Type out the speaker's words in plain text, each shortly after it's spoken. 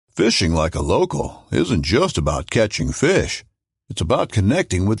Fishing like a local isn't just about catching fish. It's about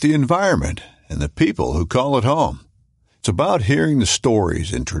connecting with the environment and the people who call it home. It's about hearing the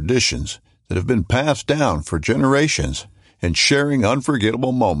stories and traditions that have been passed down for generations and sharing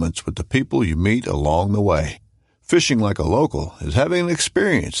unforgettable moments with the people you meet along the way. Fishing like a local is having an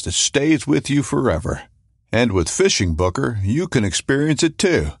experience that stays with you forever. And with Fishing Booker, you can experience it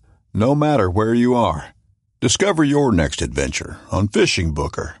too, no matter where you are. Discover your next adventure on Fishing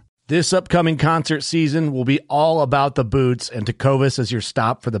Booker. This upcoming concert season will be all about the boots, and Tecovas is your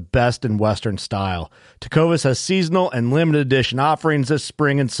stop for the best in Western style. Tecovas has seasonal and limited edition offerings this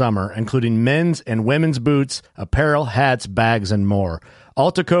spring and summer, including men's and women's boots, apparel, hats, bags, and more.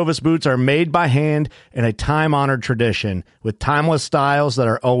 All Tecovas boots are made by hand in a time-honored tradition with timeless styles that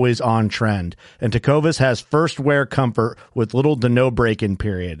are always on trend. And Tecovas has first wear comfort with little to no break-in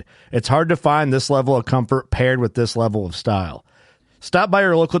period. It's hard to find this level of comfort paired with this level of style. Stop by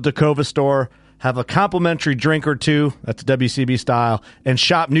your local Tecovas store, have a complimentary drink or two, that's WCB style, and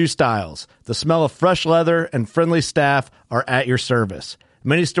shop new styles. The smell of fresh leather and friendly staff are at your service.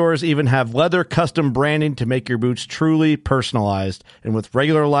 Many stores even have leather custom branding to make your boots truly personalized. And with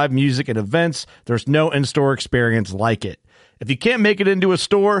regular live music and events, there's no in-store experience like it. If you can't make it into a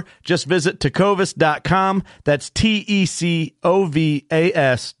store, just visit tecovas.com. That's TECOVAS.com.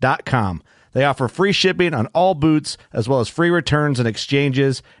 They offer free shipping on all boots, as well as free returns and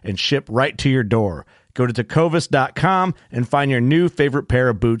exchanges, and ship right to your door. Go to tecovas.com and find your new favorite pair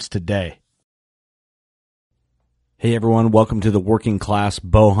of boots today. Hey everyone, welcome to the Working Class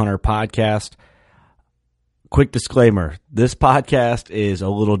Bowhunter Podcast. Quick disclaimer, this podcast is a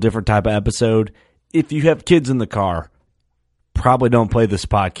little different type of episode. If you have kids in the car, probably don't play this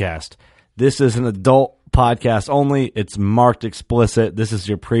podcast. This is an adult podcast only. It's marked explicit. This is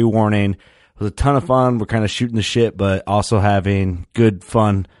your pre-warning. It was a ton of fun. We're kind of shooting the shit, but also having good,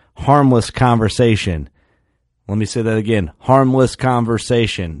 fun, harmless conversation. Let me say that again. Harmless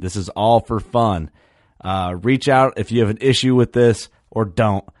conversation. This is all for fun. Reach out if you have an issue with this or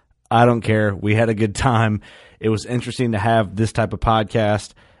don't. I don't care. We had a good time. It was interesting to have this type of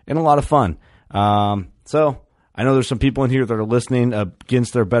podcast and a lot of fun. So I know there's some people in here that are listening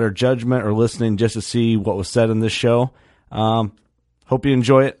against their better judgment or listening just to see what was said in this show. Hope you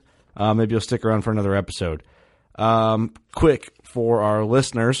enjoy it. Maybe you'll stick around for another episode. Quick for our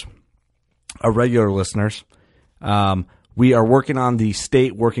listeners, our regular listeners, we are working on the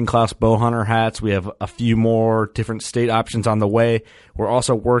state Working Class Bowhunter hats. We have a few more different state options on the way. We're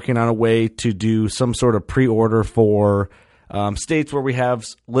also working on a way to do some sort of pre-order for states where we have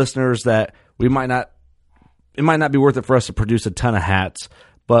listeners that we might not. It might not be worth it for us to produce a ton of hats,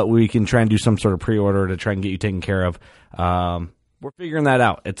 but we can try and do some sort of pre-order to try and get you taken care of. We're figuring that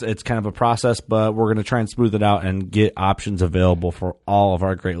out. It's kind of a process, but we're going to try and smooth it out and get options available for all of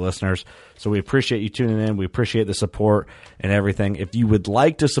our great listeners. So we appreciate you tuning in. We appreciate the support and everything. If you would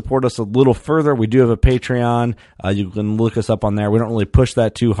like to support us a little further, we do have a Patreon. You can look us up on there. We don't really push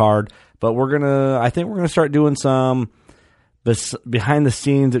that too hard, but I think we're going to start doing some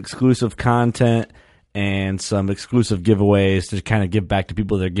behind-the-scenes exclusive content and some exclusive giveaways to kind of give back to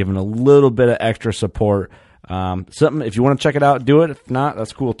people that are giving a little bit of extra support. Something, if you want to check it out, do it. If not,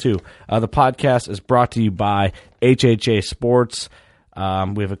 that's cool too. The podcast is brought to you by HHA Sports. We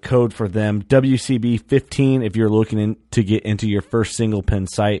have a code for them, WCB15, if you're looking to get into your first single pin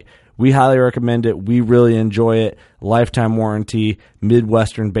sight. We highly recommend it. We really enjoy it. Lifetime warranty,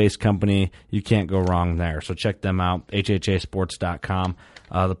 Midwestern-based company. You can't go wrong there. So check them out, hhasports.com.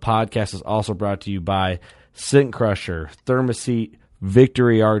 The podcast is also brought to you by Scent Crusher, Thermoset,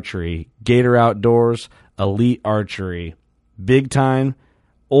 Victory Archery, Gator Outdoors, Elite Archery, Big Time,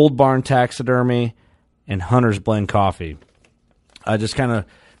 Old Barn Taxidermy, and Hunter's Blend Coffee. I just kind of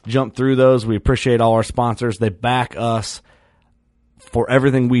jumped through those. We appreciate all our sponsors. They back us for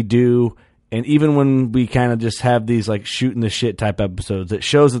everything we do. And even when we kind of just have these like shooting the shit type episodes, it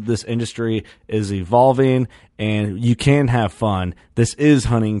shows that this industry is evolving and you can have fun. This is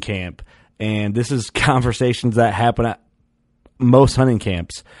hunting camp, and this is conversations that happen at most hunting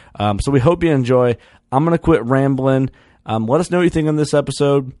camps. So we hope you enjoy. I'm going to quit rambling. Let us know what you think on this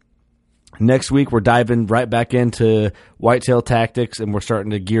episode. Next week, we're diving right back into whitetail tactics, and we're starting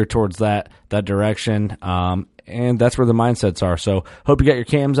to gear towards that direction. And that's where the mindsets are. So hope you got your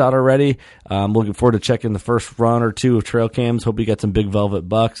cams out already. Looking forward to checking the first run or two of trail cams. Hope you got some big velvet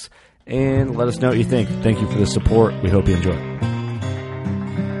bucks. And let us know what you think. Thank you for the support. We hope you enjoy.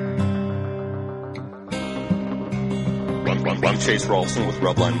 I'm Chase Ralston with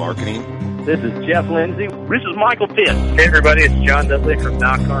Rubline Marketing. This is Jeff Lindsay. This is Michael Pitt. Hey everybody, it's John Dudley from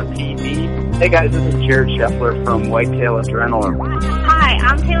Knock On TV. Hey guys, this is Jared Scheffler from Whitetail Adrenaline. Hi,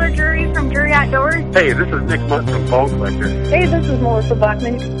 I'm Taylor Outdoors. Hey, this is Nick Munt from Bone Collector. Hey, this is Melissa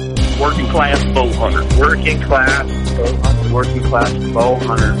Buckman. Working Class Bow Hunter. Working Class Bow Hunter. Working Class Bow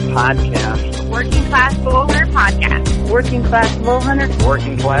Hunter Podcast. Working Class Bow Hunter Podcast. Working Class Bow Hunter.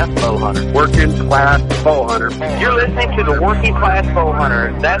 Working Class Bow Hunter. Working Class Bow Hunter. You're listening to the Working Class Bow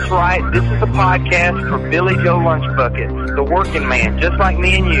Hunter. That's right. This is a podcast for Billy Joe Lunchbucket, the working man, just like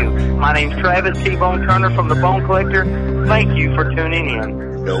me and you. My name's Travis T-Bone Turner from the Bone Collector. Thank you for tuning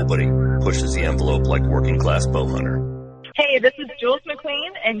in. Nobody pushes the envelope like Working Class Bow Hunter. Hey, this is Jules McQueen,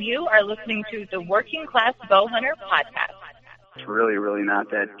 and you are listening to the Working Class Bow Hunter Podcast. It's really, really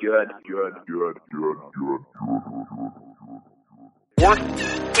not that good.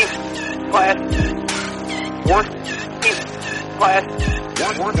 Working Class. Working Class.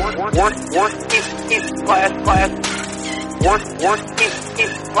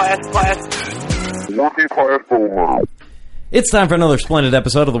 Working Class Bow Hunter. It's time for another splendid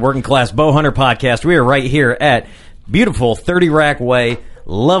episode of the Working Class Bow Hunter Podcast. We are right here at beautiful 30 Rack Way,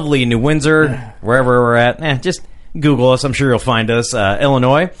 lovely New Windsor, wherever we're at. Just Google us. I'm sure you'll find us.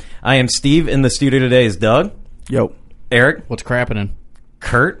 Illinois. I am Steve. In the studio today is Doug. Yo. Eric. What's crappening?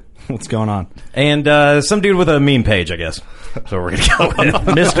 Kurt. What's going on? And some dude with a meme page, I guess. So we're going to go with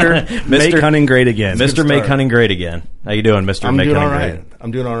Mr. Make Hunting Great Again. Mr. Make Hunting Great Again. How you doing, Mr. Make Hunting Great?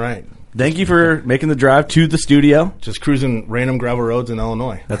 I'm doing all right. Thank you for making the drive to the studio. Just cruising random gravel roads in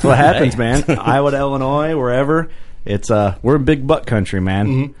Illinois. That's what happens, man. Iowa to Illinois, wherever. It's we're in big butt country, man.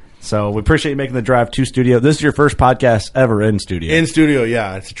 Mm-hmm. So we appreciate you making the drive to studio. This is your first podcast ever in studio. In studio,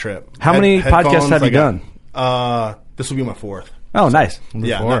 yeah, it's a trip. How many podcasts have you done? This will be my fourth. Oh, nice.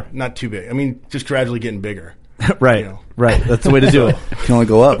 Yeah, not too big. I mean, just gradually getting bigger. Right, you know. Right. That's the way to do it. You can only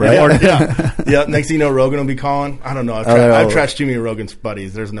go up, right? Yeah. Next thing you know, Rogan will be calling. I don't know. I've trashed too many of Rogan's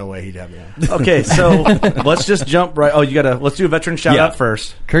buddies. There's no way he'd have me on. Okay, so let's just jump right. Oh, let's do a veteran shout out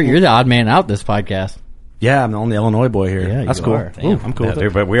first. Kurt, you're the odd man out this podcast. Yeah, I'm the only Illinois boy here. Yeah, that's you cool. are. Ooh, I'm cool with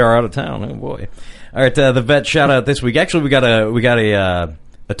it. But we are out of town. Oh boy! All right, the vet shout out this week. Actually, we got a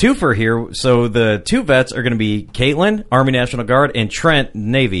twofer here. So the two vets are going to be Caitlin, Army National Guard, and Trent,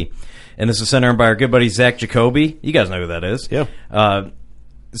 Navy. And this is sent in by our good buddy Zach Jacoby. You guys know who that is. Yeah.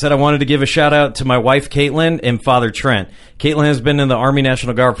 Said I wanted to give a shout out to my wife Caitlin and father Trent. Caitlin has been in the Army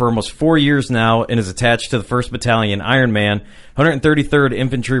National Guard for almost 4 years now and is attached to the 1st Battalion Ironman, 133rd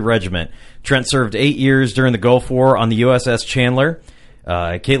Infantry Regiment. Trent served 8 years during the Gulf War on the USS Chandler.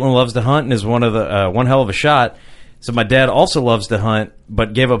 Caitlin loves to hunt and is one hell of a shot. So my dad also loves to hunt,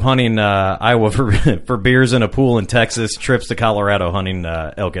 but gave up hunting Iowa for beers in a pool in Texas, trips to Colorado hunting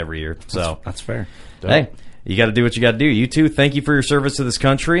elk every year. So that's fair. Hey, you got to do what you got to do. You too. Thank you for your service to this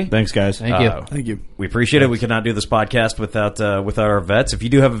country. Thanks, guys. Thank you. We appreciate it. We could not do this podcast without our vets. If you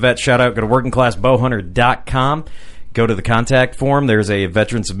do have a vet shout out, go to workingclassbowhunter.com. Go to the contact form. There's a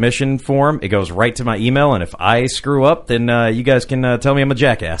veteran submission form. It goes right to my email, and if I screw up, then you guys can tell me I'm a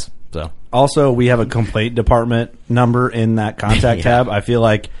jackass. So also, we have a complaint department number in that contact tab. I feel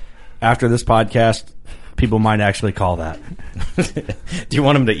like after this podcast, people might actually call that. Do you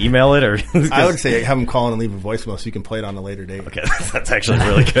want them to email it, or I would say have them call in and leave a voicemail so you can play it on a later date. Okay, that's actually a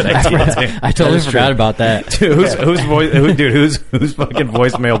really good idea. I totally forgot about that. Dude, whose fucking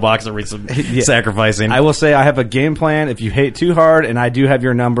voicemail box are we sacrificing? I will say I have a game plan. If you hate too hard, and I do have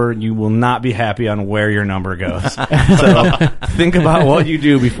your number, you will not be happy on where your number goes. So think about what you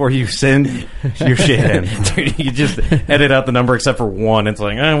do before you send your shit in. Dude, you just edit out the number except for one. It's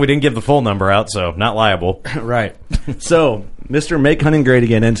like, we didn't give the full number out, so not liable. Right. So, Mr. Make Hunting Great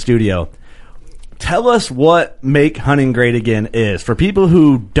Again in studio. Tell us what Make Hunting Great Again is. For people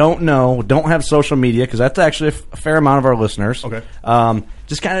who don't know, don't have social media, because that's actually a fair amount of our listeners. Okay.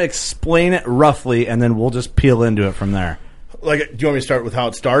 Just kind of explain it roughly, and then we'll just peel into it from there. Like, do you want me to start with how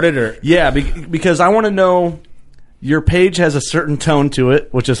it started? Or yeah, because I want to know, your page has a certain tone to it,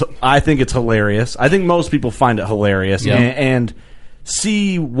 which is, I think it's hilarious. I think most people find it hilarious and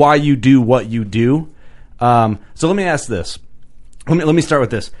see why you do what you do. So let me ask this. Let me start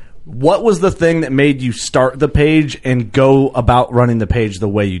with this. What was the thing that made you start the page and go about running the page the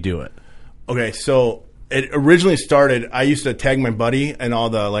way you do it? Okay, so it originally started, I used to tag my buddy in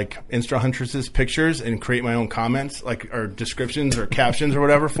all the Insta Huntresses pictures and create my own comments, or descriptions or captions or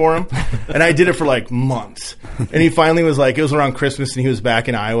whatever for him. And I did it for months. And he finally was it was around Christmas and he was back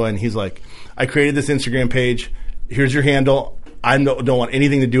in Iowa and he's like, I created this Instagram page. Here's your handle. I don't want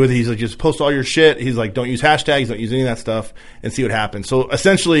anything to do with it. He's like, just post all your shit. He's like, don't use hashtags, don't use any of that stuff, and see what happens. So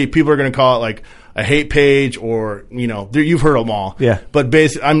essentially, people are going to call it like a hate page, or you've heard them all. Yeah. But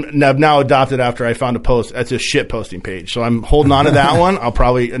basically, I've now adopted after I found a post. That's a shit posting page. So I'm holding on to that one.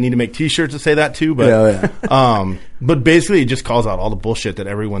 I need to make T-shirts to say that too. But but basically, it just calls out all the bullshit that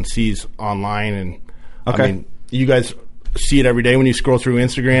everyone sees online, and I mean, you guys see it every day when you scroll through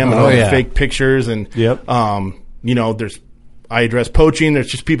Instagram and all the fake pictures, and I address poaching. There's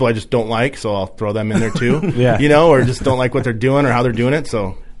just people I just don't like, so I'll throw them in there too. Or just don't like what they're doing or how they're doing it.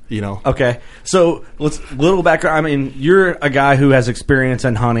 So. Okay. So little background. I mean, you're a guy who has experience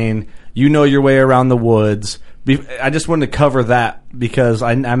in hunting. You know your way around the woods. I just wanted to cover that because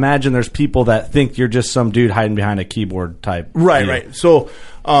I imagine there's people that think you're just some dude hiding behind a keyboard type. Right, right. So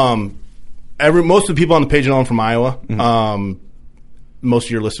most of the people on the page know I'm from Iowa. Mm-hmm. Most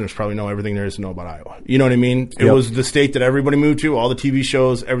of your listeners probably know everything there is to know about Iowa. You know what I mean? It was the state that everybody moved to. All the TV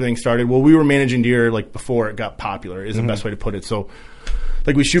shows, everything started. Well, we were managing deer like before it got popular is the best way to put it. So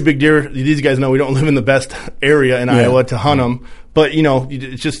like we shoot big deer. These guys know we don't live in the best area in Iowa to hunt them. But,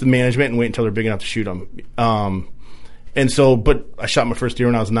 it's just the management and wait until they're big enough to shoot them. But I shot my first deer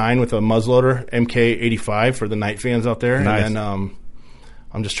when I was 9 with a muzzleloader, MK85 for the night fans out there. Nice. And then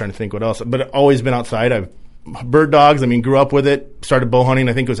I'm just trying to think what else. But I've always been outside. I've bird dogs. I mean, grew up with it. Started bow hunting.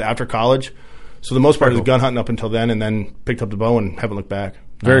 I think it was after college. So the most part was gun hunting up until then, and then picked up the bow and haven't looked back.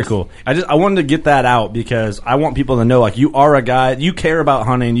 Very cool. I wanted to get that out because I want people to know, like, you are a guy, you care about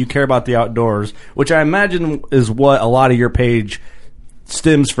hunting, you care about the outdoors, which I imagine is what a lot of your page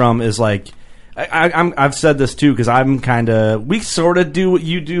stems from. Is like, I've said this too because we sort of do what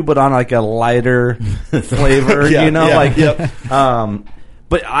you do, but on like a lighter flavor,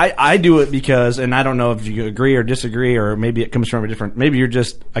 But I do it because, and I don't know if you agree or disagree, or maybe it comes from maybe you're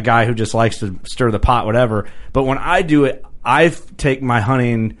just a guy who just likes to stir the pot, whatever. But when I do it, I take my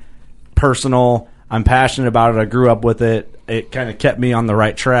hunting personal. I'm passionate about it. I grew up with it. It kind of kept me on the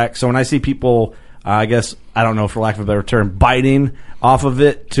right track. So when I see people, I guess, I don't know, for lack of a better term, biting off of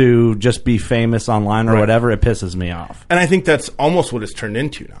it to just be famous online or whatever, it pisses me off. And I think that's almost what it's turned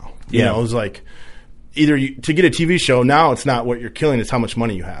into now. You know, it's like either to get a TV show, now it's not what you're killing, it's how much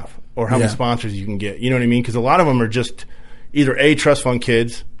money you have or how many sponsors you can get. You know what I mean? Because a lot of them are just either trust fund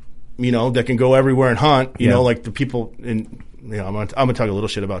kids, that can go everywhere and hunt, like the people in, I'm gonna talk a little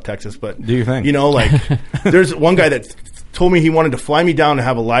shit about Texas, but do you think? There's one guy that told me he wanted to fly me down to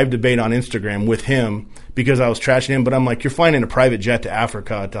have a live debate on Instagram with him because I was trashing him, but I'm like, you're flying in a private jet to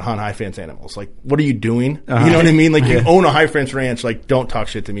Africa to hunt high fence animals. Like, what are you doing? You know what I mean? Like, you own a high fence ranch. Like, don't talk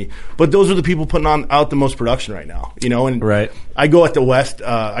shit to me. But those are the people putting out the most production right now, and I go at the West,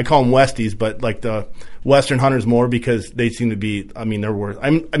 I call them Westies, but like the Western hunters more because they seem to be, they're worth,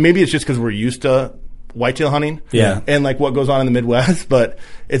 maybe it's just because we're used to whitetail hunting and like what goes on in the Midwest, but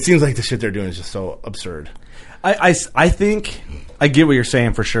it seems like the shit they're doing is just so absurd. I think I get what you're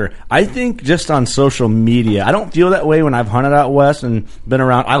saying for sure. I think just on social media, I don't feel that way when I've hunted out west and been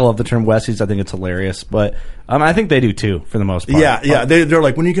around. I love the term Westies. I think it's hilarious, but I think they do too for the most part. Yeah. They're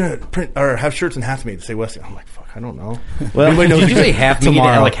like, when are you gonna print or have shirts and hats made to say Westie? I'm like, fuck, I don't know. Well, did you say half meat,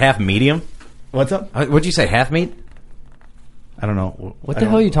 like half medium? What's up? What'd you say, half meat? I don't know. What the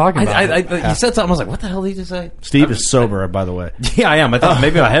hell are you talking about? You said something. I was like, what the hell did you just say? Steve is sober, by the way. Yeah, I am. I thought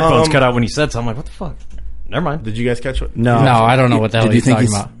maybe my headphones cut out when he said something. I'm like, what the fuck? Never mind. Did you guys catch it? No, I don't know what the hell he's talking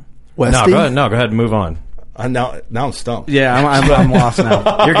about. Westie? No, go ahead and move on. Now I'm stumped. Yeah, I'm lost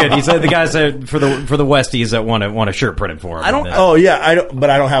now. You're good. He said the guy said for the Westies that want a shirt printed for him. I don't. Oh yeah, I don't. But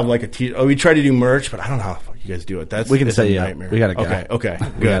I don't have like a t. Oh, we try to do merch, but I don't know how the fuck you guys do it. We can say a nightmare. We got a guy. Okay.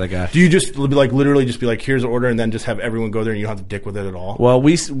 We got a guy. Do you just literally just be like, here's an order, and then just have everyone go there, and you don't have to dick with it at all? Well,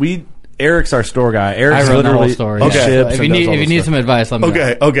 we Eric's our store guy. Eric's I run the whole story. Okay. If you need some advice, let me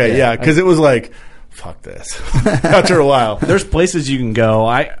know. Okay, yeah, because it was like, fuck this. After a while, there's places you can go.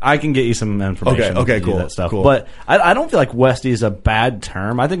 I can get you some information. Okay, cool. That stuff. Cool. But I don't feel like Westie is a bad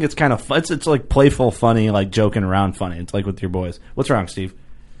term. I think it's kind of fun. It's like playful, funny, like joking around, funny. It's like with your boys. What's wrong, Steve?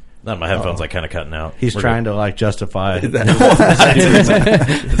 None of my headphones like kind of cutting out. He's trying to like justify. Seriously,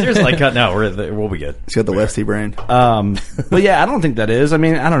 like cutting out. We'll be good. He's got the Westie brain. But yeah, I don't think that is. I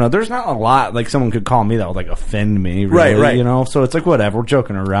mean, I don't know. There's not a lot like someone could call me that would like offend me. Really, right. You know, so it's like whatever. We're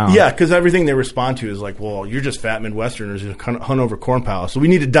joking around. Yeah, because everything they respond to is like, well, you're just fat Midwesterners who hunt over corn piles. So we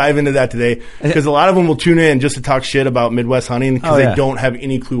need to dive into that today because a lot of them will tune in just to talk shit about Midwest hunting because they don't have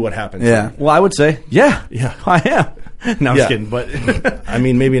any clue what happens. Yeah. Well, I would say, yeah, I am. No, I'm just kidding. But I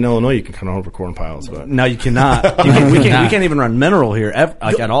mean, maybe in Illinois you can cut over corn piles, but no, you cannot. We can't even run mineral here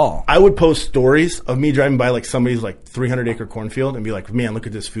at all. I would post stories of me driving by like somebody's like 300-acre cornfield and be like, "Man, look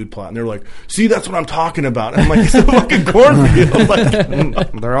at this food plot," and they're like, "See, that's what I'm talking about." And I'm like, "It's a fucking cornfield."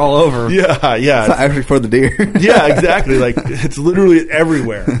 Like, they're all over. Yeah. It's not actually for the deer. Yeah, exactly. Like it's literally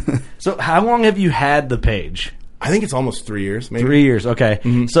everywhere. So, how long have you had the page? I think it's almost 3 years. Maybe 3 years. Okay.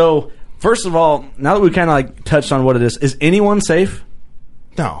 Mm-hmm. So. First of all, now that we kind of like touched on what it is anyone safe?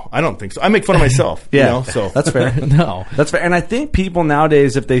 No, I don't think so. I make fun of myself. Yeah, so that's fair. No, that's fair. And I think people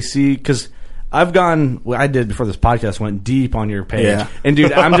nowadays, if they see, because I've gone, I did before this podcast, went deep on your page, and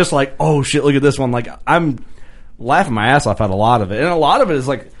dude, I'm just like, oh shit, look at this one. Like I'm laughing my ass off at a lot of it, and a lot of it is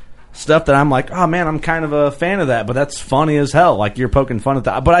like stuff that I'm like, oh man, I'm kind of a fan of that, but that's funny as hell. Like you're poking fun at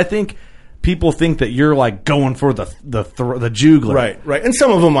that, but I think. People think that you're like going for the jugler, right, and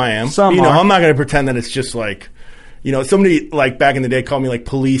some of them I am. Some are. I'm not going to pretend that it's just like, somebody like back in the day called me like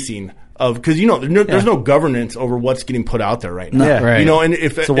policing of because there's no governance over what's getting put out there right now. Yeah, right. And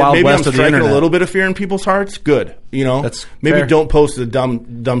if maybe I'm striking a little bit of fear in people's hearts, good. That's maybe fair. Don't post the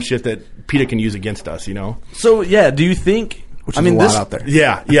dumb shit that PETA can use against us. So yeah, do you think? Which is a lot out there.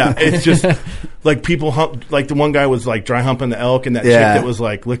 Yeah. It's just like people hump. Like the one guy was like dry humping the elk, and that chick that was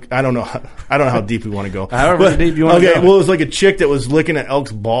like, look, I don't know how deep we want to go. However deep you want to go. Okay, well, it was like a chick that was licking at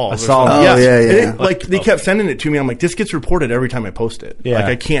elk's balls. I saw that. Yeah. Like they kept sending it to me. I'm like, this gets reported every time I post it. Yeah. Like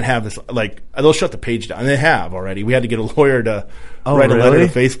I can't have this. Like they'll shut the page down. And they have already. We had to get a lawyer to write a letter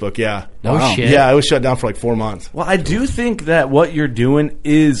to Facebook. Yeah. No shit. Yeah, it was shut down for like 4 months. Well, I do think that what you're doing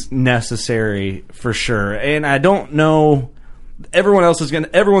is necessary for sure, and I don't know. Everyone's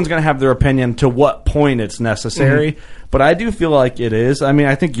gonna have their opinion to what point it's necessary, but I do feel like it is. I mean,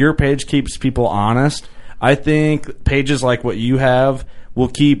 I think your page keeps people honest. I think pages like what you have will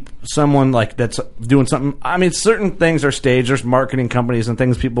keep someone like that's doing something. I mean, certain things are staged. There's marketing companies and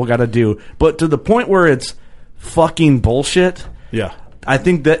things people got to do, but to the point where it's fucking bullshit. Yeah. I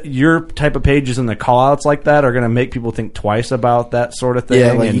think that your type of pages and the call-outs like that are going to make people think twice about that sort of thing.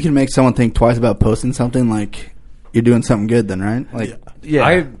 Yeah, like you can make someone think twice about posting something like you're doing something good then, right? Like, yeah.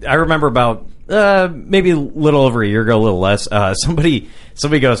 I remember about maybe a little over a year ago, a little less.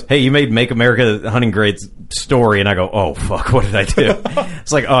 Somebody goes, "Hey, you made Make America Hunting Great story," and I go, "Oh fuck, what did I do?"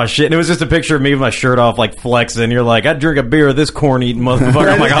 It's like, oh shit, and it was just a picture of me with my shirt off, like flexing. You're like, "I'd drink a beer with this corn eating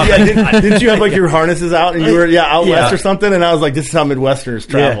motherfucker." I'm like, oh. Didn't you have like your harnesses out and you were out west or something? And I was like, "This is how Midwesterners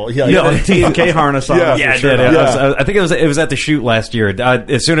travel." TNK harness on. I did. I think it was at the shoot last year.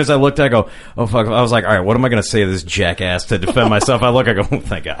 As soon as I looked, I go, "Oh fuck!" I was like, "All right, what am I going to say to this jackass to defend myself?" I look, I go, "Oh,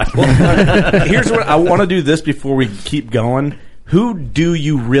 thank God." Here's what I want to do this before we keep going. Who do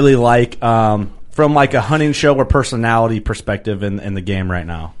you really like from like a hunting show or personality perspective in the game right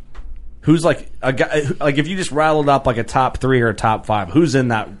now? Who's like a guy? Like if you just rattled up like a top 3 or a top 5, who's in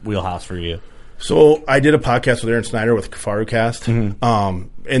that wheelhouse for you? So I did a podcast with Aaron Snyder with KafaruCast,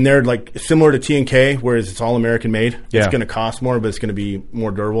 and they're like similar to TNK, whereas it's all American made. Yeah. It's going to cost more, but it's going to be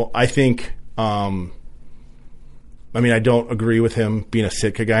more durable. I think. I mean, I don't agree with him being a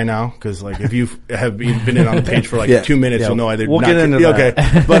Sitka guy now because, like, if you have been in on the page for like 2 minutes, you'll know I did. We'll get into that.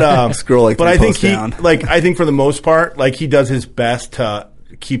 Okay, but scroll like. But I think down. I think for the most part, like he does his best to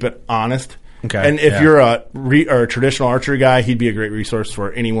keep it honest. Okay, and if you're a traditional archery guy, he'd be a great resource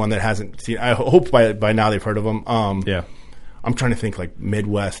for anyone that hasn't seen. I hope by now they've heard of him. I'm trying to think like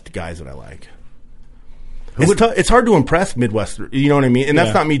Midwest guys that I like. It's hard to impress Midwest. You know what I mean? And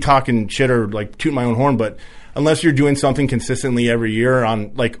that's not me talking shit or like tooting my own horn, but. Unless you're doing something consistently every year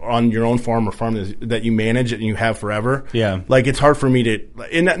on your own farm or farm that you manage and you have forever. Yeah. Like it's hard for me to,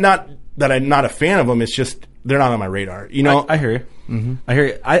 and not that I'm not a fan of them. It's just they're not on my radar. You know. I hear you. Mm-hmm. I hear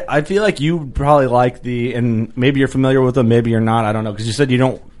you. I feel like you probably like and maybe you're familiar with them, maybe you're not. I don't know because you said you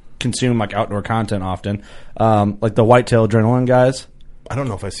don't consume like outdoor content often. Like the Whitetail Adrenaline guys. I don't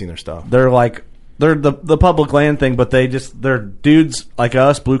know if I've seen their stuff. They're the public land thing, but they're dudes like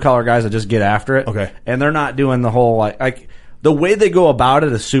us, blue collar guys that just get after it. Okay. And they're not doing the whole like the way they go about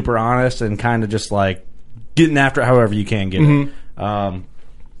it is super honest and kind of just like getting after it however you can get it.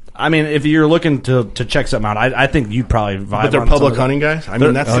 I mean, if you're looking to check something out, I think you'd probably vibe. But they're on public hunting guys. I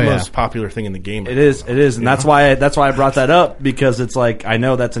mean, that's the most popular thing in the game. It is, and that's why I brought that up because it's like I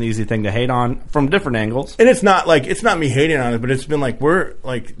know that's an easy thing to hate on from different angles. And it's not me hating on it, but it's been like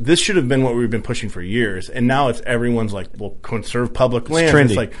this should have been what we've been pushing for years, and now it's everyone's like, well, conserve public land.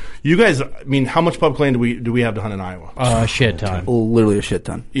 It's like you guys. I mean, how much public land do we have to hunt in Iowa? A shit ton. Literally a shit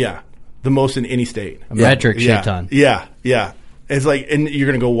ton. Yeah, the most in any state. A metric shit ton. Yeah. It's like, and you're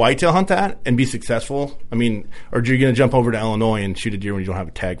going to go whitetail hunt that and be successful. I mean, or you're going to jump over to Illinois and shoot a deer when you don't have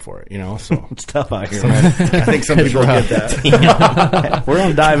a tag for it, you know? So it's tough out here, man. I think some people get that. We're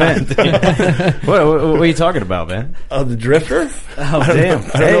on dive in. What are you talking about, man? The drifter? Oh, damn.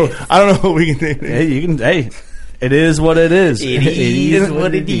 I don't know what we can think. Hey, it is what it is. It is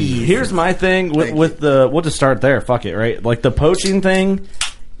what it is. Here's my thing with the. We'll just start there. Fuck it, right? Like the poaching thing.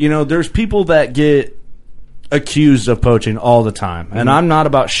 You know, there's people that get accused of poaching all the time, and I'm not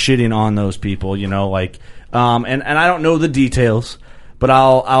about shitting on those people. You know, like, and I don't know the details, but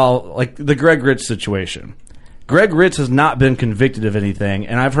I'll like the Greg Ritz situation. Greg Ritz has not been convicted of anything,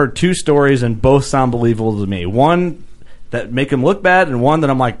 and I've heard two stories, and both sound believable to me. One that make him look bad, and one that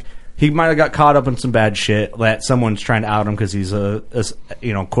I'm like, he might have got caught up in some bad shit that someone's trying to out him because he's a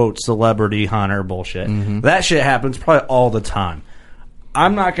you know, quote, celebrity hunter bullshit. That shit happens probably all the time.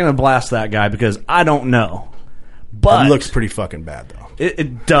 I'm not going to blast that guy because I don't know. But it looks pretty fucking bad, though.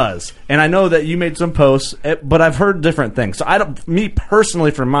 It does. And I know that you made some posts, but I've heard different things. So me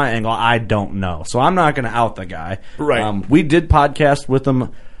personally, from my angle, I don't know. So I'm not going to out the guy. Right. We did podcast with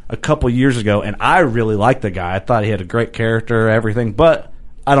him a couple years ago, and I really liked the guy. I thought he had a great character, everything, but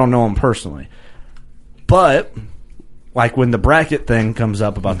I don't know him personally. But like when the bracket thing comes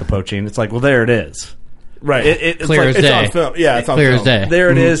up about the poaching, it's like, well, there it is. Right. It's clear as day. It's on film. Yeah, it's on clear film. as day.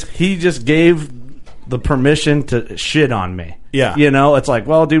 There it is. He just gave the permission to shit on me. Yeah. You know, it's like,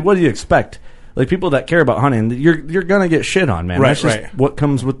 well, dude, what do you expect? Like, people that care about hunting, you're going to get shit on, man. Right, That's just what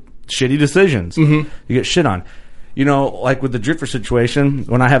comes with shitty decisions. You get shit on. You know, like with the drifter situation,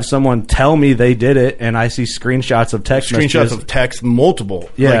 when I have someone tell me they did it and I see screenshots of text messages. Of text, multiple.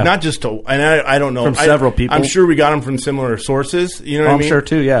 Yeah. Like, not just to, and I don't know. From several people. I'm sure we got them from similar sources. You know what I mean? I'm sure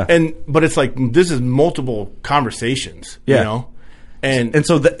too, yeah. But it's like, this is multiple conversations, you know? And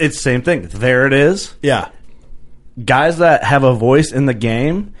so it's the same thing. There it is. Yeah. Guys that have a voice in the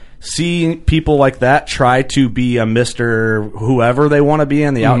game, see people like that try to be a Mr. whoever they want to be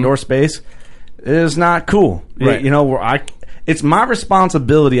in the outdoor space is not cool. Right. You know, it's my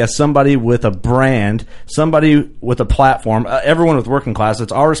responsibility as somebody with a brand, somebody with a platform, everyone with Working Class,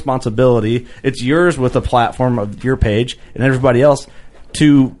 it's our responsibility. It's yours with a platform of your page and everybody else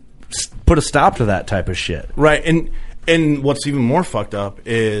to put a stop to that type of shit. Right. And what's even more fucked up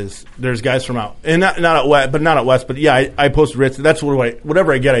is there's guys from out, and not out west, but yeah, I post Ritz. That's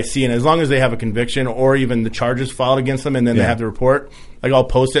whatever I get, I see, and as long as they have a conviction or even the charges filed against them, and then they have the report, like, I'll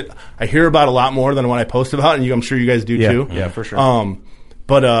post it. I hear about a lot more than what I post about, and I'm sure you guys do too. Yeah, for sure.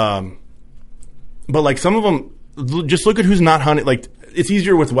 But like some of them, just look at who's not hunting. Like, it's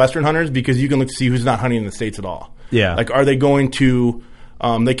easier with Western hunters because you can look to see who's not hunting in the States at all. Yeah. Like, are they going to?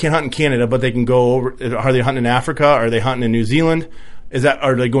 They can't hunt in Canada, but they can go over. Are they hunting in Africa? Are they hunting in New Zealand?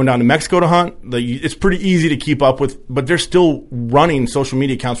 Are they going down to Mexico to hunt? It's pretty easy to keep up with, but they're still running social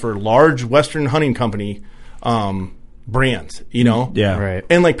media accounts for large Western hunting company brands, you know? Yeah. Right.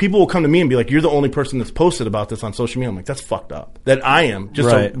 And like, people will come to me and be like, you're the only person that's posted about this on social media. I'm like, that's fucked up. That I am just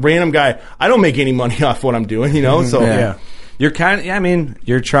a random guy. I don't make any money off what I'm doing, you know? So yeah. You're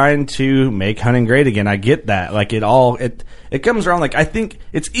you're trying to make hunting great again. I get that. Like, it comes around. Like, I think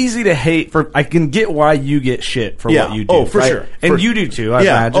it's easy to hate I can get why you get shit for what you do. Oh, for sure. And you do too, I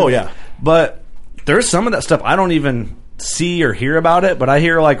imagine. Oh, yeah. But there's some of that stuff I don't even see or hear about it, but I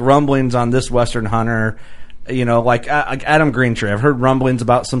hear like rumblings on this Western hunter. You know, like Adam Greentree. I've heard rumblings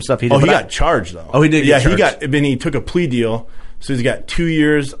about some stuff he did. He got charged though. Oh, he did. Yeah, get charged. He took a plea deal, so he's got 2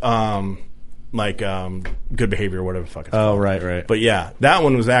 years. Good behavior or whatever the fuck it's called. Right. But yeah, that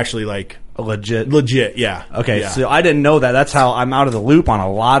one was actually like legit, yeah. Okay, yeah. so I didn't know that. That's how I'm out of the loop on a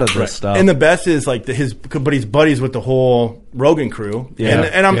lot of this stuff. And the best is like he's buddies with the whole Rogan crew. Yeah.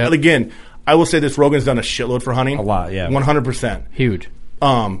 And I'm again, I will say this: Rogan's done a shitload for hunting. A lot, yeah, 100%, huge.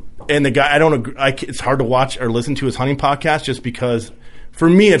 And the guy, I don't agree. It's hard to watch or listen to his hunting podcast just because. For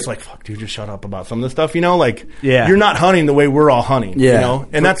me, it's like, fuck, dude, just shut up about some of the stuff, you know? Like, you're not hunting the way we're all hunting, you know?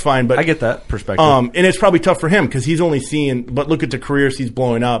 And that's fine, but... I get that perspective. And it's probably tough for him, because he's only seeing... But look at the careers he's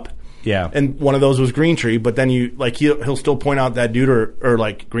blowing up. Yeah. And one of those was Greentree, but then he'll still point out that dude, or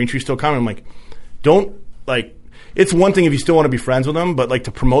like, Greentree's still coming. I'm like, don't, like... It's one thing if you still want to be friends with them, but, like,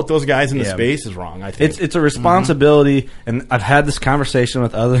 to promote those guys in the space is wrong, I think. It's a responsibility, and I've had this conversation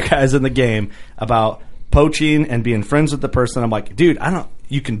with other guys in the game about... poaching and being friends with the person. I'm like, dude,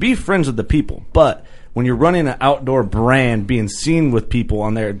 you can be friends with the people, but when you're running an outdoor brand, being seen with people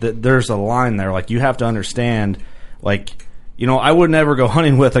on there, there's a line there. Like, you have to understand, like, you know, I would never go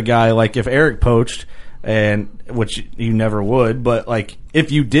hunting with a guy, like, if Eric poached, and which you never would, but, like,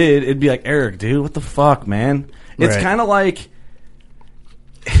 if you did, it'd be like, Eric, dude, what the fuck, man? It's kind of like,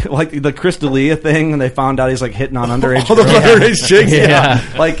 like the Chris D'Elia thing, and they found out he's like hitting on underage all those girls. underage chicks. Yeah.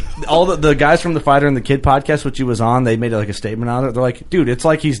 Like all the guys from the Fighter and the Kid podcast, which he was on, they made like a statement on it. They're like, dude, it's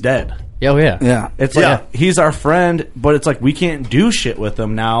like he's dead. Oh yeah. Yeah. It's like he's our friend, but it's like we can't do shit with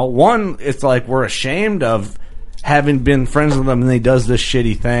him now. One, it's like we're ashamed of having been friends with him, and he does this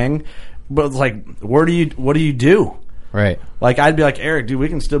shitty thing. But it's like, what do you do? Right. Like, I'd be like, Eric, dude, we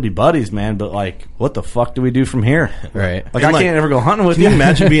can still be buddies, man, but like, what the fuck do we do from here? Right. Like, I can't ever go hunting with you. Can you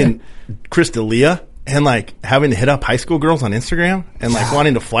imagine being Chris D'Elia and like having to hit up high school girls on Instagram and like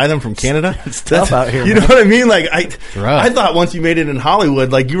wanting to fly them from Canada? It's tough out here. You know what I mean? Like I thought once you made it in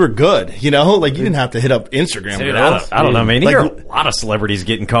Hollywood, like you were good. You know, like you didn't have to hit up Instagram Dude, girls. I don't know, man. You Like, hear a lot of celebrities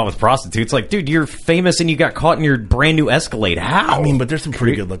getting caught with prostitutes. Like, dude, you're famous and you got caught in your brand new Escalade. How? I mean, but there's some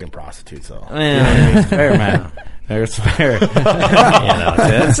pretty good looking prostitutes, though. Fair, man. There's fair.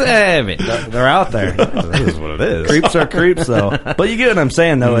 I mean, they're out there. That is what it is. Creeps are creeps, though. But you get what I'm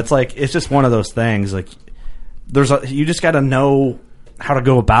saying, though. It's like, it's just one of those things. Like, you just got to know how to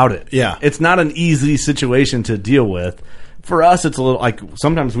go about it. Yeah. It's not an easy situation to deal with. For us, it's a little like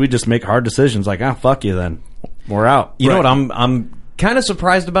sometimes we just make hard decisions. Like, fuck you, then we're out. You know what I'm kind of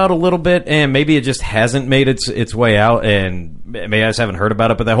surprised about a little bit, and maybe it just hasn't made its way out, and maybe I just haven't heard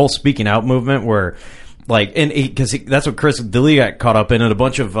about it. But that whole speaking out movement, where like, and because that's what Chris D'Elia got caught up in, and a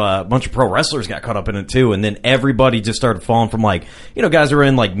bunch of pro wrestlers got caught up in it too, and then everybody just started falling from like, you know, guys who are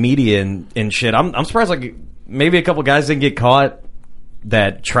in like media and shit. I'm surprised like maybe a couple guys didn't get caught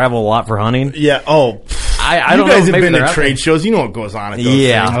that travel a lot for hunting. Yeah. Oh. I you don't guys know. have been to trade shows. You know what goes on at those things.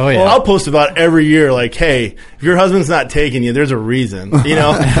 Oh, yeah. Well, I'll post about every year, like, hey, if your husband's not taking you, there's a reason. You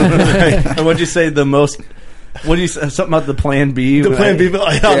know? And what'd you say the most... What do you say? Something about the Plan B? The Plan B,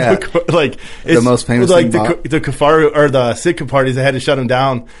 like it's the most famous like thing the Kafaru or the Sitka parties. They had to shut them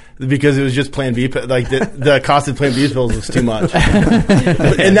down because it was just Plan B. Like the cost of Plan B pills was too much,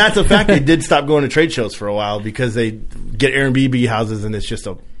 and that's a fact. They did stop going to trade shows for a while because they get Airbnb houses, and it's just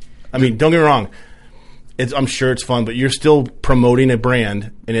a. I mean, don't get me wrong. I'm sure it's fun, but you're still promoting a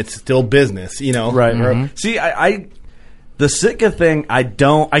brand, and it's still business. You know, right? Mm-hmm. Right. See, the Sitka thing, I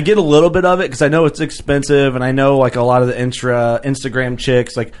get a little bit of it because I know it's expensive, and I know like a lot of the Instagram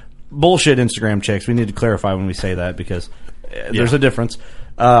chicks, like bullshit Instagram chicks. We need to clarify when we say that because there's a difference.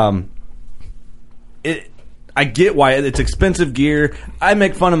 I get why it's expensive gear. I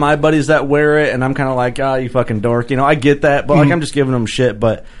make fun of my buddies that wear it, and I'm kind of like, you fucking dork. You know, I get that, but like I'm just giving them shit.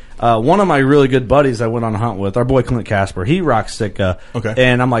 But one of my really good buddies I went on a hunt with, our boy Clint Casper, he rocks Sitka. Okay.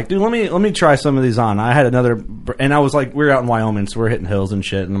 And I'm like, dude, let me try some of these on. I had another, and I was like, we were out in Wyoming, so we're hitting hills and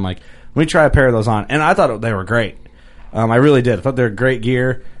shit, and I'm like, let me try a pair of those on. And I thought they were great. I really did. I thought they were great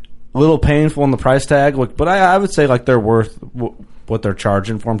gear. A little painful on the price tag, but I would say like they're worth what they're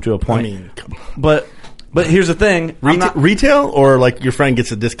charging for them to a point. I mean, But here's the thing: retail or like your friend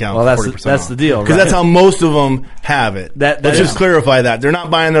gets a discount. Well, that's 40% that's the deal, because right? that's how most of them have it. Let's just clarify that they're not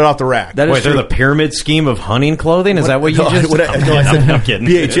buying it off the rack. That is Wait, they're the pyramid scheme of hunting clothing. Is that what you just? I'm kidding.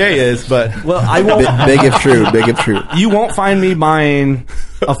 BHA is, but well, I won't. Big if true. Big if true. You won't find me buying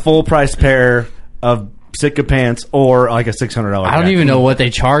a full price pair of Sitka pants or like a $600. I don't even know what they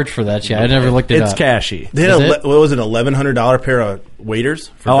charge for that shit. I never looked it up. It's cashy. They had what was it, $1,100 pair of waders?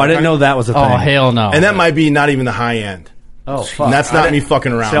 I didn't know that was a thing. Oh, hell no. And that might be not even the high end. Oh, fuck. And that's not me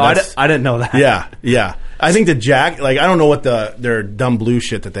fucking around. So I didn't know that. Yeah. I think the jack, like, I don't know what their dumb blue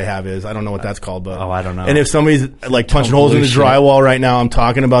shit that they have is. I don't know what that's called, but I don't know. And if somebody's like punching holes in the drywall right now, I'm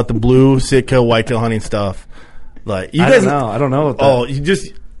talking about the blue Sitka whitetail hunting stuff. Like, you guys, I don't know. You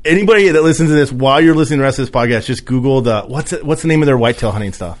just. Anybody that listens to this while you're listening to the rest of this podcast, just Google what's the name of their whitetail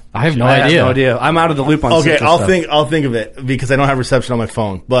hunting stuff. I have no idea. I'm out of the loop on. Okay, Sitka I'll stuff. think of it because I don't have reception on my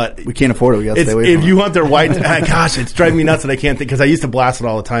phone. But we can't afford it. We got to stay away from if you hunt their white, gosh, it's driving me nuts that I can't think because I used to blast it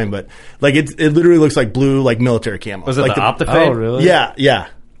all the time. But like it literally looks like blue, like military camo. Was it like the Optifade? Oh, really? Yeah.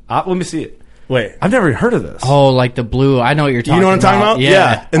 Let me see it. Wait, I've never heard of this. Oh, like the blue. I know what you're talking about. You know what I'm talking about?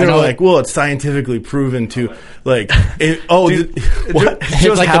 Yeah. And they're like, well, it's scientifically proven to, like, what?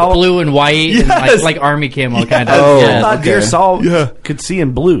 It's like the blue and white and like army camo kind of. I thought deer could see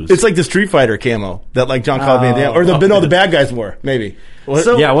in blues. It's like the Street Fighter camo that like Jean-Claude Van Damme, or the bad guys wore, maybe.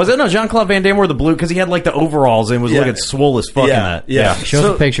 So, was it Jean-Claude Van Damme wore the blue because he had like the overalls and was looking swole as fuck in that? Yeah. Show us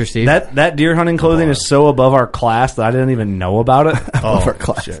a picture, Steve. That deer hunting clothing is so above our class that I didn't even know about it. Above our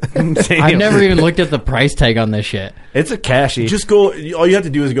class. I've never even looked at the price tag on this shit. It's a cashy. Just go. All you have to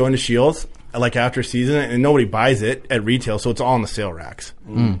do is go into Shields like after season, and nobody buys it at retail, so it's all on the sale racks.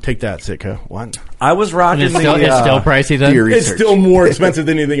 Take that, Sitka. What? I was rocking. It's still pricey then. It's still more expensive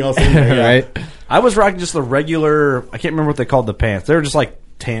than anything else in there, right? I was rocking just the regular. I can't remember what they called the pants. They were just like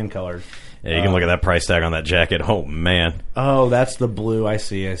tan colored. Yeah, you can look at that price tag on that jacket. Oh man. Oh, that's the blue. I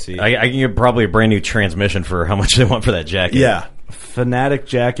see. I can get probably a brand new transmission for how much they want for that jacket. Yeah. Fanatic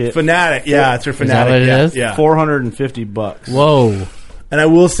jacket. Fanatic. Yeah, it's your Fanatic. Is that what it is? Yeah. $450. Whoa. And I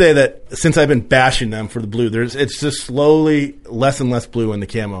will say that since I've been bashing them for the blue, it's just slowly less and less blue in the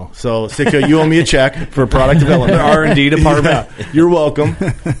camo. So, Sitka, you owe me a check for product development. R&D department. Yeah, you're welcome.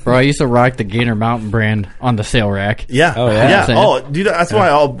 Bro, I used to rock the Gator Mountain brand on the sale rack. Yeah. Oh, yeah. Yeah. Oh, dude, that's why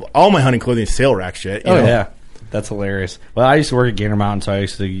all my hunting clothing is sale rack shit. You know? Yeah. That's hilarious. Well, I used to work at Gator Mountain, so I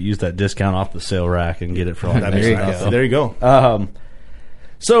used to use that discount off the sale rack and get it for like That makes sense. $100. There you go.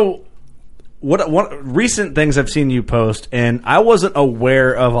 So, what recent things I've seen you post, and I wasn't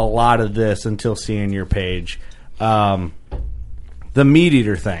aware of a lot of this until seeing your page, the meat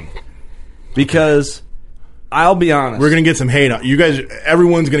eater thing, because I'll be honest, We're gonna get some hate on you guys.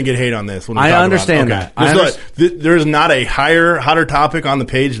 Everyone's gonna get hate on this. When we I talk understand about it. that. There's not a hotter topic on the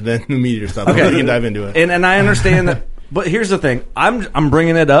page than the meat eater stuff. Okay. We can dive into it. and I understand that. But here's the thing. I'm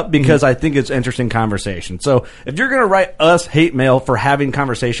bringing it up because I think it's interesting conversation. So if you're going to write us hate mail for having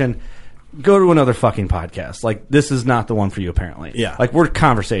conversation, go to another fucking podcast. Like, this is not the one for you, apparently. Yeah. Like, we're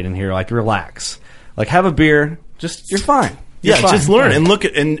conversating here. Like, relax. Like, have a beer. You're fine. You're Yeah, fine. just learn and look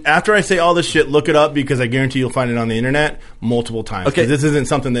at. And after I say all this shit, look it up because I guarantee you'll find it on the internet multiple times. Okay. 'Cause this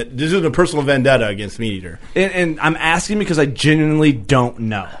isn't a personal vendetta against meat eater. And I'm asking because I genuinely don't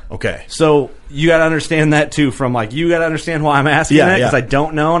know. Okay. So you got to understand that too. From like, you got to understand why I'm asking that because I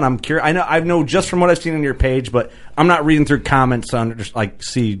don't know and I'm curious. I know just from what I've seen on your page, but I'm not reading through comments to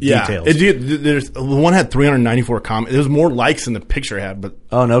see details. There's the one had 394 comments. There was more likes than the picture had, but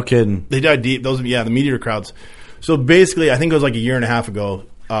oh, no kidding. they dive deep. The meat eater crowds. So basically, I think it was like a year and a half ago.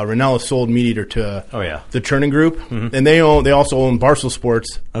 Ranella sold Meat Eater to the Churning Group, and they also own Barstool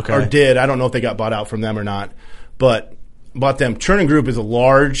Sports, or did. I don't know if they got bought out from them or not, but bought them. Churning Group is a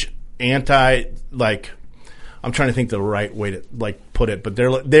large I'm trying to think the right way to put it, but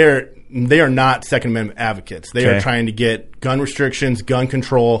they are not Second Amendment advocates. They are trying to get gun restrictions, gun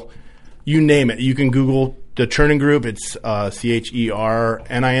control, you name it. You can Google the Churning Group. It's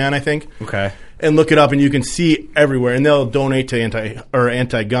CHERNIN, I think. Okay. And look it up, and you can see everywhere. And they'll donate to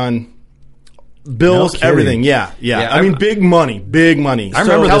anti-gun bills, everything. Yeah. I mean, big money. I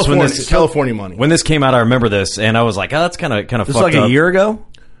remember this when California money. When this came out, I remember this, and I was like, "Oh, that's kind of This fucked was like up." a year ago.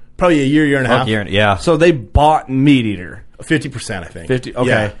 Probably a year and a half. Yeah. So they bought Meat Eater. 50%, I think. 50. Okay.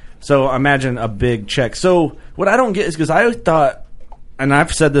 Yeah. So imagine a big check. So what I don't get is because I thought, and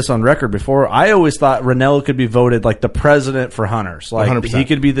I've said this on record before, I always thought Ranella could be voted like the president for hunters. Like 100%. he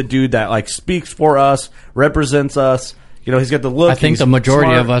could be the dude that speaks for us, represents us. You know, he's got the look. I think the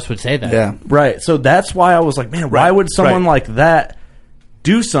majority of us would say that. Yeah. Right. So that's why I was like, man, why would someone like that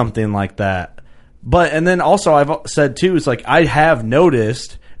do something like that? But, and then also I've said too, it's like I have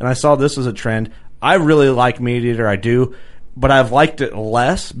noticed, and I saw this as a trend, I really like Meat Eater, I do, but I've liked it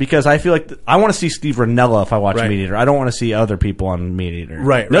less because I feel like I want to see Steve Ranella if I watch Meat Eater. I don't want to see other people on Meat Eater.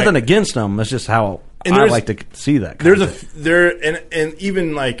 Nothing against them. It's just how I like to see that. And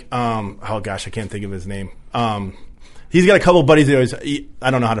even oh gosh, I can't think of his name. He's got a couple buddies that always, I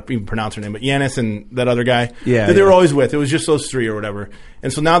don't know how to even pronounce her name, but Yanis and that other guy that they were always with. It was just those three or whatever.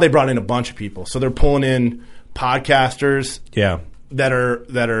 And so now they brought in a bunch of people. So they're pulling in podcasters that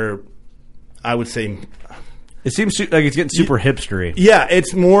are I would say, it seems like it's getting super hipstery. Yeah,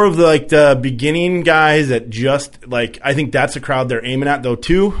 it's more of the beginning guys that just I think that's the crowd they're aiming at though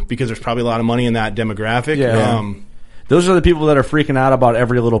too, because there's probably a lot of money in that demographic. Yeah. Those are the people that are freaking out about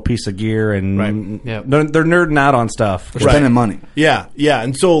every little piece of gear and they're nerding out on stuff. They're spending money. Yeah.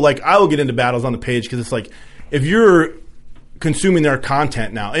 And so I will get into battles on the page because it's if you're consuming their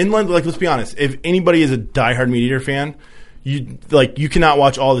content now, and let's be honest, if anybody is a diehard Meat Eater fan, you cannot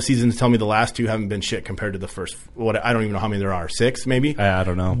watch all the seasons and tell me the last two haven't been shit compared to the first. I don't even know how many there are. 6 maybe. I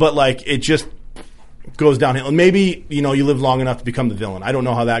don't know. But it just goes downhill. And maybe you live long enough to become the villain. I don't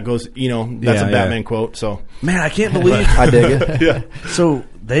know how that goes. That's a Batman quote. So man, I can't believe I dig it. Yeah. So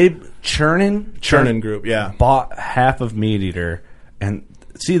they Churning Group, bought half of Meat Eater, and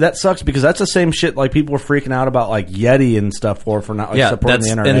see that sucks because that's the same shit people were freaking out about Yeti and stuff for not supporting the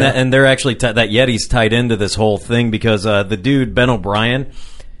internet. And they're actually that Yeti's tied into this whole thing because the dude Ben O'Brien,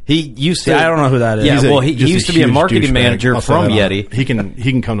 he used to. I don't know who that is. Yeah, he used to be a marketing manager from Yeti. He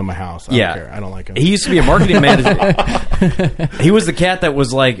can come to my house. I don't care. I don't like him. He used to be a marketing manager. He was the cat that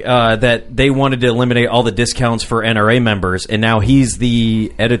was that they wanted to eliminate all the discounts for NRA members, and now he's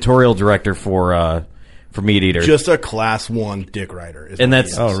the editorial director for Meat Eater. Just a class 1 dick rider. And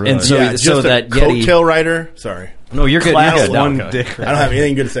that's really? And so just so a that Yeti coattail rider. Sorry. No, you're good. Class You're good. one Okay. dick. I don't have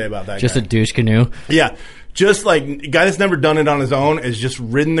anything good to say about that. Just guy. a douche canoe. Yeah. Just like a guy that's never done it on his own is just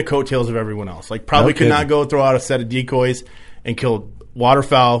ridden the coattails of everyone else. Like probably could not go throw out a set of decoys and kill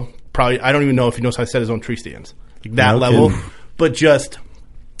waterfowl. Probably I don't even know if he knows how to set his own tree stands. Like that level. But just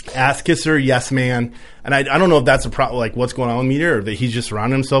ass kisser, yes man. And I don't know if that's a problem, like what's going on with Meteor, or that he's just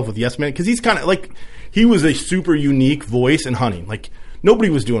surrounding himself with yes men, because he's kind of like he was a super unique voice in hunting. Like nobody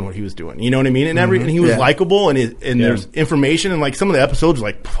was doing what he was doing. You know what I mean? And and he was likable, and there's information, and like some of the episodes were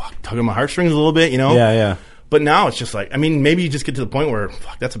like tugging my heartstrings a little bit. You know? Yeah. But now it's just like, I mean, maybe you just get to the point where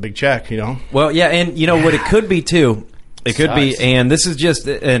that's a big check. You know? Well, yeah, and you know what it could be too. It could be, and this is just,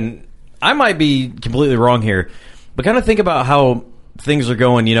 and I might be completely wrong here, but kind of think about how things are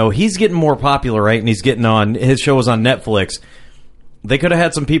going. You know, he's getting more popular, right? And he's getting on, his show was on Netflix. They could have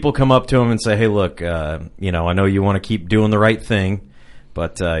had some people come up to him and say, hey, look, you know, I know you want to keep doing the right thing,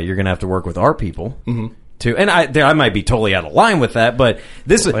 but you're going to have to work with our people too. And I might be totally out of line with that, but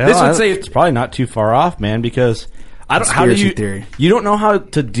this would say it's probably not too far off, man, because theory. You don't know how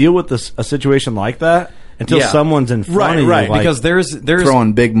to deal with a situation like that until someone's in front of you. Right, like, because there's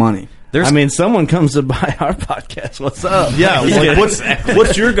throwing big money. I mean, someone comes to buy our podcast. What's up? Yeah, like,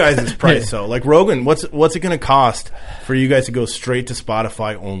 what's your guys' price though? Like Rogan, what's it going to cost for you guys to go straight to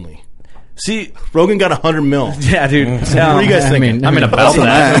Spotify only? See, Rogan got $100 million. Yeah, dude. What are you guys thinking? I mean, about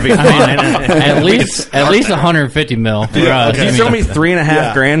that. At least $150 million. Show me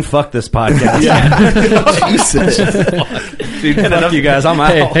 $3.5 grand. Fuck this podcast. Dude, fuck you guys. I'm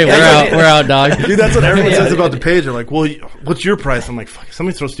out. Hey, we're out, dog. Dude, that's what everyone says about the page. They're like, well, what's your price? I'm like, fuck, if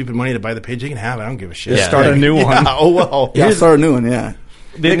somebody throws stupid money to buy the page, they can have it. I don't give a shit. Start a new one. Oh, well. Yeah, start a new one, yeah.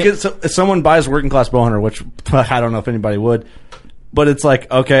 If someone buys Working Class Bowhunter, which I don't know if anybody would, but it's like,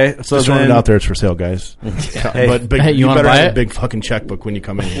 okay, so just throwing it out there, it's for sale, guys. Hey, but you wanna better buy have it? a big fucking checkbook when you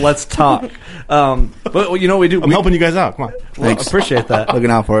come in here. let's talk. But you know what we do? I'm helping you guys out. Come on. Well, appreciate that. Looking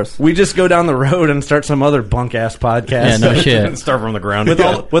out for us. We just go down the road and start some other bunk ass podcast. Yeah, no shit. Start from the ground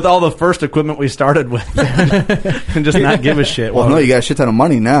with all the first equipment we started with, and just not give a shit. Well, no, you got a shit ton of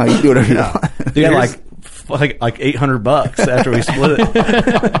money now. You can do whatever you want. Yeah, like $800 after we split it.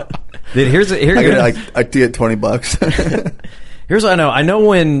 Dude, I get $20. Here's what I know. I know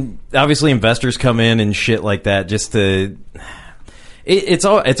when obviously investors come in and shit like that, just to it's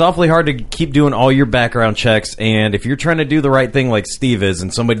awfully hard to keep doing all your background checks. And if you're trying to do the right thing, like Steve is,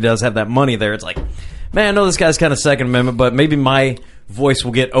 and somebody does have that money there, it's like, man, I know this guy's kind of Second Amendment, but maybe my voice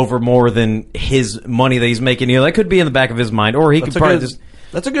will get over more than his money that he's making. You know, that could be in the back of his mind, or he could probably just.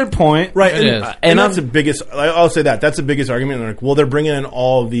 That's a good point. Right. And I'm that's the biggest, I'll say that's the biggest argument. Like, well, they're bringing in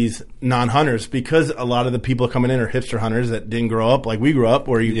all of these non-hunters because a lot of the people coming in are hipster hunters that didn't grow up like we grew up,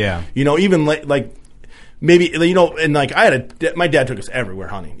 or you know, even like maybe, you know, and like my dad took us everywhere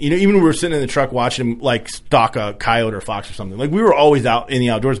hunting. You know, even when we were sitting in the truck watching him like stalk a coyote or fox or something, like we were always out in the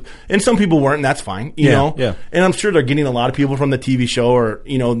outdoors. And some people weren't, and that's fine, you know? Yeah. And I'm sure they're getting a lot of people from the TV show or,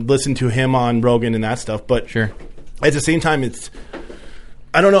 you know, listen to him on Rogan and that stuff. But Sure. At the same time,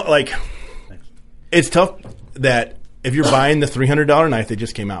 I don't know, like, it's tough that if you're buying the $300 knife they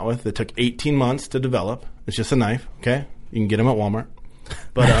just came out with that took 18 months to develop, it's just a knife, okay? You can get them at Walmart.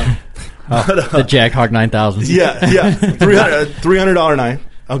 But the Jackhawk 9000. Yeah, $300 knife,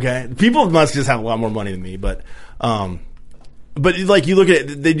 okay? People must just have a lot more money than me, but like you look at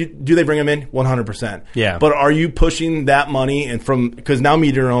it, do they bring them in? 100%. Yeah. But are you pushing that money and because now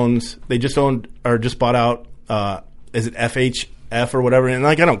Meteor just bought out, is it FHF or whatever? And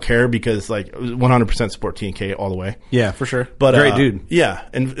like, I don't care because like 100% support TNK all the way. Yeah, for sure. But great dude. Yeah.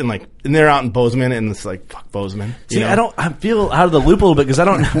 And they're out in Bozeman and it's like, fuck Bozeman. See, I feel out of the loop a little bit because I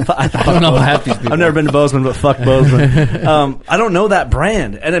don't know half these people. I've never been to Bozeman, but fuck Bozeman. I don't know that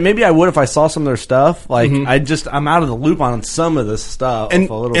brand. And then maybe I would if I saw some of their stuff. Like, I'm out of the loop on some of this stuff and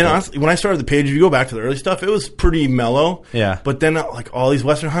a little bit. Honestly, when I started the page, if you go back to the early stuff, it was pretty mellow. Yeah. But then like all these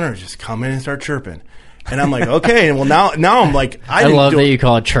Western hunters just come in and start chirping. And I'm like, okay. And well, now I'm like, I love that you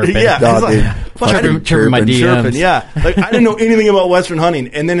call it chirping. Yeah. Chirping my DMs. Chirping, yeah. Like, I didn't know anything about Western hunting.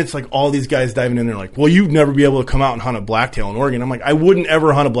 And then it's like all these guys diving in there like, well, you'd never be able to come out and hunt a blacktail in Oregon. I'm like, I wouldn't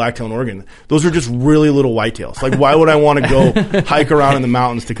ever hunt a blacktail in Oregon. Those are just really little whitetails. Like, why would I want to go hike around in the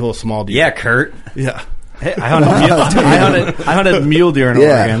mountains to kill a small deer? Yeah, Kurt. Yeah. Hey, I hunted mule deer in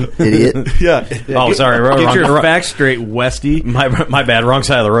Oregon. Idiot. Yeah. Oh, sorry. Get your facts straight, Westy. My bad. Wrong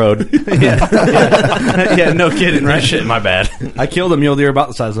side of the road. Yeah, no kidding, right? Shit, my bad. I killed a mule deer about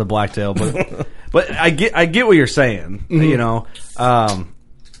the size of a blacktail, but I get what you're saying. You know,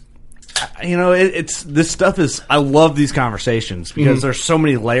 it's this stuff is. I love these conversations because there's so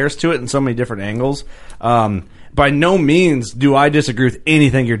many layers to it and so many different angles. By no means do I disagree with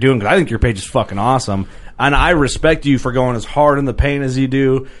anything you're doing because I think your page is fucking awesome. And I respect you for going as hard in the paint as you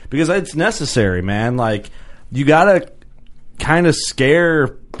do because it's necessary, man. Like, you got to kind of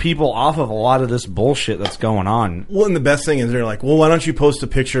scare people off of a lot of this bullshit that's going on. Well, and the best thing is they're like, well, why don't you post a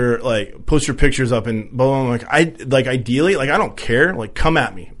picture, like post your pictures up and blah, blah, blah. Ideally, like I don't care. Like, come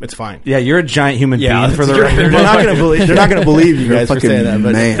at me. It's fine. Yeah, you're a giant human being for the record. They're not going to believe you guys for saying that.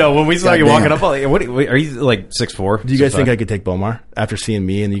 But no, when we saw you walking up, like, what are you like 6'4"? Do you guys think I could take Bomar after seeing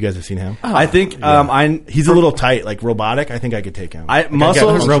me and you guys have seen him? I think he's a little tight, like robotic. I think I could take him.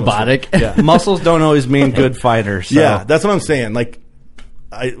 Muscles robotic. Yeah. Muscles don't always mean good fighters. So. Yeah, that's what I'm saying. Like,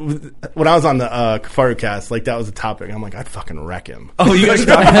 when I was on the Kafaru cast, like that was a topic. I'm like, I'd fucking wreck him. Oh, you guys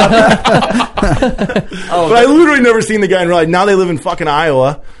talking about that? But I literally never seen the guy in real life. Now they live in fucking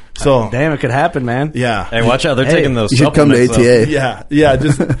Iowa. So damn, it could happen, man. Yeah. Hey, watch out! They're taking those. You should come to ATA. Yeah.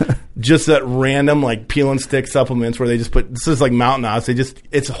 Just that random like peel and stick supplements where they just put this is like Mountain Ops.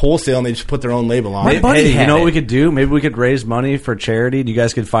 It's wholesale and they just put their own label on it. Hey, you know what we could do? Maybe we could raise money for charity. You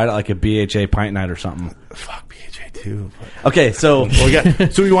guys could fight at like a BHA pint night or something. Fuck BHA too. Okay, so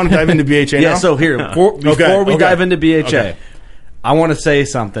so we want to dive into BHA now? Yeah. So here before we dive into BHA, I want to say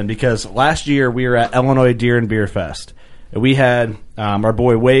something because last year we were at Illinois Deer and Beer Fest. We had our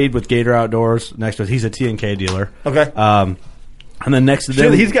boy Wade with Gator Outdoors next to us. He's a TNK dealer. Okay. And then next to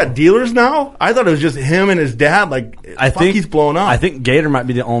them, he's got dealers now? I thought it was just him and his dad. Like, I think he's blown up. I think Gator might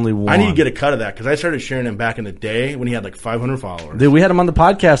be the only one. I need to get a cut of that because I started sharing him back in the day when he had like 500 followers. Dude, we had him on the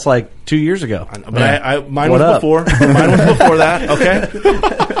podcast like 2 years ago. But mine was before. Mine was before that.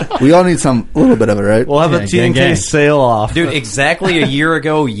 Okay. We all need a little bit of it, right? We'll have a TNK sale off. Dude, exactly a year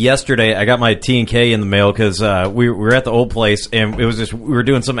ago yesterday, I got my TNK in the mail because we were at the old place and it was just, we were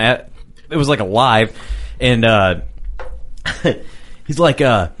doing it was like a live and he's like,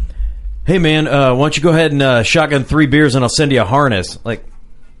 hey man, why don't you go ahead and shotgun 3 beers and I'll send you a harness. Like,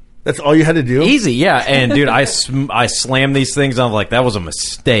 that's all you had to do? Easy, yeah. And dude, I slammed these things. I'm like, that was a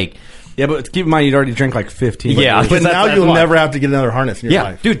mistake. Yeah, but keep in mind you'd already drank like 15. Yeah, but now you'll never have to get another harness in your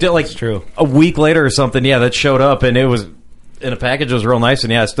life. Dude, like that's true. A week later or something, yeah, that showed up and it was in a package. It was real nice,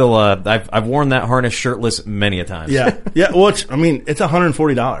 and yeah, still, I've worn that harness shirtless many a time. Yeah. Well, it's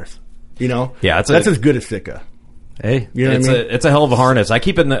 $140. You know, yeah, that's as good as Sitka. Hey, you know what I mean? It's a hell of a harness. I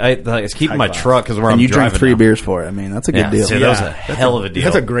keep it in my truck because and I'm you driving. Drank 3 now. bears for it. I mean, that's a good deal. See, that was a hell of a deal.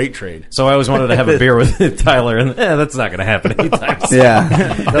 That's a great trade. So I always wanted to have a beer with Tyler, and that's not going to happen anytime soon.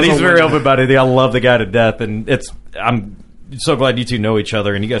 Yeah, and he's very open about it. I love the guy to death, and I'm so glad you two know each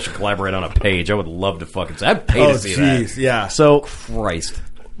other, and you guys should collaborate on a page. I would love to fucking say. I'd pay to see that. Yeah. So Christ.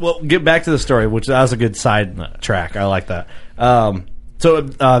 Well, get back to the story, which that was a good side track. I like that. So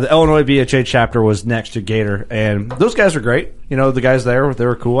the Illinois BHA chapter was next to Gator, and those guys are great. You know, the guys there, they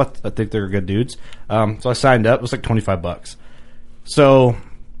were cool. I think they were good dudes. So I signed up. It was like $25. So,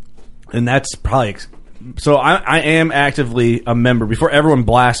 and that's probably... So I am actively a member. Before everyone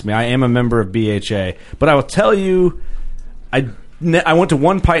blasts me, I am a member of BHA. But I will tell you, I went to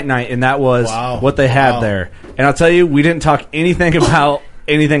one pint night, and that was what they had there. And I'll tell you, we didn't talk anything about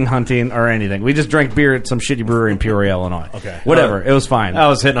anything hunting or anything. We just drank beer at some shitty brewery in Peoria, Illinois. Okay. Whatever. It was fine. I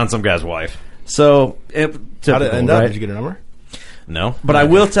was hitting on some guy's wife. So, how did it end up? Did you get a number? No. But I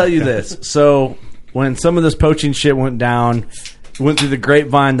will tell you this. So, when some of this poaching shit went down, went through the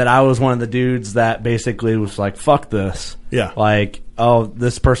grapevine that I was one of the dudes that basically was like, fuck this. Yeah. Like, oh,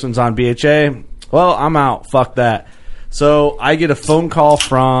 this person's on BHA. Well, I'm out. Fuck that. So, I get a phone call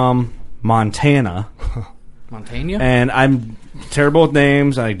from Montana. Montana? And I'm terrible with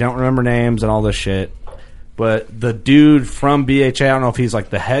names. I don't remember names and all this shit. But the dude from BHA, I don't know if he's like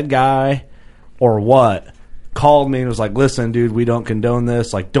the head guy or what, called me and was like, listen, dude, we don't condone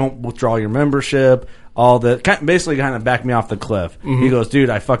this. Like, don't withdraw your membership. All that. Basically kind of backed me off the cliff. Mm-hmm. He goes, dude,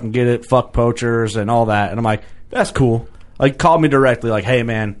 I fucking get it. Fuck poachers and all that. And I'm like, that's cool. Like, called me directly like, hey,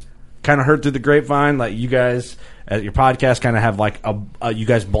 man, kind of heard through the grapevine. Like, you guys at your podcast kind of have like you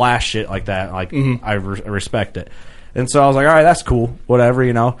guys blast shit like that. Like, I respect it. And so I was like, all right, that's cool. Whatever,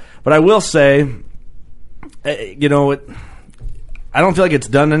 you know. But I will say, you know, I don't feel like it's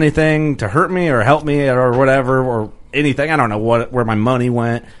done anything to hurt me or help me or whatever or anything. I don't know where my money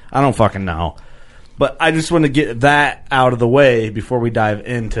went. I don't fucking know. But I just want to get that out of the way before we dive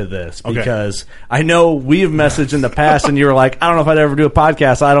into this because I know we've messaged in the past and you were like, I don't know if I'd ever do a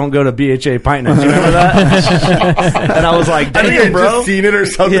podcast. I don't go to BHA Pint Nights. You remember that? And I was like, damn, I think bro. I just seen it or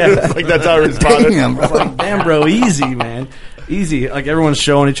something. Yeah. Like, that's how I responded. Damn, bro. I was like, damn, bro, easy, man. Easy. Like, everyone's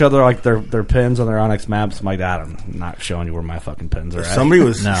showing each other like their pins on their Onyx maps. I'm like, I'm not showing you where my fucking pins are at. Somebody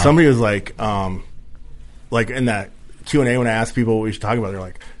was like in that Q&A when I asked people what we should talk about, they're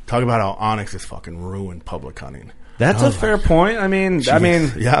like, talk about how Onyx is fucking ruined public hunting. That's a fair point. I mean,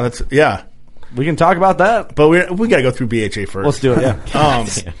 yeah, We can talk about that. But we got to go through BHA first. Let's do it, yeah.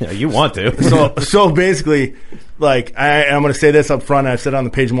 Yeah, you want to. So basically, like, I'm going to say this up front. I've said it on the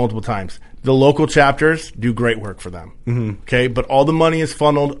page multiple times. The local chapters do great work for them. Mm-hmm. Okay, but all the money is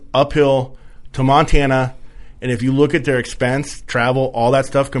funneled uphill to Montana. And if you look at their expense, travel, all that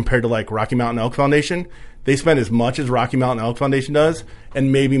stuff compared to like Rocky Mountain Elk Foundation, they spend as much as Rocky Mountain Elk Foundation does,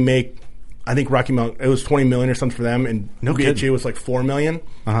 and maybe make. I think Rocky Mountain, it was $20 million or something for them, and BHA was like $4 million,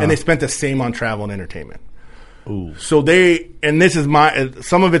 and they spent the same on travel and entertainment. Ooh. So and this is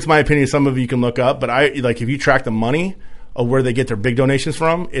some of it's my opinion, some of it you can look up, but if you track the money of where they get their big donations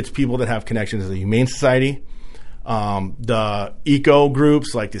from, it's people that have connections to the Humane Society, the eco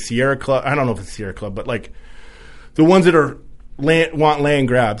groups like the Sierra Club. I don't know if it's Sierra Club, but like the ones that want land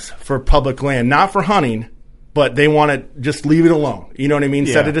grabs for public land, not for hunting, but they want to just leave it alone. You know what I mean?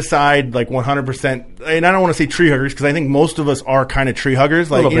 Yeah. Set it aside like 100%. And I don't want to say tree huggers because I think most of us are kind of tree huggers.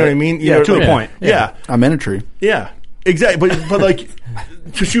 Like, you know what I mean? Yeah, to a point. Yeah. I'm in a tree. Yeah, exactly. But like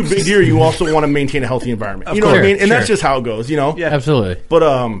to shoot big deer, you also want to maintain a healthy environment. You know course. what I mean? And Sure. that's just how it goes. You know? Yeah, absolutely.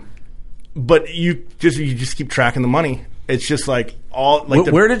 But you just keep tracking the money. It's just like all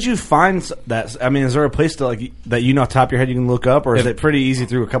like. Where did you find that? I mean, is there a place to that off the top of your head you can look up, or is it pretty easy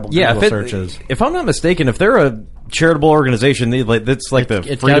through a couple Google searches? If I'm not mistaken, if they're a charitable organization, that's like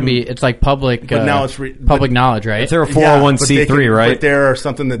It's got to be. It's like public. But now it's public knowledge, right? If they're a 401c3, right? But they're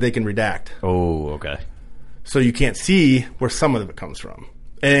something that they can redact. Oh, okay. So you can't see where some of it comes from,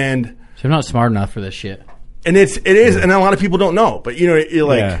 and so I'm not smart enough for this shit. And it is, and a lot of people don't know. But you're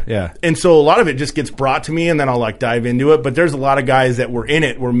like, yeah. And so a lot of it just gets brought to me, and then I'll like dive into it. But there's a lot of guys that were in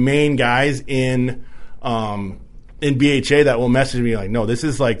it, were main guys in BHA that will message me like, no, this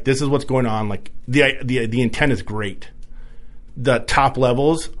is what's going on. Like the intent is great. The top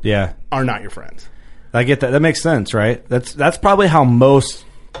levels, are not your friends. I get that. That makes sense, right? That's probably how most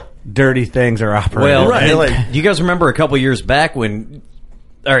dirty things are operating. Well, right. Do you guys remember a couple years back when?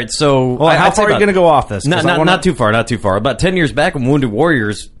 All right, so how far are you going to go off this? Not too far. Not too far. About 10 years back, when Wounded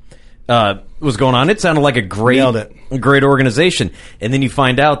Warriors was going on, it sounded like a great organization. And then you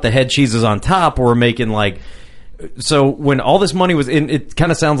find out the head cheeses on top were making like. So when all this money was in, it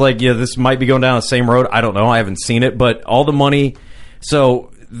kind of sounds like this might be going down the same road. I don't know. I haven't seen it, but all the money.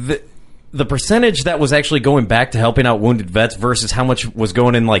 So the percentage that was actually going back to helping out wounded vets versus how much was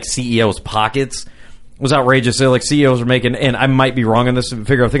going in like CEOs' pockets was outrageous. So like CEOs were making, and I might be wrong on this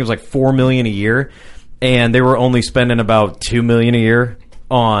figure, I think it was like $4 million a year, and they were only spending about $2 million a year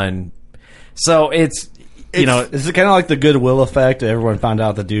on. So it's is it kind of like the Goodwill effect? Everyone found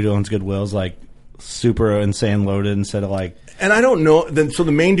out the dude owns Goodwill is like super insane loaded instead of like. And I don't know. So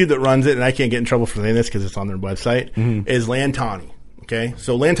the main dude that runs it, and I can't get in trouble for saying this because it's on their website, is Lantani. Okay,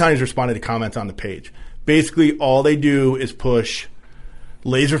 so Lantani's responded to comments on the page. Basically, all they do is push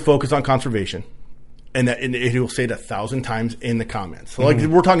laser focus on conservation. And it will say it 1,000 times in the comments. So, like,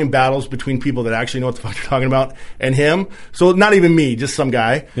 we're talking battles between people that actually know what the fuck you're talking about and him. So, not even me, just some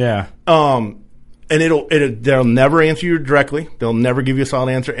guy. Yeah. And they'll never answer you directly. They'll never give you a solid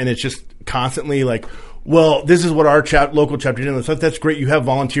answer. And it's just constantly like, well, this is what our local chapter did. So that's great. You have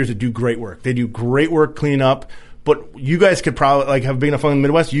volunteers that do great work. They do great work cleaning up. But you guys could probably, like, have been from the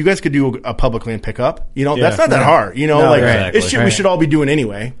Midwest, you guys could do a public land pickup. That's not that hard. It's shit we should all be doing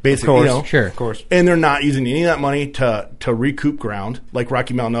anyway, basically. Of course. Sure, of course. And they're not using any of that money to recoup ground, like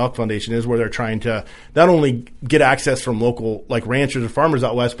Rocky Mountain Elk Foundation is, where they're trying to not only get access from local, like, ranchers or farmers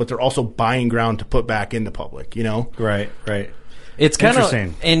out west, but they're also buying ground to put back into public, Right. It's kind of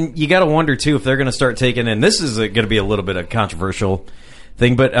interesting. And you got to wonder, too, if they're going to start taking, and this is going to be a little bit of controversial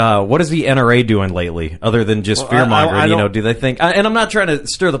thing, but what is the NRA doing lately other than just fear-mongering? Do they think, and I'm not trying to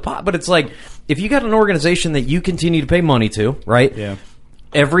stir the pot, but it's like, if you got an organization that you continue to pay money to, right? Yeah.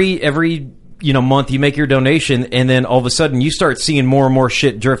 Every month you make your donation, and then all of a sudden you start seeing more and more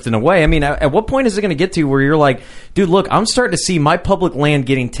shit drifting away. I mean, at what point is it going to get to where you're like, dude, look, I'm starting to see my public land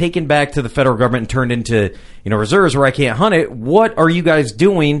getting taken back to the federal government and turned into, reserves where I can't hunt it. What are you guys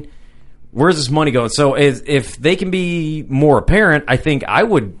doing? Where's this money going? So if they can be more apparent, I think I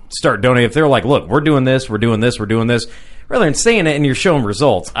would start donating. If they're like, look, we're doing this, rather than saying it and you're showing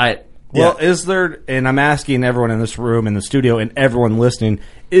results. Is there, and I'm asking everyone in this room, in the studio, and everyone listening,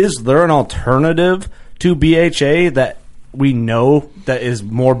 is there an alternative to BHA that we know that is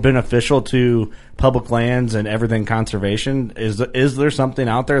more beneficial to public lands and everything conservation? Is there something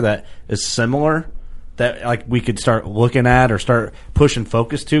out there that is similar? that like we could start looking at or start pushing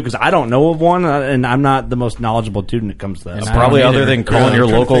focus to? Because I don't know of one, and I'm not the most knowledgeable dude when it comes to that. Probably other than calling your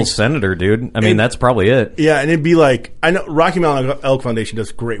local senator, dude. I mean, that's probably it. Yeah, and it'd be like, I know Rocky Mountain Elk Foundation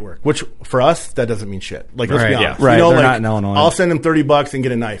does great work, which for us, that doesn't mean shit. Like, let's be honest. Right, you know, they're like, not in Illinois. I'll send them $30 and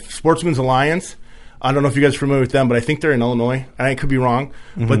get a knife. Sportsman's Alliance, I don't know if you guys are familiar with them, but I think they're in Illinois. I could be wrong.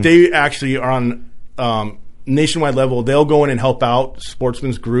 But they actually are on nationwide level. They'll go in and help out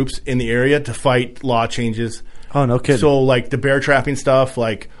sportsmen's groups in the area to fight law changes. Oh, no kidding. So, like, the bear trapping stuff,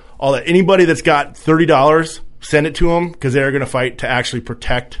 like, all that. Anybody that's got $30, send it to them because they're going to fight to actually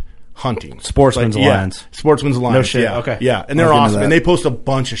protect hunting. Sportsman's Alliance. Sportsman's Alliance. No shit. Yeah. Okay. Yeah, and they're awesome. And they post a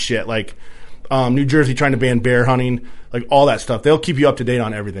bunch of shit, like New Jersey trying to ban bear hunting, like all that stuff. They'll keep you up to date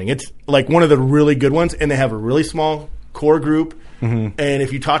on everything. It's like one of the really good ones, and they have a really small core group. And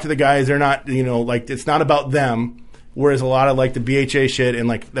if you talk to the guys, they're not, you know, like, it's not about them. Whereas a lot of like the BHA shit and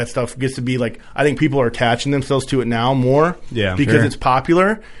like that stuff gets to be like, I think people are attaching themselves to it now more because it's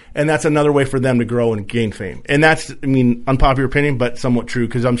popular, and that's another way for them to grow and gain fame. And that's, I mean, unpopular opinion, but somewhat true,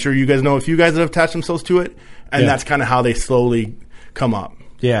 because I'm sure you guys know a few guys that have attached themselves to it, and that's kind of how they slowly come up.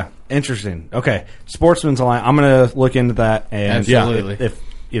 Yeah, interesting. Okay, Sportsman's Alliance. I'm going to look into that, and Absolutely. if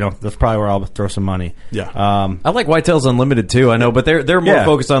you know, that's probably where I'll throw some money. Yeah. I like Whitetails Unlimited too. I know, but they're more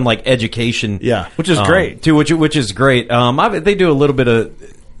focused on like education. Yeah, which is great too. Which is great. They do a little bit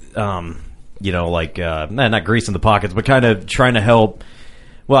of, you know, like not grease in the pockets, but kind of trying to help.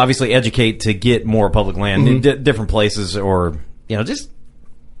 Well, obviously educate to get more public land in different places, or you know, just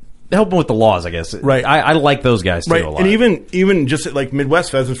helping with the laws, I guess. Right. I like those guys too a lot. And even just like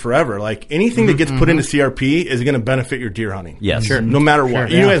Midwest Pheasants Forever, like anything that gets put into CRP is going to benefit your deer hunting. Yes. Sure. No matter what.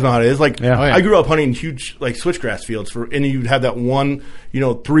 Sure. You guys know how it is. Like, yeah. I grew up hunting huge like switchgrass fields and you'd have that one,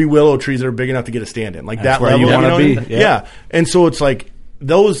 3 willow trees that are big enough to get a stand in. Like That's that where level. you wanna be. Yeah. Yeah. And so it's like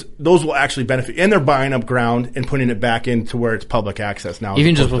those will actually benefit, and they're buying up ground and putting it back into where it's public access now.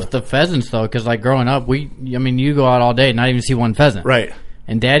 Even just with the pheasants though, because like growing up, you go out all day and not even see one pheasant. Right.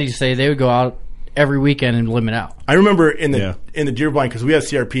 And Dad used to say they would go out every weekend and limit out. I remember in the deer blind, because we have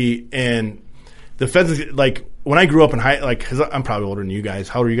CRP, and the pheasants, like when I grew up in because I'm probably older than you guys.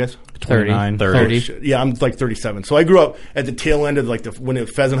 How old are you guys? 30. Yeah, I'm like 37. So I grew up at the tail end of like when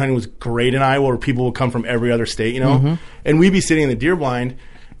pheasant hunting was great in Iowa, where people would come from every other state, and we'd be sitting in the deer blind,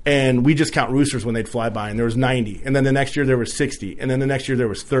 and we just count roosters when they'd fly by, and there was 90, and then the next year there was 60, and then the next year there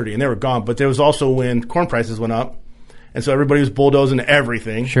was 30, and they were gone. But there was also when corn prices went up, and so everybody was bulldozing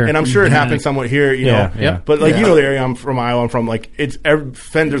everything. Sure. And I'm sure it happened somewhat here, you know. Yeah. But like the area I'm from, Iowa, I'm from, like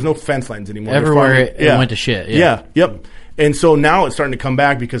there's no fence lines anymore. Everywhere it went to shit. Yeah. Yep. And so now it's starting to come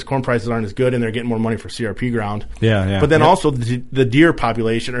back because corn prices aren't as good, and they're getting more money for CRP ground. Yeah. But then also the deer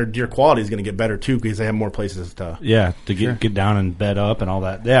population or deer quality is going to get better too, because they have more places to get down and bed up and all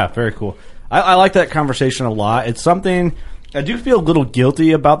that. Yeah, very cool. I like that conversation a lot. It's something I do feel a little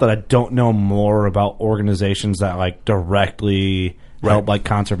guilty about, that I don't know more about organizations that like directly help like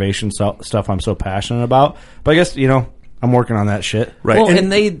conservation stuff I'm so passionate about. But I guess, I'm working on that shit. Right. Well,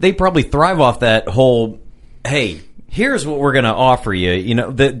 and they probably thrive off that whole, hey, here's what we're going to offer you.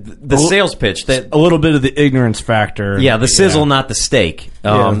 The sales pitch. That a little bit of the ignorance factor. Yeah, the sizzle, not the steak.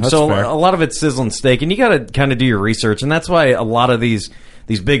 That's so fair. a lot of it's sizzle and steak, and you got to kind of do your research, and that's why a lot of these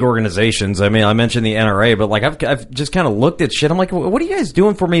big organizations. I mean, I mentioned the NRA, but like I've just kind of looked at shit. I'm like, what are you guys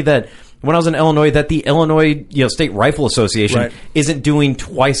doing for me that when I was in Illinois, that the Illinois State Rifle Association isn't doing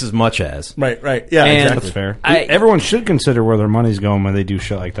twice as much as? Right. Yeah, and that's fair. Everyone should consider where their money's going when they do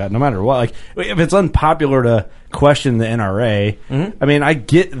shit like that, no matter what. Like, if it's unpopular to question the NRA, I mean, I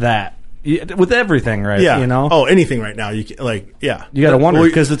get that. With everything, right? Yeah. Oh, anything right now. You got to wonder,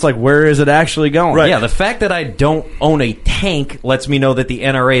 because it's like, where is it actually going? Right. Yeah, the fact that I don't own a tank lets me know that the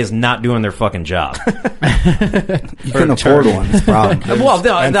NRA is not doing their fucking job. You couldn't afford one. That's the problem. Well,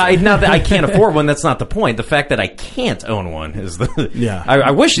 now that I can't afford one, that's not the point. The fact that I can't own one is the. Yeah.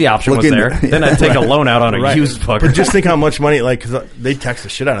 I wish the option was there. Then I'd take a loan out on a used fucker. But just think how much money, because they tax the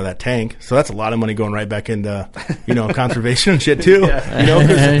shit out of that tank, so that's a lot of money going right back into conservation and shit too.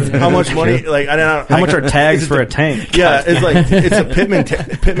 Because how much money? Like, I don't know. How much are tags for a tank? Yeah, it's like it's a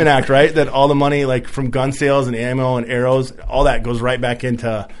Pittman Act, right? That all the money, like from gun sales and ammo and arrows, all that goes right back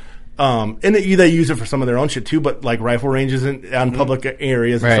into. And they use it for some of their own shit too, but like rifle ranges on public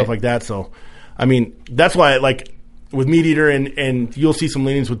areas and stuff like that. So, I mean, that's why like with Meat Eater and you'll see some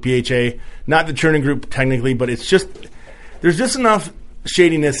leanings with BHA, not the churning group technically, but it's just there's just enough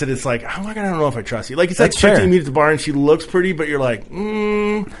shadiness that it's like, I don't know if I trust you. Like, it's like 15 meet at the bar and she looks pretty, but you're like,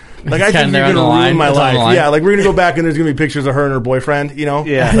 like, I think you're going to ruin my life. Yeah, like, we're going to go back and there's going to be pictures of her and her boyfriend,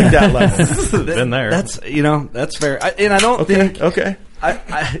 Yeah. like that level. Been there. That's, that's fair. And I don't think... Okay.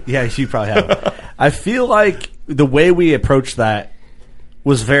 Yeah, you probably have. I feel like the way we approached that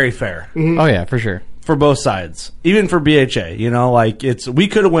was very fair. Mm-hmm. Oh yeah, for sure. For both sides, even for BHA, like we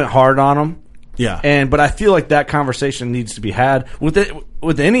could have went hard on them. Yeah, but I feel like that conversation needs to be had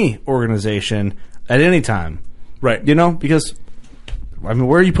with any organization at any time, right? Because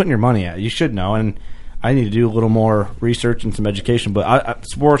where are you putting your money at? You should know, and I need to do a little more research and some education. But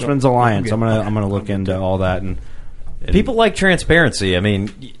Sportsman's Alliance, I'm gonna look into all that, and people like transparency. I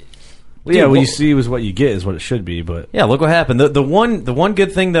mean. Well, yeah, what you see is what you get is what it should be, but yeah, look what happened. The one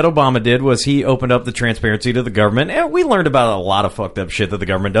good thing that Obama did was he opened up the transparency to the government, and we learned about a lot of fucked up shit that the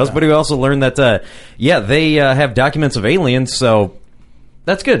government does. But we also learned that they have documents of aliens, so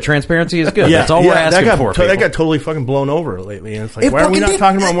that's good. Transparency is good. That's all we're asking for. That got totally fucking blown over lately, and it's like, why are we not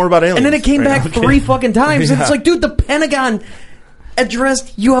talking about more about aliens? And then it came back 3 fucking times, and it's like, dude, the Pentagon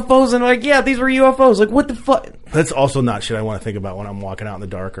addressed UFOs, and like, yeah, these were UFOs. Like, what the fuck? That's also not shit I want to think about when I'm walking out in the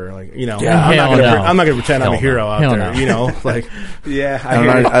dark, or like, Yeah, I'm not gonna pretend I'm a hero out there. Like,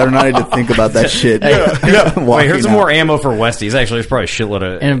 I don't need to think about that shit. Wait, here's some more ammo for Westies. Actually, there's probably a shitload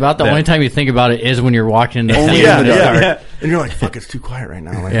of. And about the only time you think about it is when you're walking in the dark. And you're like, fuck, it's too quiet right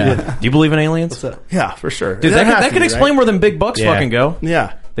now. Like, Do you believe in aliens? Yeah, for sure. Dude, that could explain where them big bucks fucking go.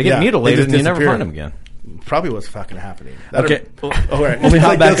 Yeah, they get mutilated and you never find them again. Probably what's fucking happening. Okay. All right. Let me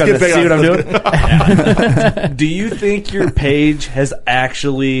hop back on this. See what I'm doing? Do you think your page has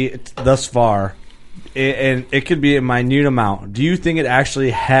actually, thus far, and it could be a minute amount, do you think it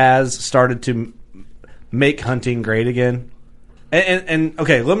actually has started to make hunting great again? And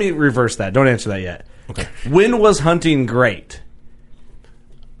okay, let me reverse that. Don't answer that yet. Okay. When was hunting great?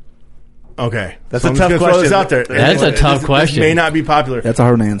 Okay, that's a tough question. Out there. That's a tough question. This may not be popular. That's a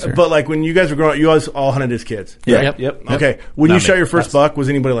hard answer. But like when you guys were growing up, you guys all hunted as kids. Yeah. Yep. Okay. When you shot your first buck, was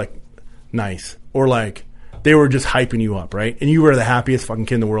anybody like nice or like they were just hyping you up, right? And you were the happiest fucking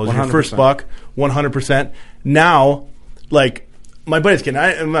kid in the world. Your first buck, 100%. Now, like my buddy's kid,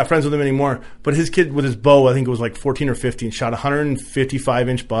 I'm not friends with him anymore. But his kid with his bow, I think it was like 14 or 15, shot a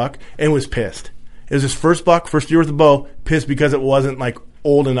 155-inch buck and was pissed. It was his first buck, first year with the bow, pissed because it wasn't like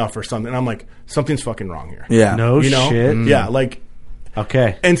old enough or something. And I'm like, something's fucking wrong here. Yeah. No shit. Yeah, like.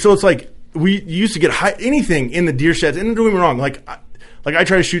 Okay. And so it's like, we used to get anything in the deer sheds. And don't get me wrong, like I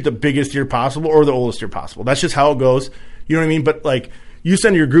try to shoot the biggest deer possible or the oldest deer possible. That's just how it goes. You know what I mean? But like, you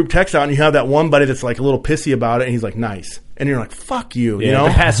send your group text out and you have that one buddy that's like a little pissy about it and he's like, nice. And you're like, fuck you, you know?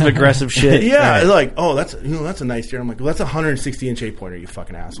 Passive aggressive shit. Yeah. Right. Like, oh, that's a nice deer. I'm like, well, that's a 160-inch 8-pointer, you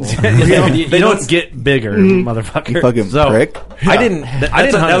fucking asshole. They don't get bigger, motherfucker. You fucking prick. Yeah.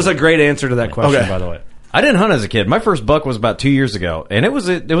 That was a great answer to that question, by the way. I didn't hunt as a kid. My first buck was about 2 years ago, and it was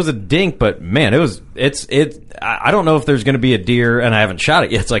a dink. But man, I don't know if there's going to be a deer, and I haven't shot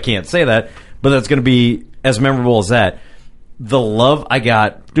it yet, so I can't say that. But that's going to be as memorable as that. The love I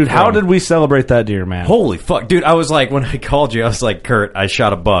got, dude. How did we celebrate that deer, man? Holy fuck, dude! I was like, when I called you, I was like, Kurt, I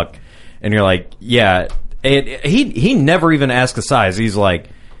shot a buck, and you're like, yeah. He never even asked the size. He's like,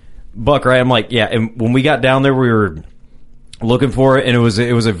 buck, right? I'm like, yeah. And when we got down there, we were looking for it, and it was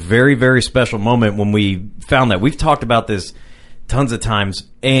a very, very special moment when we found that. We've talked about this tons of times,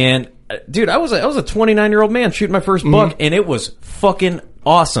 and dude, I was a 29-year-old man shooting my first buck, and it was fucking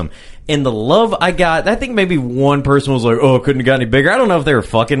awesome. And the love I got, I think maybe one person was like, "Oh, it couldn't have got any bigger." I don't know if they were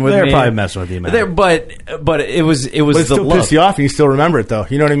fucking with me. They were probably messing with you, man. But it was but it still love. pissed you off, and you still remember it though.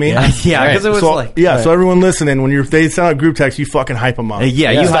 You know what I mean? Yeah, because it was So everyone listening, when they send out group text, you fucking hype them up. You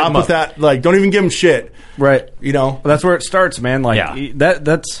stop hype them with up. that. Like, don't even give them shit. Right. You know, well, that's where it starts, man. Like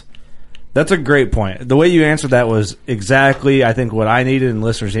that's a great point. The way you answered that was exactly, I think, what I needed and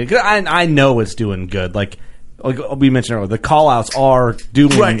listeners needed. 'Cause I know it's doing good. Like we mentioned earlier, the call-outs are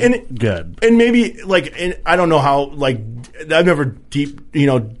doing good. And maybe, I don't know how, I've never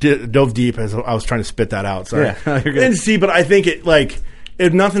dove deep as I was trying to spit that out. Sorry. Yeah, you're good. But I think it,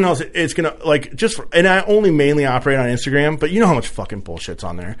 if nothing else, it's going to, and I only mainly operate on Instagram, but you know how much fucking bullshit's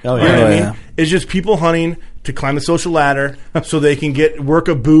on there. Oh, yeah. You know what I mean? It's just people hunting to climb the social ladder so they can work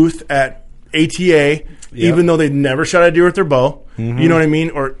a booth at ATA, even though they've never shot a deer with their bow. Mm-hmm. You know what I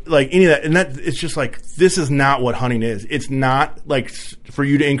mean? Or any of that. And that it's just this is not what hunting is. It's not for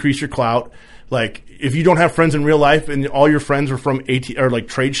you to increase your clout. If you don't have friends in real life and all your friends are from AT or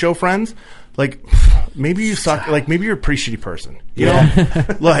trade show friends, maybe you suck. Maybe you're a pretty shitty person. You know?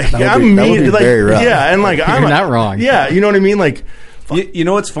 I'm mean. Very rough. Yeah, and you're not wrong. Yeah, you know what I mean? You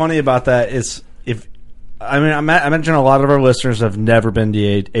know what's funny about that is I mentioned a lot of our listeners have never been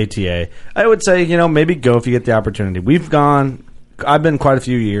to ATA. I would say, maybe go if you get the opportunity. I've been quite a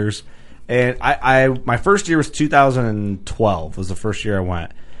few years, and my first year was 2012 was the first year I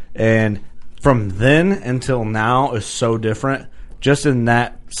went. And from then until now is so different. just in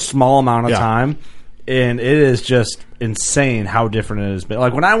that small amount of time. And it is just insane how different it has been.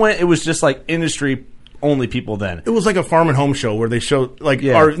 Like when I went, it was just like industry only people then. It was like a farm and home show where they showed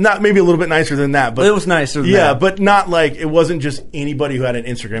or not maybe a little bit nicer than that, but it was nicer than that. but not like it wasn't just anybody who had an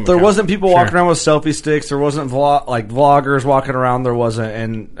Instagram account. There wasn't people walking around with selfie sticks. There wasn't vloggers walking around. There wasn't,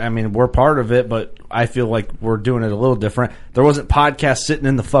 and I mean, we're part of it, but I feel like we're doing it a little different. There wasn't podcasts sitting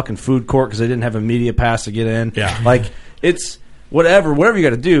in the fucking food court because they didn't have a media pass to get in. Yeah. Like, it's whatever you got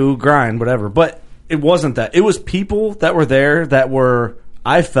to do, grind, whatever. But it wasn't that. It was people that were there that were,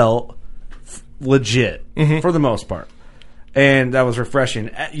 I felt, legit for the most part, and that was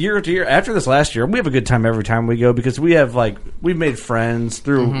refreshing. Year after year, after this last year, we have a good time every time we go because we have we've made friends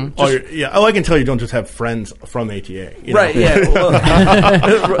through. I can tell you don't just have friends from ATA, right? Yeah,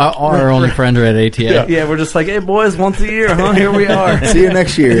 our only friends are at ATA. Yeah, we're just like, hey boys, once a year, huh? Here we are. See you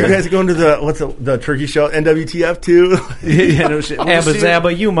next year. You guys going to the turkey show NWTF too? Yeah, no shit. Abba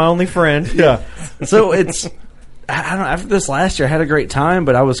Zabba, you my only friend. Yeah. So it's, I don't know. After this last year, I had a great time,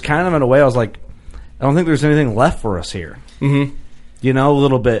 but I was kind of in a way, I was like, I don't think there's anything left for us here. Mm-hmm. You know, a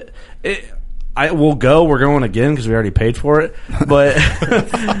little bit. We'll go. We're going again because we already paid for it. But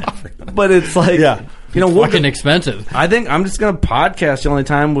but it's like, you know, fucking expensive. I think I'm just going to podcast the only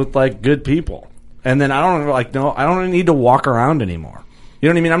time with like good people, and then I don't need to walk around anymore. You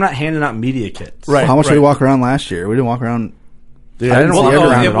know what I mean? I'm not handing out media kits. Right. How much did we walk around last year? We didn't walk around. Dude, I didn't walk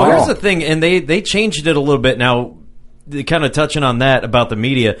around at all. Here's the thing, and they changed it a little bit now. Kind of touching on that about the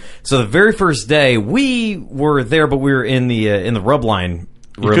media. So the very first day we were there, but we were in the rub line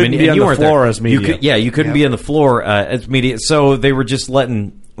room. You couldn't be on the floor as media. You couldn't be on the floor as media. So they were just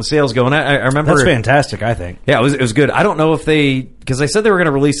letting the sales go. And I remember that's fantastic. I think. Yeah, it was good. I don't know if because they said they were going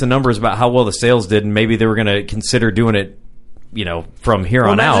to release the numbers about how well the sales did, and maybe they were going to consider doing it, you know, from here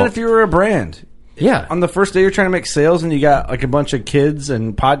on out. Imagine if you were a brand. Yeah. On the first day you're trying to make sales and you got like a bunch of kids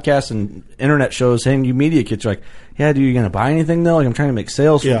and podcasts and internet shows saying you media kits. You're like, yeah, dude, you going to buy anything though? Like I'm trying to make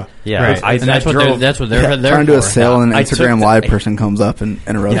sales. Yeah. Yeah. Right. That's what they're there trying to do a for. sale and an Instagram live person comes up and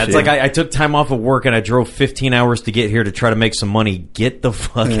interrupts you. It's like I took time off of work and I drove 15 hours to get here to try to make some money. Get the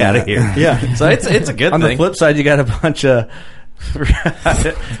fuck out of here. Yeah. So it's a good thing. On the flip side, you got a bunch of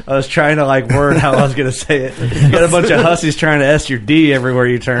I was trying to word how I was going to say it. You got a bunch of hussies trying to S your D everywhere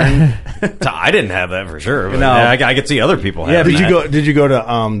you turn. I didn't have that for sure. But No. I could see other people having that. Did you go to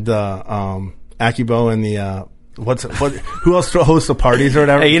the Akibo and the who else hosts the parties or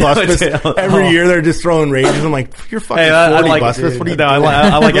whatever? Hey, you know Busfest? Every year they're just throwing rages. I'm like, you're fucking 40 Busfest. What are you doing?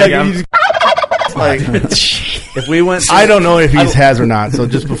 I like if we went, I don't know if he has or not. So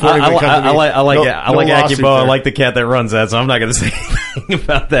just before I like Akibo. I like the cat that runs that. So I'm not going to say anything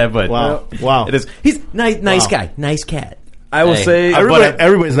about that. But wow, it is. He's nice guy, nice cat. I will say,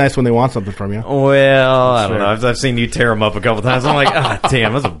 everybody's nice when they want something from you. Well, I don't know. I've seen you tear them up a couple times. I'm like,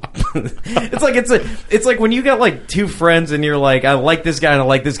 damn. It's like when you got like two friends and you're like, I like this guy and I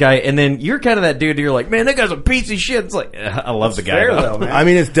like this guy, and then you're kind of that dude. You're like, man, that guy's a piece of shit. It's like, I love the guy though, man. I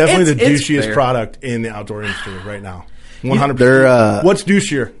mean, it's definitely the douchiest fair. product in the outdoor industry right now. 100%. What's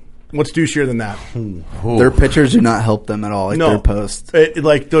douchier? What's douchier than that? Their pictures do not help them at all. Like their posts.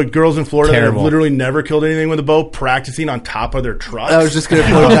 Like the girls in Florida that have Terrible. literally never killed anything with a bow, practicing on top of their trucks. I was just going to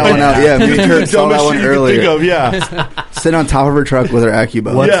put that one out. Yeah, me and Kurt saw that one earlier. Sitting on top of her truck with her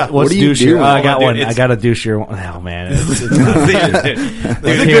AccuBow. What's do you do? I got one. I got a douchier one. Oh, man. It's This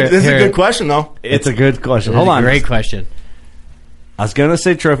is a good question, though. It's a good question. Hold on. Great question. I was going to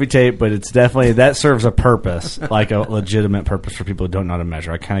say trophy tape, but it's definitely, that serves a purpose, like a legitimate purpose for people who don't know how to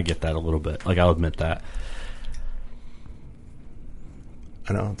measure. I kind of get that a little bit. Like, I'll admit that.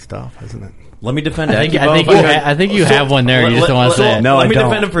 I know, it's tough, isn't it? Let me defend I think you have one there. You just don't want to say it. No, let me don't.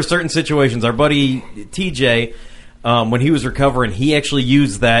 defend him for certain situations. Our buddy TJ, when he was recovering, he actually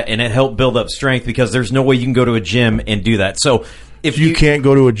used that, and it helped build up strength because there's no way you can go to a gym and do that. So if you can't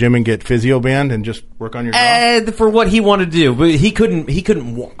go to a gym and get physio band and just work on your jaw? For what he wanted to do, but he couldn't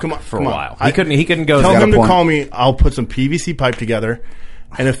walk for a while. He couldn't go. Tell him to call me. I'll put some PVC pipe together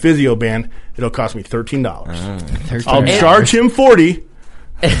and a physio band. It'll cost me $13. I'll charge him $40.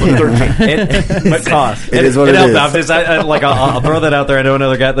 It costs. It is what it is. I'll throw that out there. I know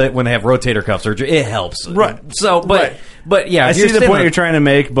another guy that when they have rotator cuff surgery, it helps. Right. So, but yeah, I see the point you're trying to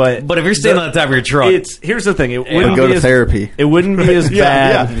make, but if you're standing on top of your truck, here's the thing. It wouldn't go to therapy. It wouldn't be as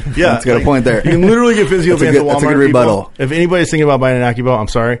bad. Yeah, that's got a point there. You can literally get physio bands at Walmart. That's a good rebuttal. If anybody's thinking about buying an AccuBow, I'm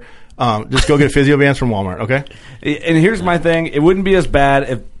sorry. Just go get physio bands from Walmart, okay? And here's my thing. It wouldn't be as bad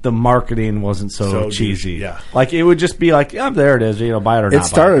if the marketing wasn't so cheesy. Yeah. Like, it would just be like, yeah, there it is. Buy it or not. It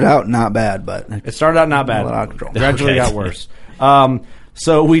started out not bad, but... It started out not bad. Gradually got worse.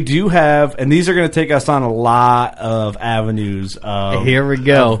 So we do have, and these are going to take us on a lot of avenues. Here we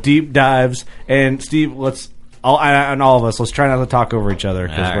go. Deep dives. And Steve, and all of us, let's try not to talk over each other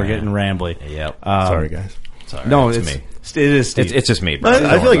because we're getting rambly. Yep. Sorry, guys. Sorry, No, it's it's me. It is Steve. It's just me, bro.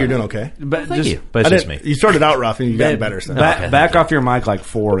 I feel like you're doing okay. But Thank just, you. But it's just me. You started out rough and you got better. So. Back off your mic like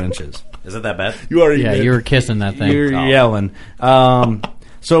 4 inches. Is it that bad? You already Yeah, did. you were kissing that thing. You're yelling.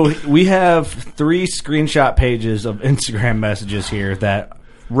 So we have 3 screenshot pages of Instagram messages here that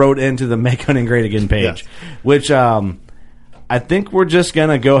wrote into the Make Hunting Great Again page, which I think we're just going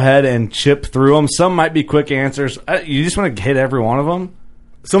to go ahead and chip through them. Some might be quick answers. You just want to hit every one of them?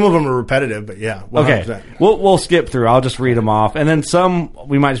 Some of them are repetitive, but yeah. 100%. Okay. We'll skip through. I'll just read them off. And then some,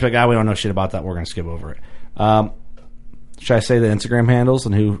 we might just be like, we don't know shit about that. We're going to skip over it. Should I say the Instagram handles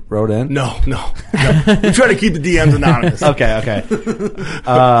and who wrote in? No. We try to keep the DMs anonymous. Okay.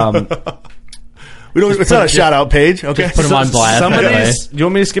 It's not a shout out page. Okay. Just put them on blast. Some of Right these, do you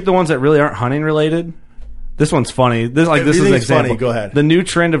want me to skip the ones that really aren't hunting related? This one's funny. This is an example. Funny, go ahead. The new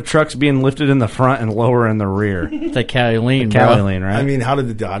trend of trucks being lifted in the front and lower in the rear. The Cali Lean, Cali Lean, right? I mean, how did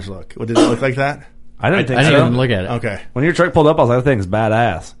the Dodge look? What, did it look like that? I didn't think I so. didn't even look at it. Okay. When your truck pulled up, I was like, that thing's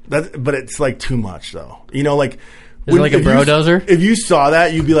badass. But it's like too much, though. You know, like... Is it like a bro-dozer? If you saw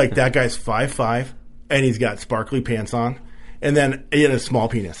that, you'd be like, that guy's 5'5", and he's got sparkly pants on. And then he had a small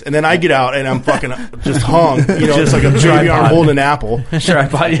penis. And then I get out and I'm fucking just hung. You know, it's like a baby arm holding an apple.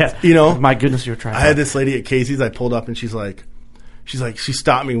 Tripod, yeah. You know? My goodness, you're a tripod. I had this lady at Casey's. I pulled up and she stopped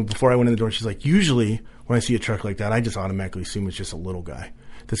me before I went in the door. She's like, usually when I see a truck like that, I just automatically assume it's just a little guy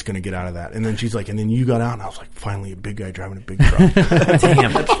that's going to get out of that. And then she's like, and then you got out, and I was like, finally a big guy driving a big truck.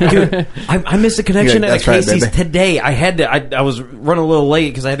 Damn. Dude, I missed a connection at Casey's today. I was running a little late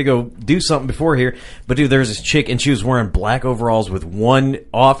because I had to go do something before here. But dude, there was this chick, and she was wearing black overalls with one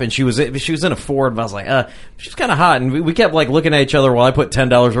off, and she was in a Ford. But I was like, she's kind of hot, and we kept like looking at each other while I put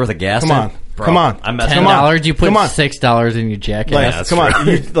 $10 worth of gas. Come on. Bro, Come on. I'm $10. You put $6 in your jacket. Like, come on.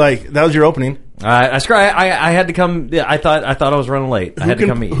 That was your opening. I had to come. Yeah, I thought I was running late. I had to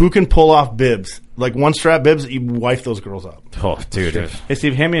come eat. Who can pull off bibs? Like one strap bibs, you wife those girls up. Oh, dude. Hey,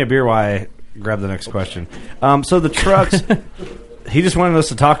 Steve, hand me a beer while I grab the next question. So the trucks, he just wanted us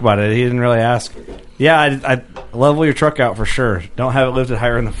to talk about it. He didn't really ask. Yeah, I level your truck out for sure. Don't have it lifted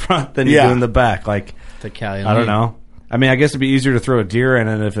higher in the front than you do in the back. Like, the Cali I don't know. I mean, I guess it'd be easier to throw a deer in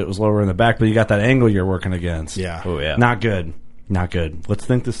it if it was lower in the back, but you got that angle you're working against. Yeah. Oh, yeah. Not good. Not good. Let's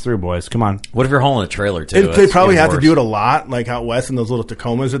think this through, boys. Come on. What if you're hauling a trailer, too? They probably have to do it a lot, like out west in those little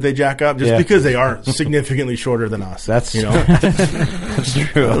Tacomas that they jack up, just because they are significantly shorter than us. That's that's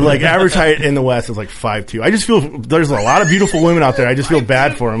true. Like average height in the west is like 5'2". I just feel there's a lot of beautiful women out there. I just feel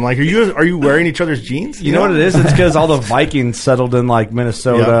bad for them. Like, are you wearing each other's jeans? You know what it is? It's because all the Vikings settled in like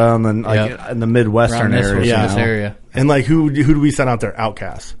Minnesota and then like in the Midwestern area. And like who do we send out there?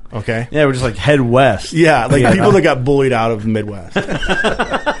 Outcasts. Okay. Yeah, we're just like head west. Yeah, like people that got bullied out of the Midwest. No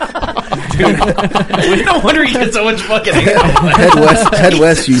wonder you get so much fucking head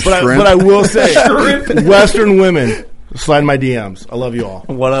west, you shrimp. But I will say, Western women, slide my DMs. I love you all.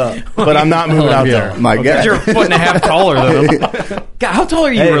 What up? But I'm not moving out there. My God. You're a foot and a half taller than them. God, how tall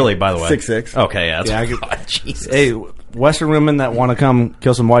are you really, by the way? 6'6". Okay, yeah. That's Jesus. Hey, Western women that want to come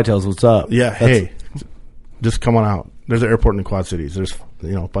kill some whitetails, what's up? Yeah, hey, just come on out. There's an airport in the Quad Cities. There's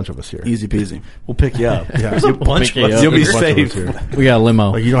a bunch of us here. Easy peasy. We'll pick you up. Yeah, You'll be safe. We got a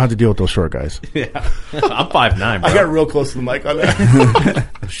limo. Like, you don't have to deal with those short guys. Yeah, I'm 5'9", bro. I got real close to the mic on that.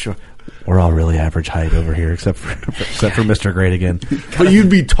 Sure. We're all really average height over here, except for Mr. Great Again. But you'd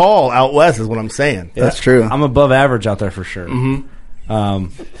be tall out west, is what I'm saying. That's true. I'm above average out there for sure.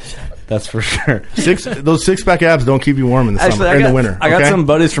 Mm-hmm. That's for sure. Those 6-pack abs don't keep you warm in the summer, in the winter. I got some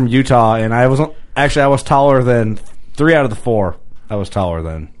buddies from Utah, and I was taller than 3 out of the 4. I was taller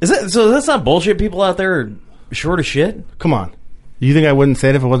than. So that's not bullshit? People out there are short as shit? Come on. You think I wouldn't say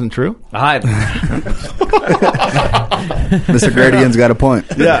it if it wasn't true? Mr. Gradian's got a point.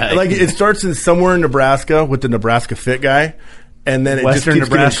 Yeah, like it starts in somewhere in Nebraska with the Nebraska Fit guy. And then it Western just keeps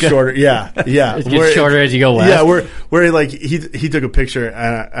Nebraska. getting shorter. Yeah. It gets shorter as you go west. Yeah, where like he took a picture,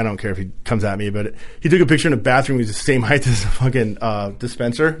 and I don't care if he comes at me, but he took a picture in a bathroom. He's the same height as a fucking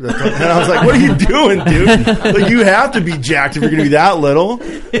dispenser. And I was like, "What are you doing, dude? Like, you have to be jacked if you're going to be that little.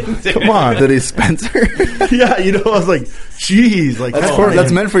 Come on, the dispenser." Yeah, I was like, "Geez, like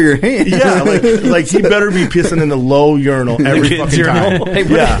that's meant for your hand." Yeah, like he better be pissing in the low urinal every fucking time."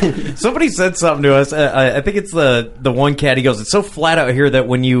 Hey, somebody said something to us. I think it's the one cat. He goes, "It's so flat out here that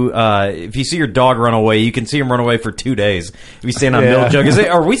when you if you see your dog run away, you can see him run away for 2 days if you stand on milk jug."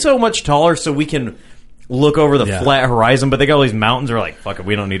 Are we so much taller so we can look over the flat horizon, but they got all these mountains. They're like, fuck it,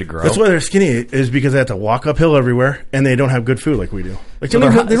 we don't need to grow. That's why they're skinny, is because they have to walk uphill everywhere, and they don't have good food like we do. Like so they're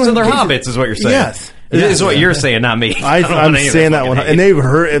hobbits, is what you're saying. Yes. This is what you're saying, not me. I'm saying that one. And they've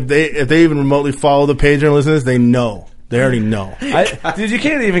heard, if they even remotely follow the page and listen to this, they know. They already know. Dude, you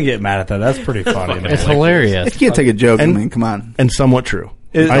can't even get mad at that. That's pretty funny. It's hilarious. You can't take a joke. I mean, come on. And somewhat true.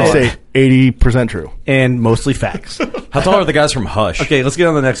 I'd say 80% true. And mostly facts. How tall are the guys from Hush? Okay, let's get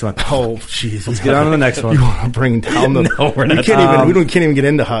on to the next one. Oh, jeez. Let's get on to the next one. You want to bring down the... No, we're not. We can't even get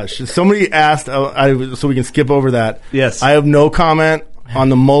into Hush. Somebody asked, so we can skip over that. Yes. I have no comment on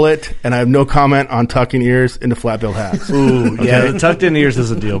the mullet, and I have no comment on tucking ears into flat-billed hats. Ooh, yeah, the tucked in ears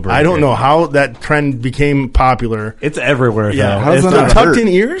is a deal breaker. I don't know how that trend became popular. It's everywhere. Yeah, though. how's that tucked in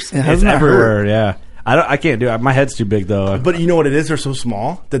ears? It's everywhere. Yeah, I can't do it. My head's too big though. But you know what it is? They're so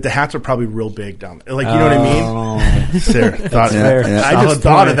small that the hats are probably real big down there. Like, you know what I mean? Sarah, I just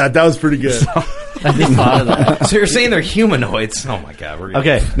thought of that. That was pretty good. I just thought of that. So you're saying they're humanoids? Oh my god.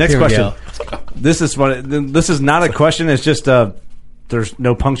 Okay, next question. This is funny. This is not a question. It's just there's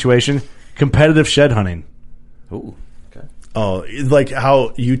no punctuation. Competitive shed hunting. Ooh. Okay. Oh, like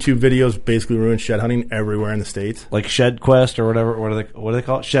how YouTube videos basically ruin shed hunting everywhere in the States. Like Shed Quest or whatever. What do they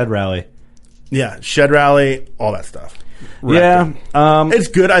call it? Shed Rally. Yeah, Shed Rally, all that stuff. Yeah, it's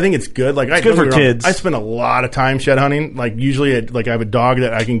good. I think it's good. Like, it's good for kids. I spend a lot of time shed hunting. Like, usually, I have a dog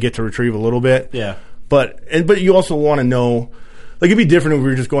that I can get to retrieve a little bit. Yeah, but you also want to know. Like, it'd be different if we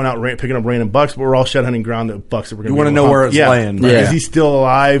were just going out picking up random bucks, but we're all shed hunting ground that bucks that we're going to. You want to know where it's laying. Right? Is he still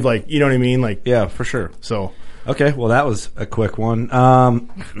alive? Like, you know what I mean? Like, yeah, for sure. So, okay, well, that was a quick one.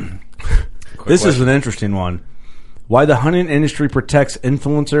 This is an interesting one. Why the hunting industry protects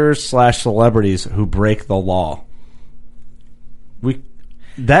influencers / celebrities who break the law.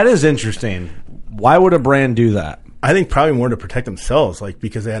 That is interesting. Why would a brand do that? I think probably more to protect themselves, like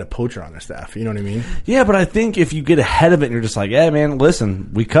because they had a poacher on their staff. You know what I mean? Yeah, but I think if you get ahead of it and you're just like, yeah, man, listen,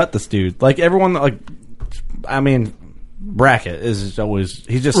 we cut this dude. Like everyone, Brackett is always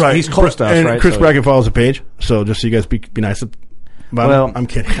he's close to us, and right? Chris Brackett follows the page, so just so you guys be nice about him. I'm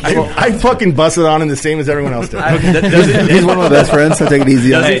kidding. I fucking busted on him the same as everyone else did. He's one of my best friends, so take it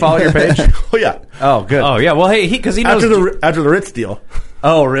easy. Does he follow your page? Oh yeah. Oh good. Oh yeah. Well, hey, because he knows after the Ritz deal.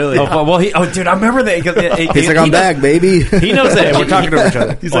 Oh really? Oh, well, dude, I remember that. He's like, I'm back, baby. He knows that we're talking to each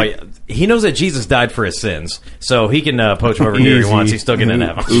other. He's he knows that Jesus died for his sins, so he can poach whoever here he wants. He's still getting an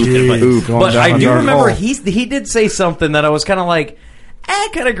heaven. But I do remember he did say something that I was kind of like, I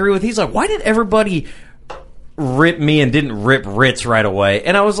kind of agree with. He's like, why did everybody rip me and didn't rip Ritz right away?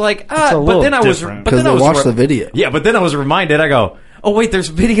 And I was like, but then I was watched the video. Yeah, but then I was reminded. I go, oh wait, there's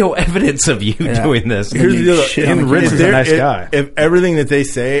video evidence of you doing this. Here's the deal. And Ritz is a nice guy. If everything that they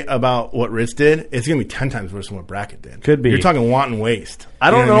say about what Ritz did, it's going to be 10 times worse than what Brackett did. Could be. You're talking wanton waste. I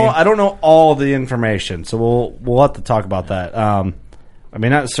don't know. I don't know all the information, so we'll have to talk about that. I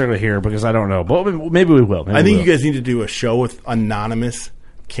mean, not necessarily here because I don't know, but maybe we will. I think you guys need to do a show with anonymous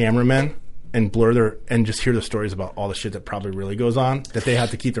cameramen and and just hear the stories about all the shit that probably really goes on that they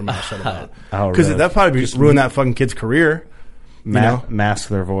have to keep their mouth shut about. Because that probably just ruin that fucking kid's career. Mask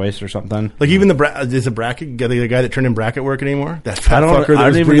their voice or something. Like even is the Brackett the guy that turned in Brackett work anymore? That fat fucker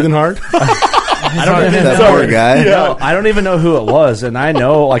that was breathing hard. I don't even know. Poor guy. Yeah. No, I don't even know who it was, and I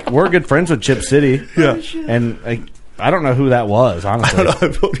know we're good friends with Chip City. Yeah, and I don't know who that was. Honestly, I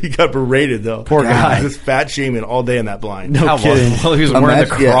don't know. He got berated though. Poor guy. Just fat shaming all day in that blind. No kidding. Well, he was wearing the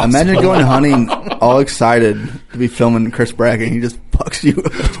cross. Yeah, imagine going hunting all excited to be filming Chris Brackett and he just fucks you.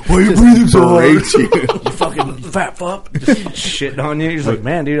 Why are you breathing so hard? You fucking fat fuck. Shitting on you. He's like,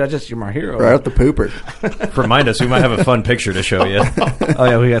 man, dude, you're my hero. Right out the pooper. Remind us, we might have a fun picture to show you. Oh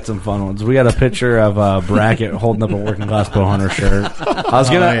yeah, we got some fun ones. We got a picture of Brackett holding up a Working Class Bow Hunter shirt.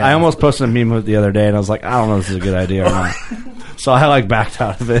 I almost posted a meme of it the other day, and I was like, I don't know if this is a good idea or not. So I backed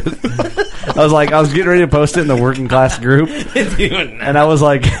out of it. I was getting ready to post it in the Working Class group, and I was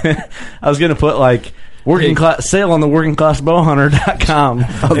like, I was going to put working class sale on the workingclassbowhunter.com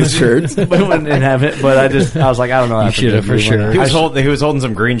of the shirts and have it, but I was like, I don't know. You should have for sure. He was holding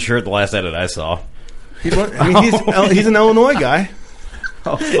some green shirt the last edit I saw. He's an Illinois guy.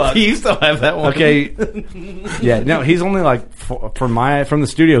 Oh, fuck. You still have that one? Okay. Yeah, no, he's only from the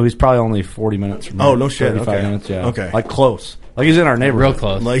studio. He's probably only 40 minutes from here. Oh, no shit. 35 minutes. Yeah. Okay. Close. He's in our neighborhood.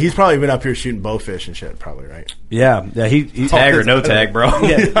 Real close. He's probably been up here shooting bowfish and shit. Probably right. Yeah. He's tag or no tag, bro.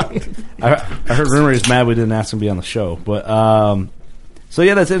 Yeah. I heard rumor he's mad we didn't ask him to be on the show, but so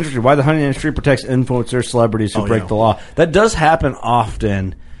yeah, that's interesting. Why the hunting industry protects influencers, celebrities who break the law. That does happen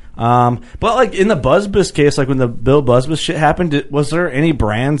often. But like in the BuzzBuzz case, like when the Bill BuzzBuzz shit happened, was there any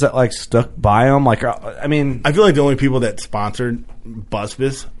brands that like stuck by them? Like, I mean, I feel like the only people that sponsored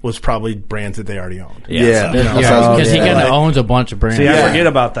BuzzBuzz was probably brands that they already owned. Because he kind of owns a bunch of brands. See, I forget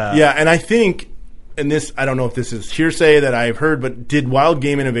about that. Yeah, and I think, and this, I don't know if this is hearsay that I've heard, but did Wild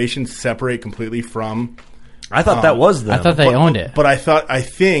Game Innovations separate completely from? I thought that was them. I thought they owned it. But I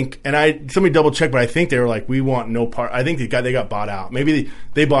think, somebody double checked, but I think they were like, we want no part. I think they got bought out. Maybe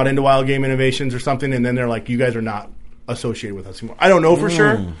they bought into Wild Game Innovations or something, and then they're like, you guys are not associated with us anymore. I don't know for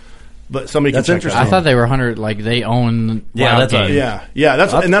sure, but somebody can check that. I thought they were 100, like they own Wild Game.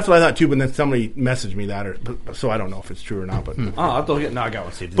 That's what I thought too, but then somebody messaged me that, so I don't know if it's true or not. But I got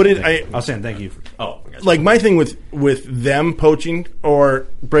one. But I was saying thank you. Like my thing with them poaching or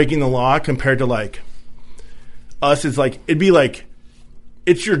breaking the law compared to like us is like, it'd be like,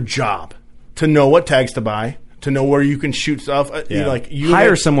 it's your job to know what tags to buy, to know where you can shoot stuff. You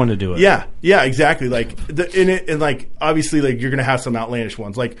hire someone to do it. Yeah, exactly. Like and like obviously like you're gonna have some outlandish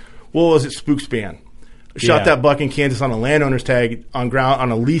ones. Like what was it? Spook Span shot that buck in Kansas on a landowner's tag on ground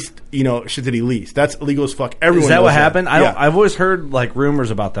on a leased, shit that he leased. That's illegal as fuck. Everyone. Is that knows what happened? Yeah. I've always heard like rumors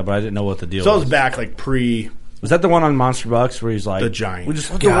about that, but I didn't know what the deal was. So it was back like pre. Was that the one on Monster Bucks where he's like the giant? We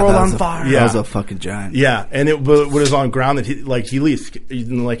just lit the world on fire. That was a fucking giant. Yeah, and it was on ground that he leased.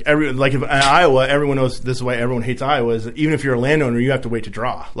 Like if in Iowa, everyone knows this is why everyone hates Iowa. Is even if you're a landowner, you have to wait to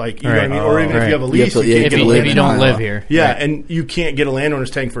draw. Like you know what I mean, or even if you have a lease, you can't get if you don't live here. Yeah, and you can't get a landowner's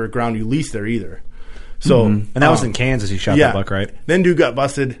tag for a ground you lease there either. So and that was in Kansas. He shot that buck, right? Then dude got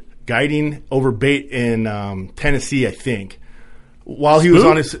busted guiding over bait in Tennessee, I think. While he was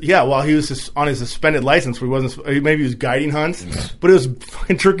on his suspended license, where he wasn't, maybe he was guiding hunts, but it was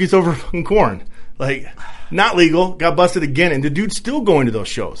fucking turkeys over fucking corn, like not legal. Got busted again, and the dude's still going to those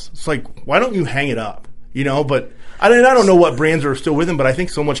shows. It's like, why don't you hang it up? But I don't know what brands are still with him, but I think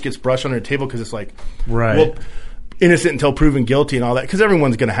so much gets brushed under the table because it's like, well, innocent until proven guilty and all that, because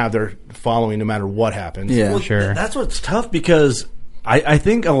everyone's going to have their following no matter what happens. Yeah, sure. That's what's tough because. I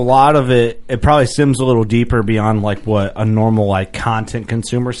think a lot of it probably stems a little deeper beyond like what a normal like content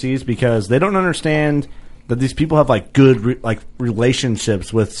consumer sees, because they don't understand that these people have like good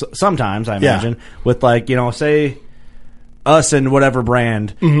relationships with sometimes I imagine with like say us and whatever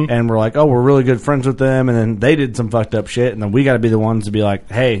brand, and we're like, oh, we're really good friends with them, and then they did some fucked up shit, and then we got to be the ones to be like,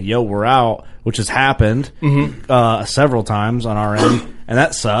 hey, yo, we're out, which has happened several times on our end, and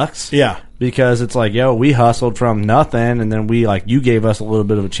that sucks. Yeah. Because it's like, yo, we hustled from nothing, and then you gave us a little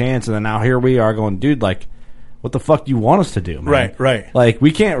bit of a chance, and then now here we are going, dude, like, what the fuck do you want us to do, man? Right. Like, we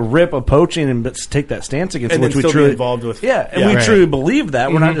can't rip a poaching and take that stance against and which we still truly be involved with. Yeah, and we truly believe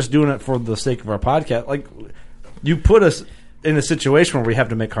that. We're not just doing it for the sake of our podcast. Like, you put us in a situation where we have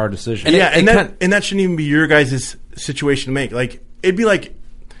to make hard decisions. And that shouldn't even be your guys' situation to make. Like, it'd be like,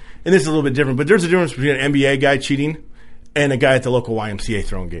 and this is a little bit different, but there's a difference between an NBA guy cheating and a guy at the local YMCA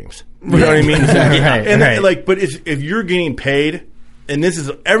throwing games. You know what I mean? Right. But if you're getting paid, and this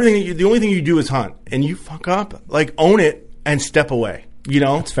is everything, the only thing you do is hunt, and you fuck up, like own it and step away.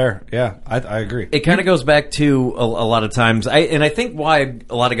 That's fair. Yeah, I agree. It kind of goes back to a lot of times, I think why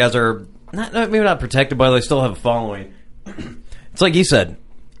a lot of guys are maybe not protected, but they still have a following. It's like you said,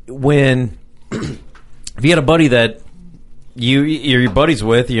 when if you had a buddy that you're buddies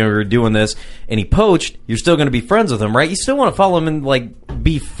with, you're doing this, and he poached, you're still going to be friends with him, right? You still want to follow him and like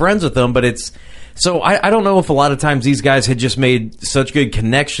be friends with him, but it's so I don't know if a lot of times these guys had just made such good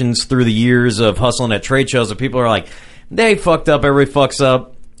connections through the years of hustling at trade shows that people are like, they fucked up, everybody fucks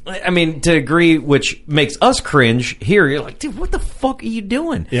up. I mean, to agree, which makes us cringe here. You're like, dude, what the fuck are you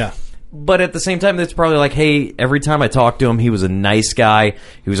doing? Yeah. But at the same time, it's probably like, hey, every time I talked to him, he was a nice guy.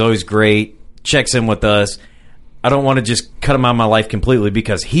 He was always great. Checks in with us. I don't want to just cut him out of my life completely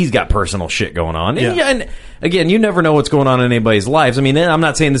because he's got personal shit going on. And again, you never know what's going on in anybody's lives. I mean, I'm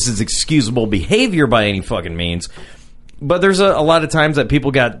not saying this is excusable behavior by any fucking means, but there's a lot of times that people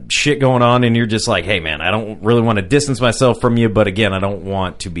got shit going on and you're just like, hey, man, I don't really want to distance myself from you, but again, I don't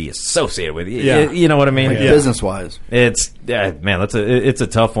want to be associated with you. Yeah. You know what I mean? Business-wise. It's a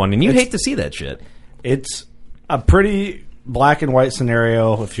tough one, and you hate to see that shit. It's a pretty black and white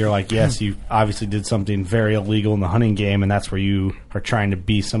scenario if you're like, yes, you obviously did something very illegal in the hunting game, and that's where you are trying to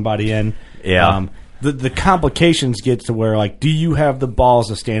be somebody in. Yeah. The complications get to where, like, do you have the balls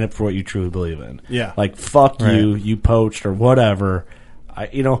to stand up for what you truly believe in? Yeah. Like, fuck you poached or whatever.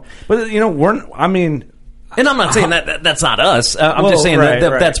 And I'm not saying that's not us. I'm just saying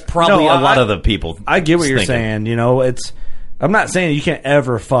that's probably a lot of the people. I get what you're saying. I'm not saying you can't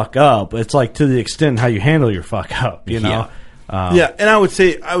ever fuck up. It's like to the extent how you handle your fuck up. You know. And I would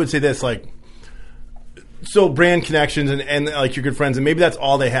say this, like, So brand connections and like your good friends, and maybe that's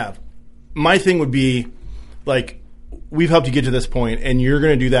all they have. My thing would be like, we've helped you get to this point, and you're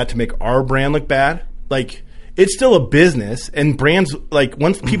going to do that to make our brand look bad. Like, it's still a business, and brands, like,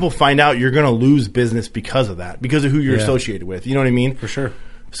 once people find out, you're going to lose business because of that, because of who you're associated with. You know what I mean? For sure.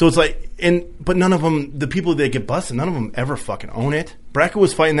 So it's like, but none of them, the people that get busted, none of them ever fucking own it. Brackett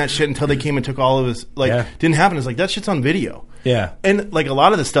was fighting that shit until they came and took all of his, didn't happen. It's like, that shit's on video. Yeah. And like a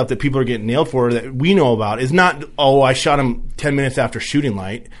lot of the stuff that people are getting nailed for that we know about is not, I shot him 10 minutes after shooting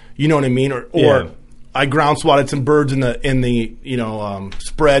light. You know what I mean? Or I ground swatted some birds in the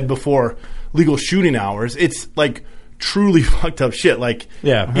spread before legal shooting hours. It's like truly fucked up shit. Like,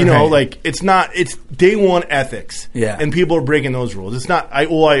 like it's day one ethics. Yeah. And people are breaking those rules. It's not,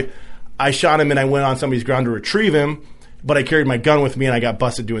 I shot him and I went on somebody's ground to retrieve him, but I carried my gun with me and I got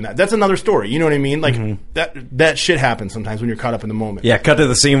busted doing that. That's another story. You know what I mean? Like that shit happens sometimes when you're caught up in the moment. Yeah. Cut to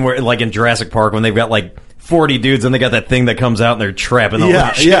the scene where, like in Jurassic Park, when they've got like 40 dudes and they got that thing that comes out and they're trapping all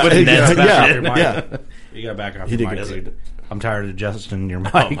that shit with nets. Yeah. You got to back off He your did mic, good. dude. I'm tired of adjusting your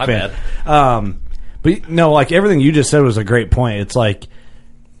mic. Oh, my bad. But no, like everything you just said was a great point. It's like,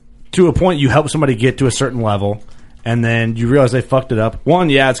 to a point, you help somebody get to a certain level, and then you realize they fucked it up. One,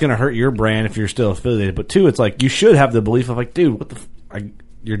 it's going to hurt your brand if you're still affiliated. But two, it's like you should have the belief of like, dude, what the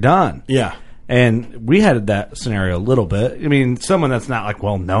you're done. Yeah. And we had that scenario a little bit. I mean, someone that's not like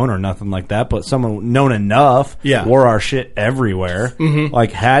well known or nothing like that, but someone known enough, wore our shit everywhere. Mm-hmm.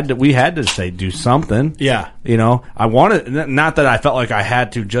 Like we had to say do something. Yeah, you know, I wanted, not that I felt like I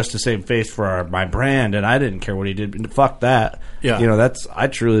had to just to save face for my brand, and I didn't care what he did. Fuck that. Yeah, you know, I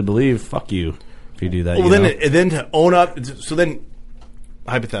truly believe. Fuck you if you do that. Well, then to own up. So then,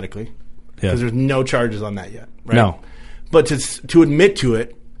 hypothetically, because there's no charges on that yet, right? No, but to admit to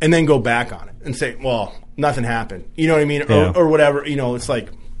it and then go back on it and say, well, nothing happened. You know what I mean? Or whatever. You know, it's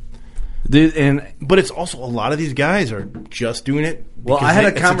like... But it's also a lot of these guys are just doing it. Well, I had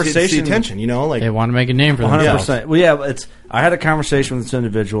a conversation. It's the attention, you know, like they want to make a name for themselves. 100%. Well, I had a conversation with this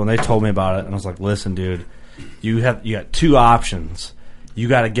individual, and they told me about it, and I was like, "Listen, dude, you got two options. You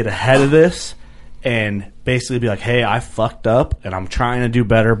got to get ahead of this, and basically be like, hey, I fucked up, and I'm trying to do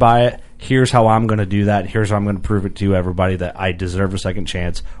better by it. Here's how I'm going to do that. Here's how I'm going to prove it to everybody that I deserve a second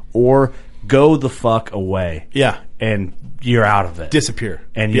chance, or go the fuck away. Yeah, and you're out of it. Disappear.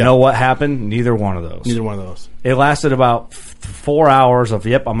 And you know what happened? Neither one of those. Neither one of those. It lasted about 4 hours of,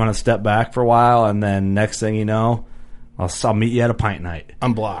 I'm going to step back for a while, and then next thing you know, I'll meet you at a pint night.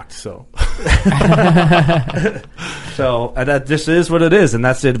 I'm blocked, so. So that just is what it is, and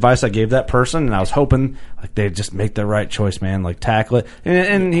that's the advice I gave that person, and I was hoping like they'd just make the right choice, man, like tackle it.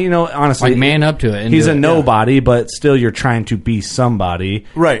 And you know, honestly, like man up to it. And he's a nobody, but still you're trying to be somebody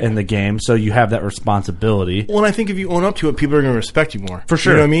in the game, so you have that responsibility. Well, and I think if you own up to it, people are going to respect you more. For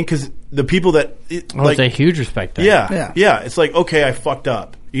sure. You know what I mean? Because the people that... it's a huge respect thing. Yeah. It's like, okay, I fucked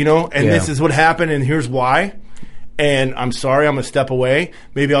up, you know, and this is what happened, and here's why. And I'm sorry, I'm going to step away.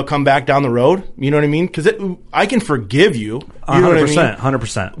 Maybe I'll come back down the road. You know what I mean? Because I can forgive you. You know what I mean?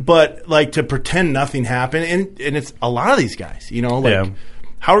 100%. But, like, to pretend nothing happened, and it's a lot of these guys, you know? Like,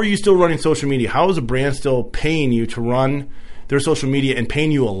 how are you still running social media? How is a brand still paying you to run their social media and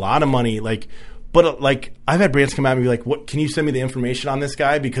paying you a lot of money? Like, but, like, I've had brands come at me and be like, "What? Can you send me the information on this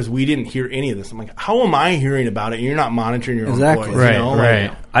guy? Because we didn't hear any of this." I'm like, how am I hearing about it and you're not monitoring your own employees? Right, you know? right.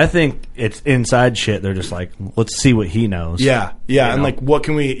 Like, I think it's inside shit. They're just like, let's see what he knows. Yeah. And, know? like, what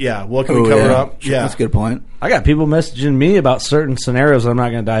can we cover up? Sure, that's a good point. I got people messaging me about certain scenarios I'm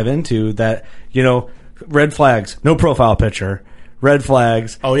not going to dive into that, you know, red flags, no profile picture. Red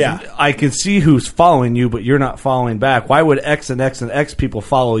flags. Oh, yeah. I can see who's following you, but you're not following back. Why would X and X and X people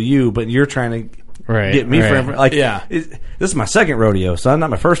follow you, but you're trying to get me for like? Yeah. This is my second rodeo, son,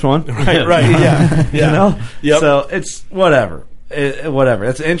 not my first one. Right. Yeah. You know. Yep. So it's whatever. Whatever.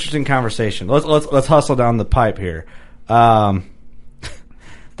 It's an interesting conversation. Let's hustle down the pipe here. There's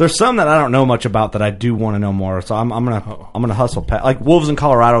some that I don't know much about that I do want to know more. So I'm gonna hustle. Like wolves in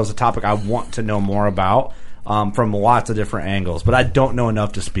Colorado is a topic I want to know more about. From lots of different angles, but I don't know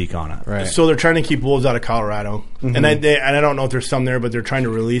enough to speak on it. Right. So they're trying to keep wolves out of Colorado, and I don't know if there's some there, but they're trying to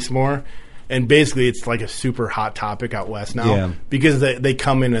release more. And basically, it's like a super hot topic out west now because they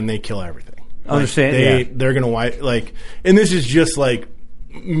come in and they kill everything. Understand? They're gonna like, and this is just like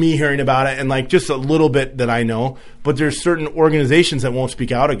me hearing about it and like just a little bit that I know. But there's certain organizations that won't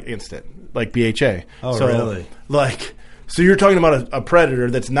speak out against it, like BHA. Oh, really? Like. So you're talking about a predator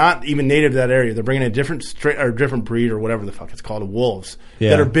that's not even native to that area. They're bringing a different breed or whatever the fuck it's called of wolves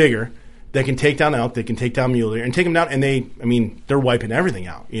that are bigger, that can take down elk, they can take down mule deer, and take them down, and they're wiping everything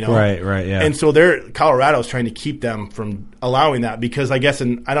out, you know? Right, yeah. And so Colorado's trying to keep them from allowing that because I guess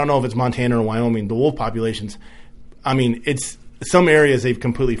I don't know if it's Montana or Wyoming, the wolf populations, it's some areas they've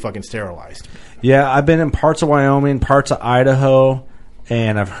completely fucking sterilized. Yeah, I've been in parts of Wyoming, parts of Idaho,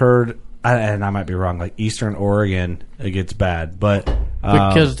 and I've heard, and I might be wrong, like eastern Oregon, it gets bad, but...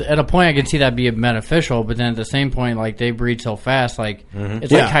 because at a point I can see that being beneficial, but then at the same point, like, they breed so fast, like,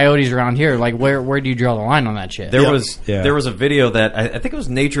 it's like coyotes around here. Like, where do you draw the line on that shit? There was a video that, I think it was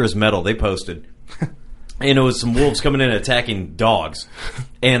Nature is Metal, they posted, and it was some wolves coming in and attacking dogs.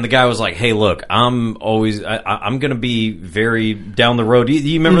 And the guy was like, hey, look, I'm going to be very down the road. Do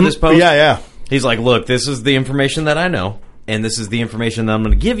you remember this post? Yeah. He's like, look, this is the information that I know, and this is the information that I'm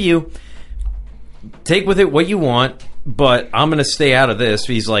going to give you. Take with it what you want, but I'm going to stay out of this.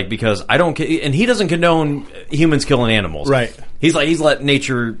 He's like, because I don't, and he doesn't condone humans killing animals. Right. He's like, he's let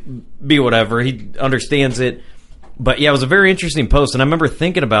nature be whatever. He understands it. But yeah, it was a very interesting post, and I remember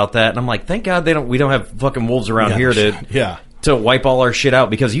thinking about that, and I'm like, thank God we don't have fucking wolves around here to wipe all our shit out,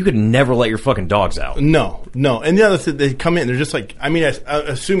 because you could never let your fucking dogs out. No. And the other thing, they come in, they're just like,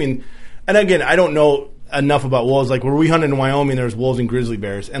 assuming, and again, I don't know enough about wolves. Like, where we hunted in Wyoming, there was wolves and grizzly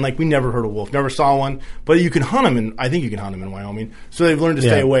bears, and like, we never heard a wolf, never saw one, but you can hunt them, and I think you can hunt them in Wyoming. So they've learned to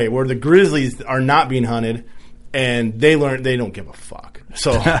stay away, where the grizzlies are not being hunted, and they don't give a fuck.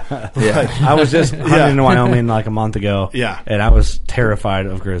 So I was just hunting in Wyoming like a month ago, and I was terrified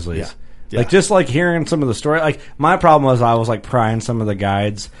of grizzlies. Like, just like hearing some of the story. Like, my problem was I was like prying some of the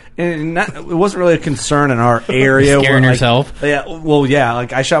guides, and it wasn't really a concern in our area. Scaring yourself? Yeah, well, yeah.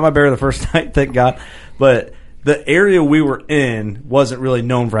 Like, I shot my bear the first night, thank God. But the area we were in wasn't really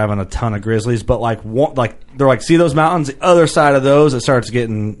known for having a ton of grizzlies. But they're like, see those mountains? The other side of those, it starts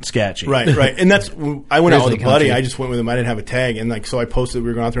getting sketchy. Right. And I went out with a buddy. I just went with him. I didn't have a tag, and like, so I posted. We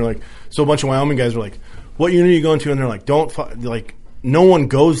were going out there, like, so a bunch of Wyoming guys were like, "What unit are you going to?" And they're like, no one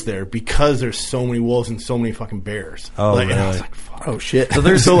goes there because there's so many wolves and so many fucking bears. Oh, like, really? And I was like, fuck. Oh, shit.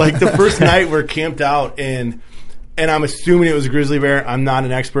 So like, the first night we're camped out, and I'm assuming it was a grizzly bear. I'm not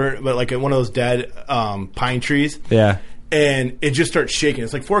an expert, but like at one of those dead pine trees. Yeah. And it just starts shaking.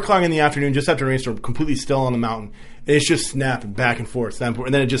 It's like 4 o'clock in the afternoon, just after a rainstorm, completely still on the mountain. And it's just snapping back and forth, and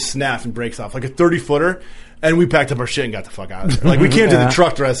then it just snaps and breaks off like a 30-footer. And we packed up our shit and got the fuck out of there. Like, we came to the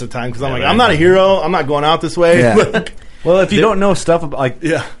truck the rest of the time because I'm like, I'm not a hero. I'm not going out this way. Yeah. Well, if you don't know stuff about,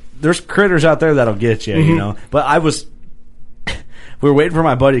 there's critters out there that'll get you, you know. But we were waiting for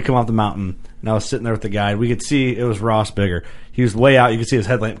my buddy to come off the mountain, and I was sitting there with the guide. We could see it was Ross Bigger. He was way out. You could see his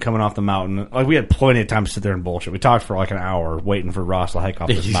headlamp coming off the mountain. Like, we had plenty of time to sit there and bullshit. We talked for like an hour waiting for Ross to hike off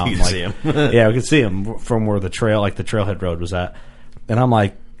this mountain. You could see him. Yeah, we could see him from where the trailhead road was at. And I'm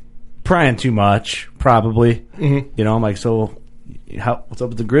like, prying too much, probably. Mm-hmm. You know, I'm like, so what's up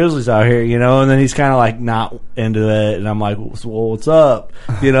with the grizzlies out here, you know? And then he's kind of like not into it, and I'm like, well, what's up?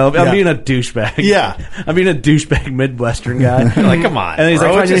 You know, I'm being a douchebag. Yeah. I'm being a douchebag Midwestern guy. Like, come on. And he's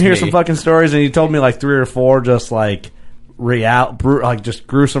bro, like, I didn't hear some fucking stories, and he told me like 3 or 4 just like just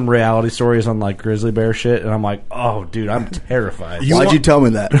gruesome reality stories on like grizzly bear shit, and I'm like, oh, dude, I'm terrified. Why'd you tell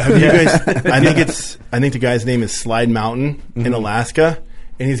me that? Have you guys? I think the guy's name is Slide Mountain in Alaska.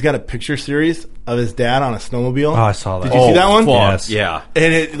 And he's got a picture series of his dad on a snowmobile. Oh, I saw that. Did you see that one? Yes. Yeah.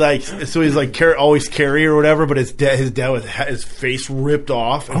 And it like, so he's like always carry or whatever, but his dad with his face ripped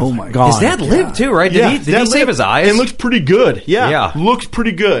off. Oh my God. His dad lived too, right? Did he save his eyes? It looks pretty good. Yeah. Looks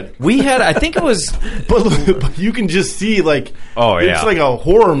pretty good. We had, I think it was, but you can just see like, it's like a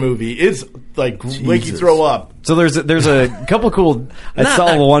horror movie. It's like make you throw up. So there's a couple cool. I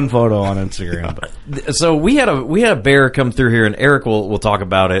saw one photo on Instagram. But. So we had a bear come through here, and Eric will talk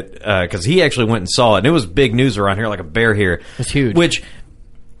about it because he actually went and saw it, and it was big news around here, like a bear here. It's huge. Which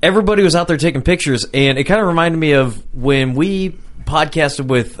everybody was out there taking pictures, and it kind of reminded me of when we podcasted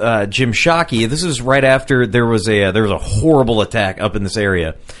with Jim Shockey. This is right after there was a horrible attack up in this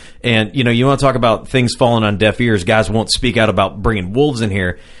area. And you want to talk about things falling on deaf ears. Guys won't speak out about bringing wolves in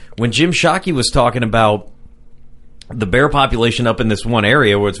here. When Jim Shockey was talking about the bear population up in this one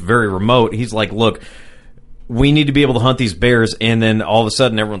area where it's very remote, he's like, look, we need to be able to hunt these bears. And then all of a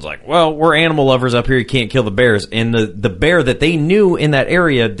sudden everyone's like, well, we're animal lovers up here, you can't kill the bears. And the bear that they knew in that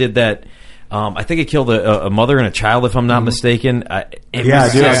area did that. I think it killed a mother and a child, if I'm not mistaken. A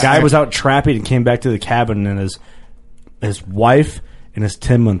guy was out trapping and came back to the cabin, and his wife and his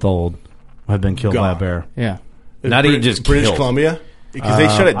 10-month-old had been killed by a bear. Yeah. Not even just British killed. Columbia? Because they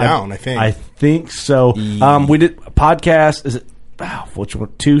shut it down, I think. I think so. We did a podcast. Is it which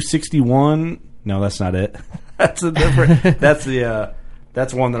one? 261? No, that's not it. That's a different.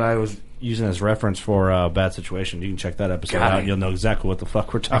 That's one that I was using as reference for Bad Situation. You can check that episode out, and you'll know exactly what the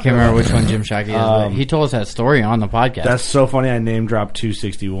fuck we're talking about. I can't remember which one Jim Shockey is, but he told us that story on the podcast. That's so funny. I name dropped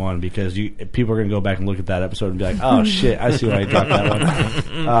 261 because people are going to go back and look at that episode and be like, "Oh shit, I see why I dropped that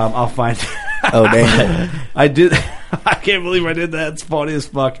one." I'll find. Oh damn! I did. I can't believe I did that. It's funny as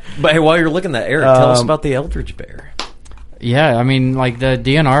fuck. But hey, while you're looking at Eric, tell us about the Eldridge Bear. Yeah, I mean, like the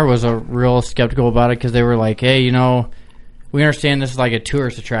DNR was a real skeptical about it because they were like, "Hey, you know, we understand this is like a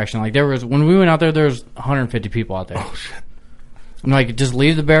tourist attraction. Like there was when we went out there was 150 people out there. Oh shit! I'm like, just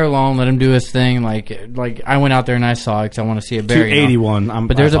leave the bear alone, let him do his thing. Like I went out there and I saw it because I want to see a bear. 281.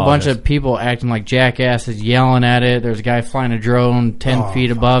 But there's a bunch of people acting like jackasses, yelling at it. There's a guy flying a drone 10 feet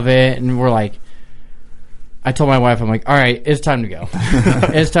above it, and we're like. I told my wife, I'm like, all right, it's time to go.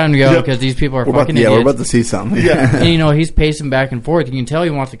 It's time to go because these people are fucking idiots. Yeah, we're about to see something. Yeah. And, you know, he's pacing back and forth. You can tell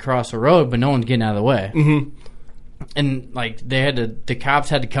he wants to cross the road, but no one's getting out of the way. Mm-hmm. And, like, the cops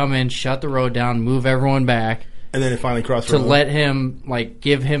had to come in, shut the road down, move everyone back. And then it finally crossed the road. To let him, like,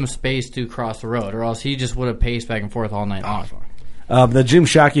 give him space to cross the road, or else he just would have paced back and forth all night long. The Jim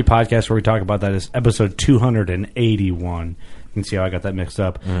Shockey podcast where we talk about that is episode 281. You can see how I got that mixed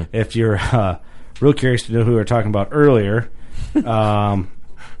up. If you're... real curious to know who we were talking about earlier. That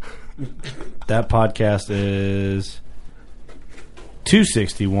podcast is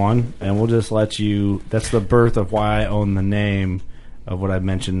 261, and we'll just let you... That's the birth of why I own the name of what I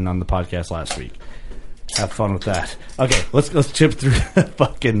mentioned on the podcast last week. Have fun with that. Okay, let's chip through the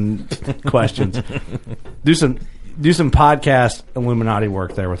fucking questions. Do some podcast Illuminati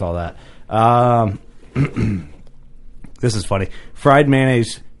work there with all that. This is funny. Fried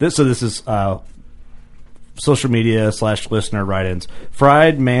mayonnaise... This is... social media / listener write-ins.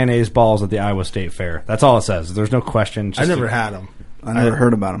 Fried mayonnaise balls at the Iowa State Fair. That's all it says. There's no question. I never had them. I never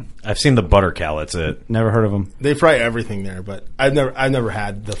heard about them. I've seen the butter cow. That's it. Never heard of them. They fry everything there, but I've never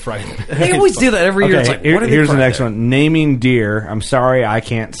had the fried. They always do that every year. It's like, here's the next one. Naming deer. I'm sorry, I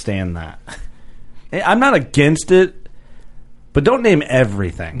can't stand that. I'm not against it, but don't name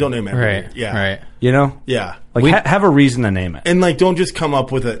everything. Don't name everything. Right. Yeah. Right. You know? Yeah. Like, have a reason to name it. And, like, don't just come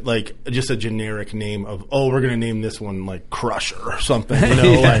up with just a generic name of, we're going to name this one, like, Crusher or something, you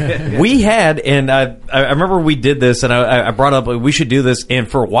know? Like, we had, and I remember we did this, and I brought up, we should do this,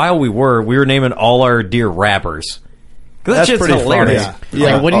 and for a while we were naming all our deer Rappers. That's just hilarious.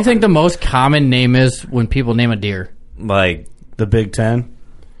 Yeah. Like, what do you think the most common name is when people name a deer? Like, the Big Ten?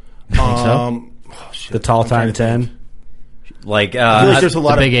 The Tall Time 10? Like, there's a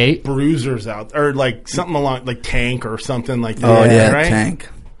lot Big of Eight? bruisers out, or like something along like Tank or something like that. Oh yeah, right? Tank.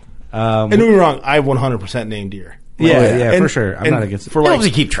 And don't get me wrong, I 100% named deer. Yeah, for sure. I'm not against it. For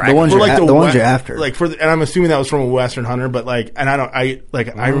like, keep track. The ones you're after. Like and I'm assuming that was from a Western hunter, but like, and I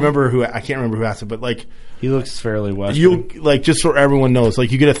remember I can't remember who asked it, but like, he looks fairly Western. You like, just so everyone knows,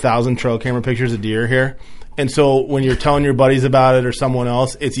 like, you get 1,000 trail camera pictures of deer here. And so when you're telling your buddies about it or someone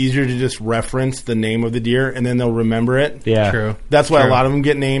else, it's easier to just reference the name of the deer and then they'll remember it. Yeah. True. That's why a lot of them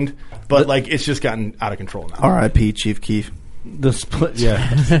get named. But like, it's just gotten out of control now. R.I.P. Chief Keef. The split,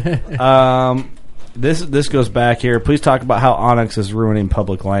 yeah. This goes back here. Please talk about how Onyx is ruining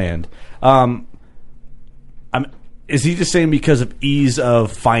public land. Is he just saying because of ease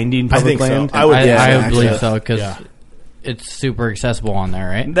of finding public land? So. I would believe so because it's super accessible on there,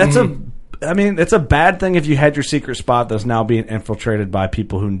 right? That's it's a bad thing if you had your secret spot that's now being infiltrated by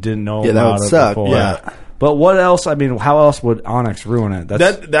people who didn't know about that would it suck. before. Yeah. But what else? I mean, how else would Onyx ruin it?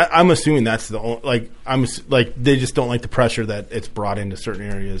 That I'm assuming that's the only, they just don't like the pressure that it's brought into certain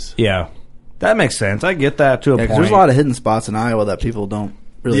areas. Yeah, that makes sense. I get that to a point. There's a lot of hidden spots in Iowa that people don't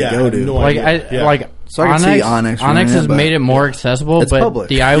really go to. No idea. So I can see Onyx has made it more accessible, it's but public.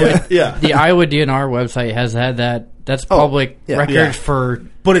 the Iowa DNR website has had that. That's public record for.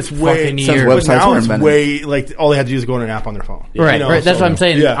 But it's way fucking years. But now it's way like all they have to do is go on an app on their phone. Right, you know, right. That's so, what I'm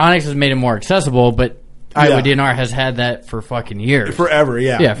saying. Yeah. Onyx has made it more accessible, but Iowa DNR has had that for fucking years, forever.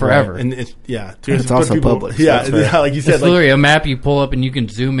 Yeah, forever. Right. And it's also public. Yeah, like you said, it's literally a map you pull up and you can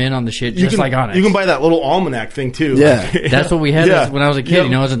zoom in on the shit just like Onyx. You can buy that little almanac thing too. Yeah, that's what we had when I was a kid. You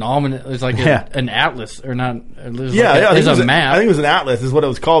know, it was an almanac. It was like an atlas or not. It was a map. I think it was an atlas is what it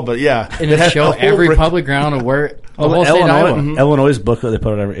was called, but and it showed every public ground of where. Illinois' book that they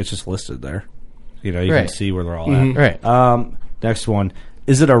put it, it's just listed there. You know, you can see where they're all at. Right. Next one.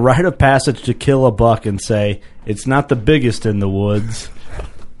 Is it a rite of passage to kill a buck and say, it's not the biggest in the woods?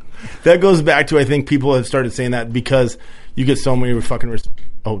 That goes back to, I think people have started saying that because you get so many fucking...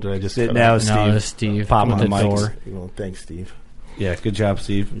 Oh, did I just... Now it's Steve. Pop on the door. Well, thanks, Steve. Yeah, good job,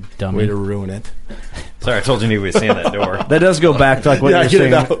 Steve. Dummy. Way to ruin it. Sorry, I told you we were seeing that door. That does go back to like what you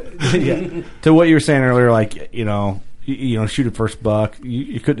were saying. To what you were saying earlier, like, you know, shoot a first buck.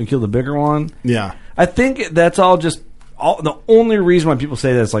 You couldn't kill the bigger one. Yeah. I think that's all just the only reason why people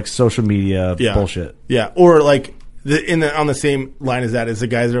say that is like social media bullshit. Yeah, or like on the same line as that is the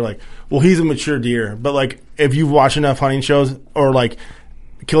guys that are like, well, he's a mature deer, but like if you've watched enough hunting shows or like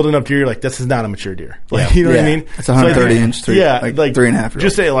killed enough deer, you're like, this is not a mature deer. Like, you know what I mean? It's 130 inch, like 3.5.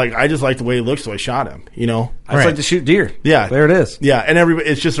 Just say like, I just like the way he looks, so I shot him. You know, I just like to shoot deer. Yeah, there it is. Yeah, and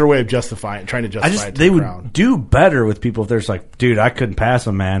it's just their way of trying to justify it. To they the would crowd. do better with people if there's like, dude, I couldn't pass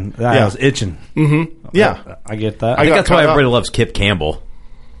him, man. I was itching. Mm-hmm. Yeah, I get that. I think that's why everybody loves Kip Campbell.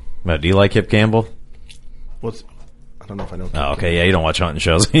 Do you like Kip Campbell? I don't know if I know. Oh, okay. Yeah, you don't watch hunting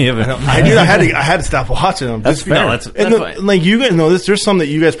shows. I do. I had to stop watching them. That's fair. No, that's fine. Like you guys know this. There's some that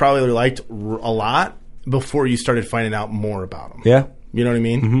you guys probably liked a lot before you started finding out more about them. Yeah, you know what I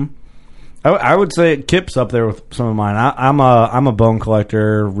mean. Mm-hmm. I would say Kip's up there with some of mine. I'm a bone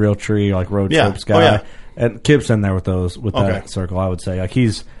collector, real tree, like road trips guy, and Kip's in there with that circle. I would say like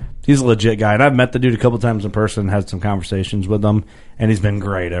he's a legit guy, and I've met the dude a couple times in person, had some conversations with him, and he's been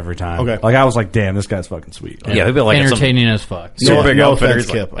great every time. Okay, like I was like, damn, this guy's fucking sweet. Like, he'd be like entertaining as fuck. No offense,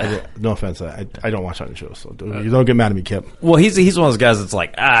 Kip. No offense. I don't watch hunting shows, so you don't get mad at me, Kip. Well, he's one of those guys that's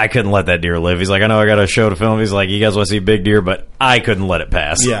like, I couldn't let that deer live. He's like, I know I got a show to film. He's like, you guys want to see big deer, but I couldn't let it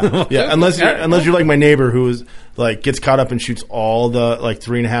pass. Yeah, yeah. Unless you're like my neighbor who's like gets caught up and shoots all the like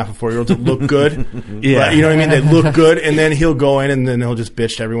 3.5 and 4 year olds that look good. Yeah, you know what I mean. They look good, and then he'll go in and then he'll just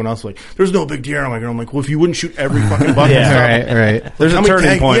bitch to everyone else like, "There's no big deer." I'm like, well, if you wouldn't shoot every fucking buck, right. There's a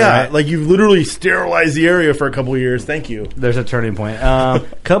turning point. Yeah, right? like you've literally sterilized the area for a couple of years. Thank you. There's a turning point. A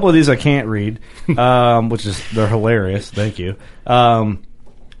couple of these I can't read, which is they're hilarious. Thank you.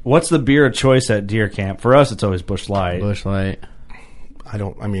 What's the beer of choice at deer camp? For us, it's always Busch Light. Busch Light.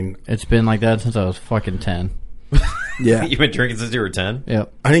 It's been like that since I was fucking 10. Yeah, You've been drinking since you were 10?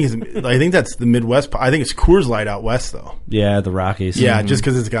 Yep. I think that's the Midwest. I think it's Coors Light out west though. Yeah, the Rockies. Yeah, just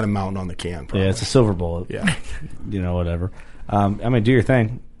because it's got a mountain on the can. Probably. Yeah, it's a silver bullet. Yeah, whatever. Do your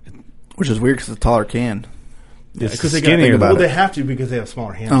thing. Which is weird because it's a taller can. It's because skinnier. They have to because they have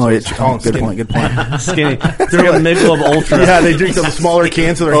smaller hands. Oh, so it's tall and good skinny. point. Skinny. They're like Michelob Ultra. Yeah, they drink the smaller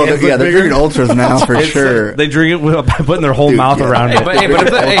cans so their hands look they're bigger. drinking ultras now for sure. They drink it by putting their whole mouth around it.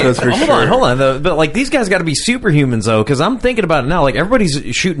 Hold on. But like these guys got to be superhumans though, because I'm thinking about it now. Like everybody's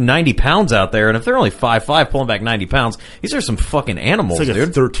shooting 90 pounds out there, and if they're only 5'5", pulling back 90 pounds, these are some fucking animals, It's like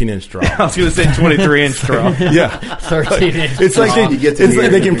dude. a 13-inch draw. I was going to say 23-inch draw. Yeah, 13 inches. it's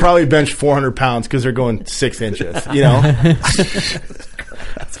like they can probably bench 400 pounds because they're going 6 inches. You know.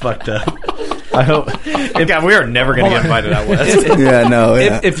 That's fucked up. I hope. God, we are never going to get invited out west. Yeah, no.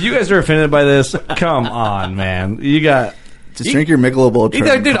 Yeah. If you guys are offended by this, come on, man. You got. Just drink your Michelob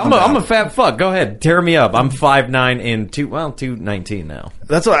Ultra. Dude, I'm a fat fuck. Go ahead, tear me up. I'm 5'9" and 219 now.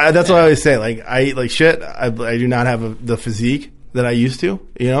 That's what I always say. Like I eat like shit. I do not have the physique that I used to.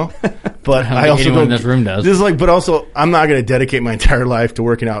 You know, but I also anyone in this room does. This is like, but also I'm not going to dedicate my entire life to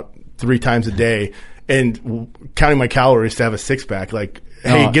working out 3 times a day and counting my calories to have a 6-pack. Like,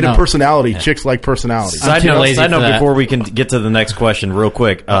 hey, get a personality. Yeah. Chicks like personality. Side note before we can get to the next question, real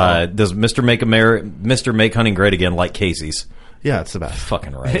quick. Does Mr. Make Hunting Great Again like Casey's? Yeah, it's the best.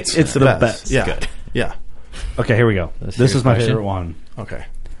 Fucking right. It's the best. Yeah. Good. Yeah. Okay, here we go. This is my favorite one. Okay.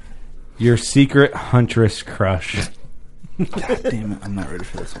 Your secret huntress crush. God damn it, I'm not ready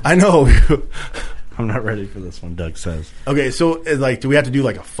for this one. I know. I'm not ready for this one, Doug says. Okay, so like, do we have to do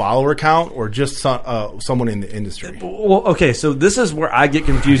like a follower count or just someone in the industry? Well, okay, so this is where I get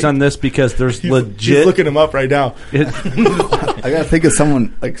confused on this because there's legit. He's looking him up right now. I gotta think of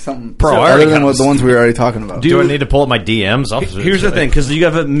someone like something Pro, other than the ones we were already talking about. Do I need to pull up my DMs? Here's the thing, because you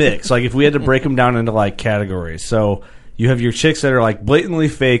have a mix. Like if we had to break them down into like categories, so you have your chicks that are like blatantly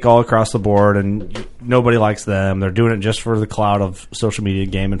fake all across the board, and nobody likes them. They're doing it just for the clout of social media,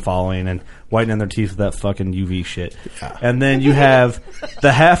 game, and following, and whitening their teeth with that fucking UV shit. Yeah. And then you have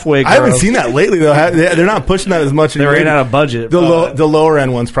the halfway girls. I haven't seen that lately though. They're not pushing that as much. They ran out of budget. The lower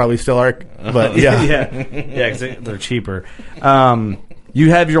end ones probably still are, but yeah, because they're cheaper.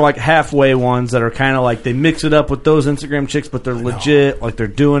 You have your like halfway ones that are kind of like they mix it up with those Instagram chicks, but they're legit, like they're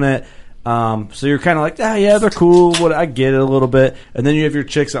doing it. So you're kind of like, yeah, they're cool. I get it a little bit. And then you have your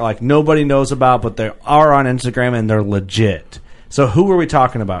chicks that like nobody knows about, but they are on Instagram and they're legit. So who are we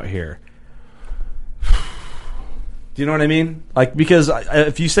talking about here? Do you know what I mean? Like, because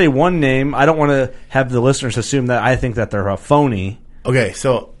if you say one name, I don't want to have the listeners assume that I think that they're a phony. Okay,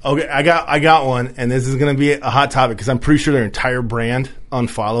 I got one, and this is going to be a hot topic because I'm pretty sure their entire brand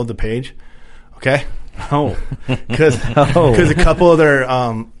unfollowed the page. Okay. Oh, because a couple of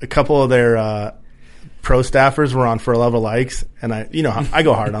their pro staffers were on For Love of Likes, and I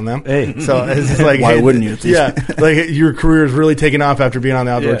go hard on them. Hey. So it's just like, Why wouldn't you? Yeah, like your career is really taking off after being on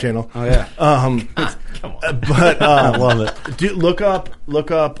the Outdoor Channel. Oh yeah. Come on. But I love it. Dude, look up,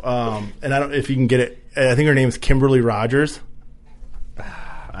 and I don't if you can get it. I think her name's Kimberly Rogers.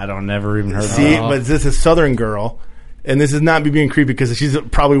 I don't never even heard. See, of but this is a Southern girl, and this is not me being creepy because she's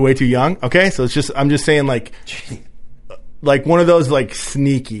probably way too young. Okay, so I'm just saying like one of those like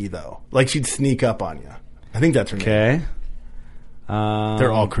sneaky though, like she'd sneak up on you. I think that's her name. Okay.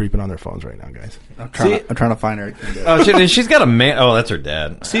 They're all creeping on their phones right now, guys. I'm trying to find her. Oh, she's got a man. Oh, that's her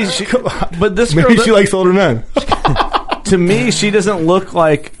dad. See, but this girl, maybe she likes older men. To me, she doesn't look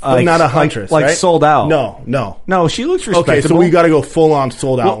like not a huntress, like right? sold out. No. She looks respectable. Okay, so we got to go full on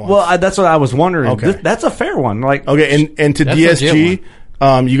sold out. Well, that's what I was wondering. Okay. That's a fair one. Like, okay, and to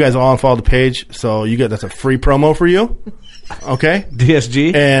DSG, you guys all unfollow the page, so that's a free promo for you. Okay,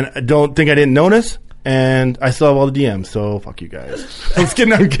 DSG, and don't think I didn't notice. And I still have all the DMs, so fuck you guys. I'm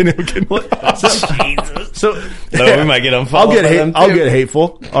kidding. So we might get unfollowed. I'll get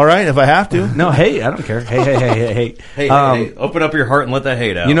hateful. All right, if I have to. No, hey, I don't care. Hey. Hey, open up your heart and let that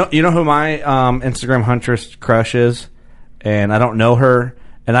hate out. You know who my Instagram huntress crush is, and I don't know her,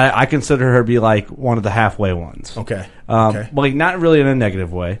 and I consider her to be like one of the halfway ones. Okay. But like not really in a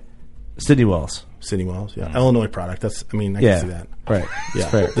negative way. Sydney Wells. Yeah. Illinois product. I can see that. Right. Yeah.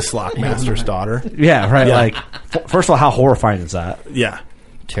 The Slock Master's daughter. Yeah, right. Yeah. Like, first of all, how horrifying is that? Yeah.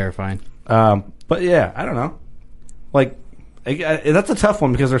 Terrifying. But yeah, I don't know. Like, that's a tough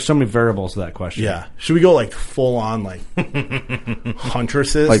one because there's so many variables to that question. Yeah. Should we go like full on like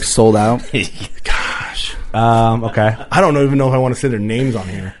huntresses? Like sold out? Gosh. Okay. I don't even know if I want to say their names on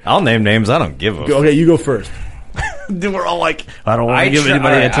here. I'll name names. I don't give a. Okay, you go first. We're all like, I don't want to give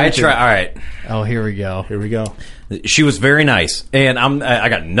anybody attention. All right. Oh, here we go. She was very nice, and I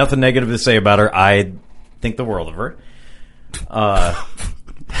got nothing negative to say about her. I think the world of her.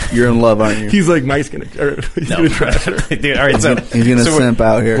 You're in love, aren't you? He's like, Mike's gonna trash her. Dude, all right, he's gonna simp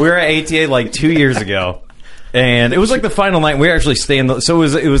out here. We were at ATA like 2 years ago, and it was like the final night. We were actually staying. So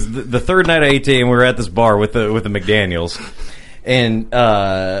it was the third night at ATA, and we were at this bar with the McDaniels. And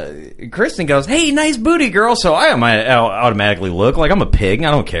Kristen goes, "Hey, nice booty, girl." So I automatically look like I'm a pig.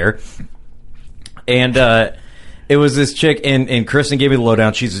 I don't care. And it was this chick, and Kristen gave me the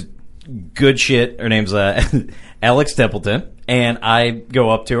lowdown. She's good shit. Her name's Alex Templeton. And I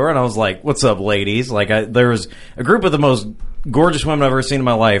go up to her, and I was like, "What's up, ladies?" Like, there was a group of the most gorgeous women I've ever seen in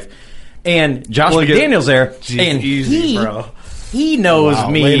my life. And Josh McDaniel's there, and he knows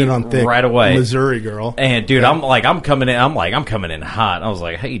me right away. Missouri girl. And dude, I'm coming in hot. I was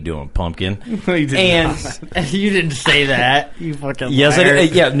like, "How you doing, pumpkin?" You didn't say that. You fucking yes, liar. I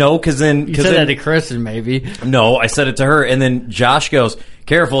did. Yeah, no, because then you said that to Kristen, maybe. No, I said it to her, and then Josh goes,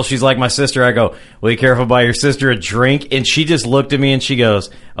 "Careful." She's like my sister. I go, "Well, you careful, buy your sister a drink." And she just looked at me and she goes,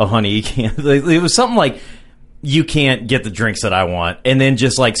 "Oh, honey, you can't." It was something like, "You can't get the drinks that I want," and then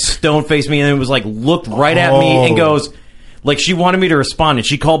just like stone faced me, and it was like looked right at me and goes. Like, she wanted me to respond, and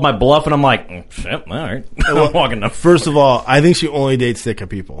she called my bluff, and I'm like, shit, all right. I'm walking up. First of all, I think she only dates Sitka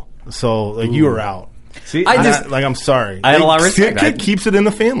people. So, like, you were out. See, I'm sorry. I had a lot of respect. Sitka keeps it in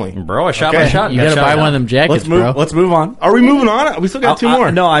the family. Bro, I shot my shot. You got to buy one of them jackets, bro. Let's move on. Are we moving on? We still got two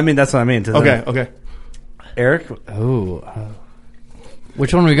more. No, I mean, that's what I mean. Okay. Eric? Which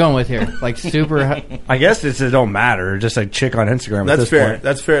one are we going with here? Like super... I guess it don't matter. Just like chick on Instagram That's at this fair. point.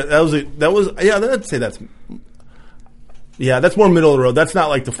 That's fair. That was yeah, I'd say that's... Yeah, that's more middle of the road. That's not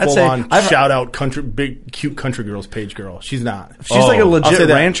like the full-on shout-out big, cute country girls page girl. She's not. She's like a legit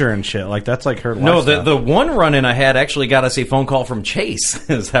rancher and shit. Like, that's like her lifestyle. No, the one run-in I had actually got us a phone call from Chase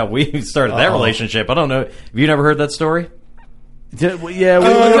is how we started that relationship. I don't know. Have you never heard that story? Yeah, we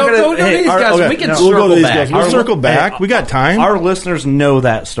can circle back. We'll circle back. We got time. Our listeners know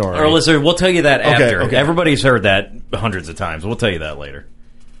that story. Our listeners, we'll tell you that after. Okay. Everybody's heard that hundreds of times. We'll tell you that later.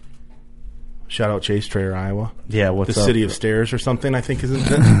 Shout out Chase Trayer, Iowa. Yeah, what's the up? City of Stairs or something? I think isn't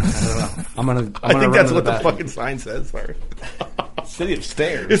it? I don't know. I think that's what the fucking sign says. Sorry. City of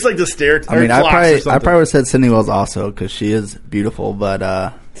Stairs. It's like the stair. I mean, I probably would have said Sydney Wells also because she is beautiful, but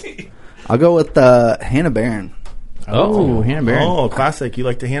I'll go with Hannah Barron. Oh, Hannah Barron. Oh, classic. You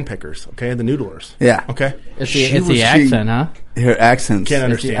like the hand pickers, okay? The noodlers. Yeah. Okay. It's the accent, huh? Her accent. Can't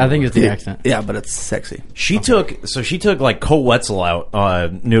understand. I think it's the accent. Yeah, but it's sexy. She took like Cole Wetzel out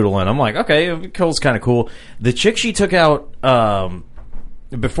noodling. I'm like, okay, Cole's kind of cool. The chick she took out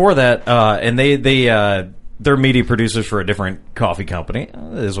before that, and they're media producers for a different coffee company.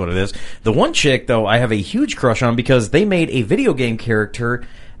 It is what it is. The one chick though, I have a huge crush on because they made a video game character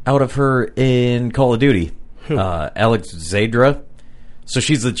out of her in Call of Duty. Alex Zadra. So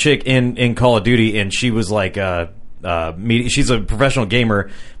she's the chick in Call of Duty, and she was like she's a professional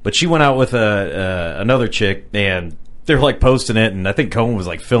gamer, but she went out with another chick, and they're like posting it, and I think Cohen was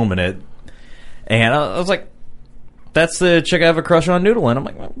like filming it, and I was like, "That's the chick I have a crush on, Noodle," and I'm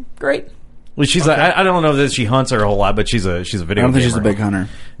like, well, "Great." Well, she's I don't know that she hunts her a whole lot, but she's a video. I don't think gamer. she's a big hunter.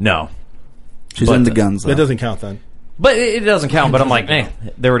 No, she's into guns. That doesn't count then. But it doesn't count. But I'm like,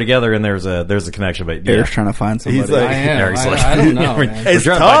 they were together, and there's a connection. But yeah. Eric's trying to find somebody. He's like, I don't know. It's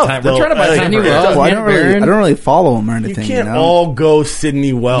tough. We're trying to buy time. I don't really follow him or anything. You can't all go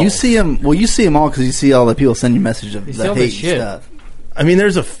Sydney Wells. You see him. Well, you see him all because you see all the people send you messages of the hate stuff. I mean,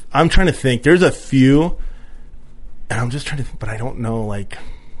 I'm trying to think. There's a few, and I'm just trying to think, but I don't know. Like,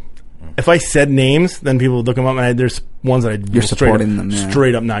 if I said names, then people would look them up, and there's ones that You're supporting them. Yeah.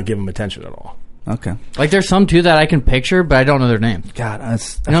 Straight up not give them attention at all. Okay. Like there's some too that I can picture, but I don't know their names. God, I'm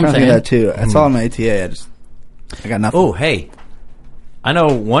trying to do that too. I saw him at ATA. I got nothing. Oh, hey, I know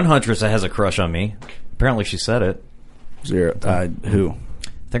one huntress that has a crush on me. Apparently, she said it. Who? I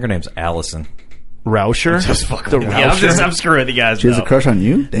think her name's Allison. Rauscher? Just fucking I'm screwing you guys. She has a crush on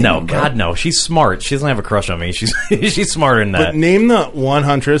you? Damn, no, bro. God, no. She's smart. She doesn't have a crush on me. She's smarter than that. But name the one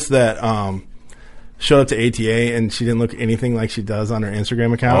huntress that showed up to ATA and she didn't look anything like she does on her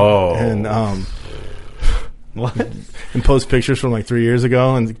Instagram account. Oh. And and post pictures from like 3 years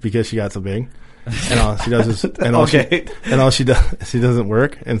ago, and because she got so big, and all she does is and all she does she doesn't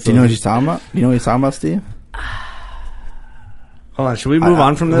work. And so do you know what she's talking about? You know what he's talking about, Steve? Hold on, should we move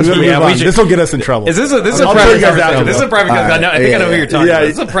on from this? This will get us in trouble. Is this a private conversation? This is a private conversation. I think I know who you're talking about.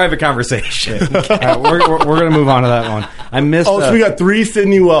 This is a private conversation. All right, we're going to move on to that one. I missed. So we got 3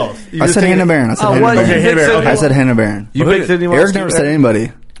 Sydney Wells. I said Hannah Barron. I said Hannah Barron. You picked Sydney Wells? Eric never said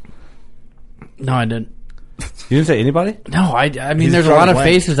anybody. No, I didn't. You didn't say anybody? No, I mean, there's a lot of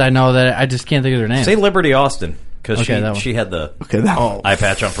faces I know that I just can't think of their names. Say Liberty Austin. Because she had the eye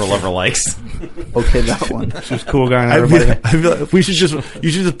patch on for Lover Likes. Okay, that one. She's a cool guy. And everybody. I feel like you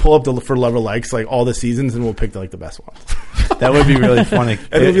should just pull up for Lover Likes like all the seasons, and we'll pick like the best ones. That would be really funny.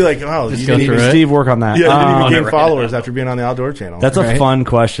 And it'll be like, oh, you didn't even Steve work on that. Yeah, you didn't even gain followers after being on the Outdoor Channel. That's a fun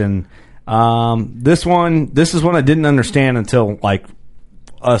question. This is one I didn't understand until like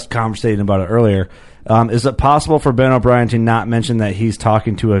us conversating about it earlier. Is it possible for Ben O'Brien to not mention that he's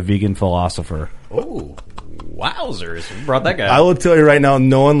talking to a vegan philosopher? Oh. Wowzers. Who brought that guy? I will tell you right now,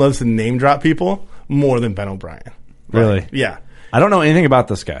 no one loves to name drop people more than Ben O'Brien. Really? Yeah. I don't know anything about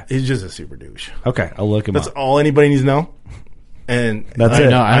this guy. He's just a super douche. Okay, I'll look him up. That's all anybody needs to know. And that's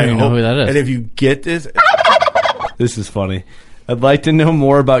it. I don't even know who that is. And if you get this... This is funny. I'd like to know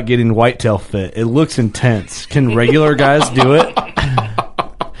more about getting whitetail fit. It looks intense. Can regular guys do it?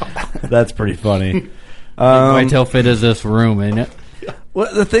 That's pretty funny. Whitetail fit is this room, ain't it?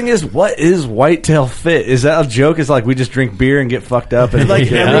 Well, the thing is, what is whitetail fit? Is that a joke? Is like we just drink beer and get fucked up? And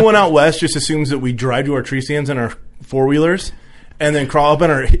like everyone out west just assumes that we drive to our tree stands in our 4-wheelers and then crawl up in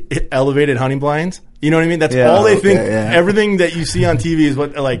our elevated hunting blinds. You know what I mean? That's all they think. Yeah. Everything that you see on TV is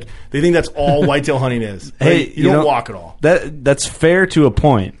what like they think that's all whitetail hunting is. Hey, like, you don't walk at all. That's fair to a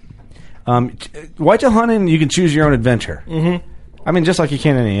point. Whitetail hunting, you can choose your own adventure. Mm-hmm. I mean, just like you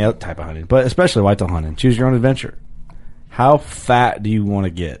can any other type of hunting, but especially whitetail hunting, choose your own adventure. How fat do you want to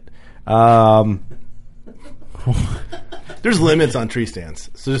get? There's limits on tree stands,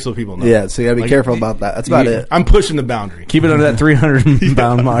 so just so people know. Yeah, so you got to be careful about that. That's about it. I'm pushing the boundary. Keep it under that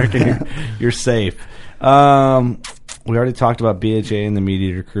 300-pound mark, and you're safe. We already talked about BHA and the Meat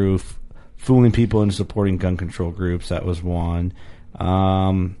Eater crew fooling people into supporting gun control groups. That was one.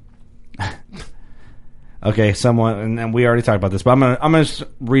 Okay, someone, and we already talked about this, but I'm gonna just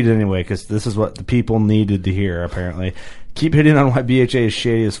read it anyway because this is what the people needed to hear. Apparently, keep hitting on why BHA is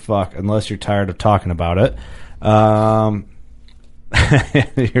shady as fuck unless you're tired of talking about it.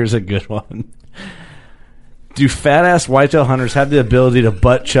 Here's a good one. Do fat ass whitetail hunters have the ability to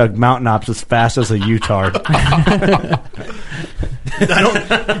butt chug mountain ops as fast as a Utah?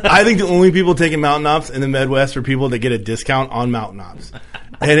 I think the only people taking mountain ops in the Midwest are people that get a discount on mountain ops.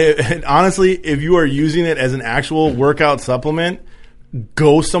 And honestly, if you are using it as an actual workout supplement,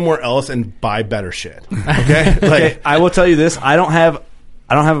 go somewhere else and buy better shit. Okay? Okay, I will tell you this: I don't have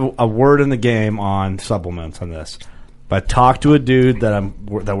a word in the game on supplements on this. But I talked to a dude that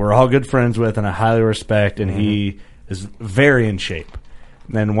we're all good friends with, and I highly respect, and he is very in shape.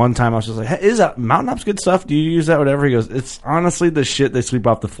 And then one time I was just like, "Hey, is that Mountain Ops good stuff? Do you use that? Whatever." He goes, "It's honestly the shit they sweep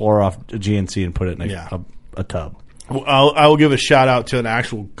off the floor off a GNC and put it in a tub." I will give a shout out to an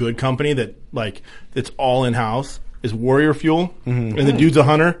actual good company that it's all in house. Is Warrior Fuel, and the dude's a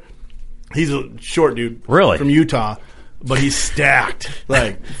hunter. He's a short dude, really, from Utah. but he's stacked,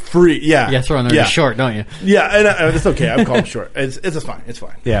 like free. Yeah, You throw in there short, don't you? Yeah, and it's okay. I've called him short. It's fine. It's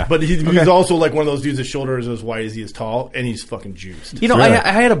fine. Yeah. But he's also like one of those dudes. His shoulder is as wide as he is tall, and he's fucking juiced. You know, I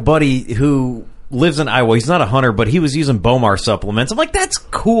had a buddy who lives in Iowa. He's not a hunter, but he was using Bomar supplements. I'm like, that's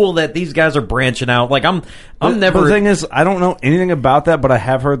cool that these guys are branching out. Like, I'm never. The thing is, I don't know anything about that, but I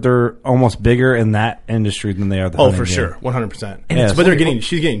have heard they're almost bigger in that industry than they are. Oh, for sure, 100%. Yeah, but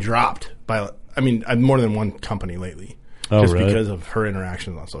she's getting dropped by. I mean, more than one company lately, just because of her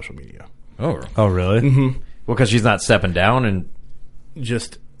interactions on social media. Oh, really? Mm-hmm. Well, because she's not stepping down and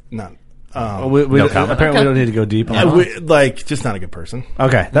just not. We apparently we don't need to go deep on that. Just not a good person.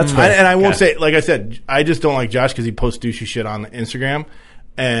 Okay, that's fair. And I won't say, like I said, I just don't like Josh because he posts douchey shit on Instagram,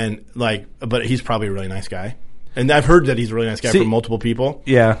 and but he's probably a really nice guy. And I've heard that he's a really nice guy from multiple people.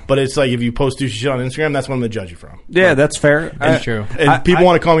 Yeah. But it's like if you post douchey shit on Instagram, that's what I'm going to judge you from. Yeah, that's fair. That's true. And people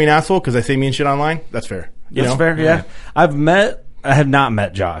want to call me an asshole because I say mean shit online. That's fair. That's fair, yeah. I have not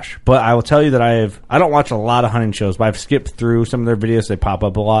met Josh, but I will tell you that I don't watch a lot of hunting shows, but I've skipped through some of their videos. They pop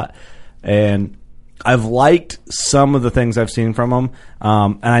up a lot. And I've liked some of the things I've seen from him.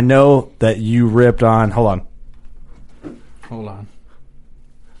 And I know that you ripped on... Hold on.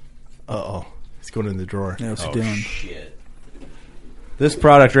 Uh-oh. He's going in the drawer. Yeah, what's he doing? Shit. This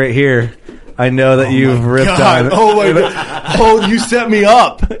product right here, I know that you've ripped God. on. Oh, my God. Oh, you set me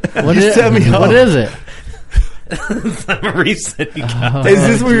up. Set me up. What is it? Is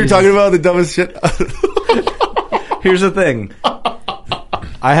this what you were talking about? The dumbest shit? Here's the thing.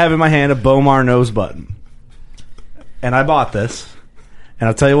 I have in my hand a Bomar nose button. And I bought this. And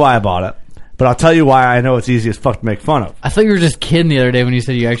I'll tell you why I bought it. But I'll tell you why I know it's easy as fuck to make fun of. I thought you were just kidding the other day when you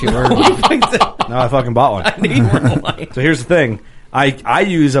said you actually ordered one. No, I fucking bought one. I need one. So here's the thing. I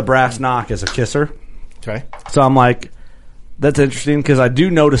use a brass knock as a kisser. Okay. So I'm like, that's interesting because I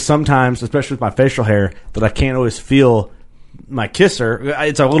do notice sometimes, especially with my facial hair, that I can't always feel my kisser.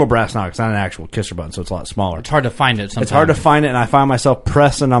 It's a little brass knock. It's not an actual kisser button, so it's a lot smaller. It's hard to find it sometimes. It's hard to find it, and I find myself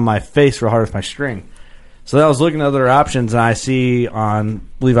pressing on my face real hard with my string. So I was looking at other options, and I see on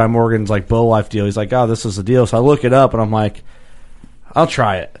Levi Morgan's like Bow Life deal, he's like, oh, this is the deal. So I look it up, and I'm like, I'll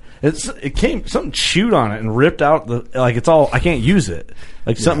try it. It came, something chewed on it and ripped out I can't use it.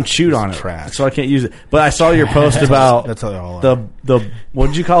 Like something chewed on it. Trash. So I can't use it. But I saw your post about That's all the what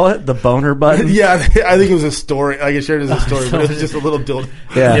did you call it? The boner button? Yeah, I think it was a story. Like I shared it as a story, but it was just a little dildo.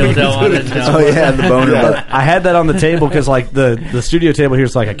 Yeah. Dildo on it. Oh yeah, the boner button. I had that on the table because like the studio table here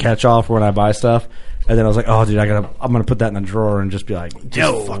is like a catch-all for when I buy stuff. And then I was like, oh, dude, I'm going to put that in the drawer and just be like,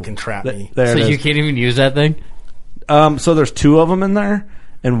 Just fucking trap me. There So it is. you can't even use that thing? So there's two of them in there.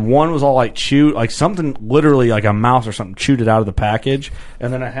 And one was all like chewed, like something literally like a mouse or something chewed it out of the package.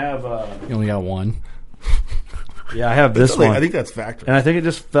 And then I have, You only got one. yeah, I have this Like, one. I think that's factory. And I think it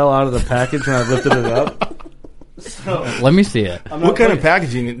just fell out of the package when I lifted it up. Let me see it. What kind of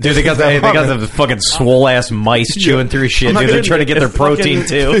packaging? Dude, they got the fucking swole ass mice chewing through shit. Dude, they're trying to get their protein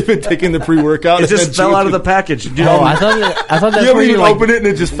too. They've been taking the pre-workout. It just fell out of the package. Dude, I thought that's You ever where you even like. open it and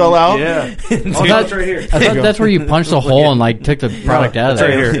it just fell out? Yeah. Oh, that's right here. I thought that's where you punched the hole and like took the product out of It's there.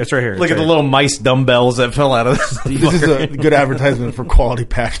 right here. It's right here. Look at the little mice dumbbells that fell out of this. This is a good advertisement for quality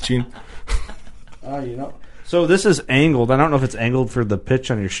packaging. So this is angled. I don't know if it's angled for the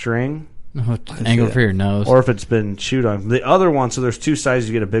pitch on your string. Oh, it's angled for your nose. Or if it's been chewed on. The other one, so there's two sizes.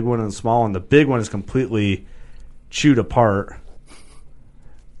 You get a big one and a small one. The big one is completely chewed apart.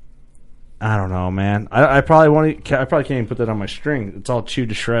 I don't know, man. I probably can't even put that on my string. It's all chewed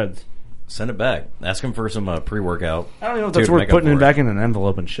to shreds. Send it back. Ask them for some pre-workout. I don't even know if that's worth putting it back in an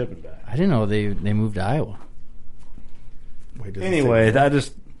envelope and shipping back. I didn't know they moved to Iowa. Anyway,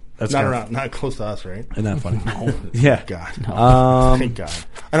 that's not around, not close to us, right? Isn't that funny? Yeah. God. No. Thank God.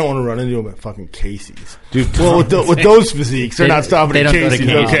 I don't want to run into them at fucking Casey's. Dude, well, with those physiques, they're not stopping at Casey's.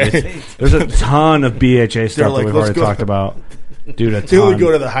 Okay. There's a ton of BHA stuff like, that we've let's already go. talked about. Dude, a They only ton.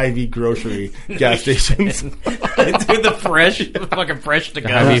 go to the Hy-Vee grocery gas stations. Dude, the fucking fresh to go.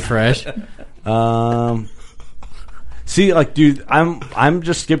 Hy-Vee fresh. See, like, dude, I'm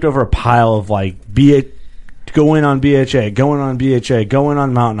just skipped over a pile of like going on BHA, going on BHA, going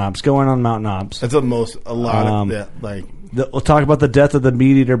on Mountain Ops, going on Mountain Ops. That's a lot of that. Like, we'll talk about the death of the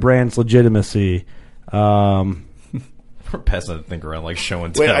Meat Eater brand's legitimacy. We're passing that thing around like show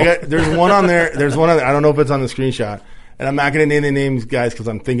and tell. wait, there's one on there. There's one on there. I don't know if it's on the screenshot, and I'm not going to name the names, guys, because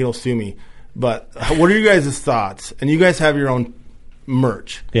I'm thinking it'll sue me. But what are you guys' thoughts? And you guys have your own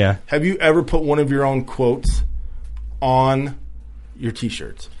merch. Yeah. Have you ever put one of your own quotes on your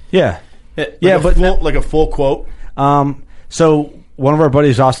T-shirts? Yeah. Like a full quote. So one of our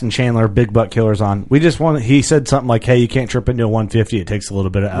buddies, Austin Chandler, Big Butt Killers on. He said something like, "Hey, you can't trip into a 150. It takes a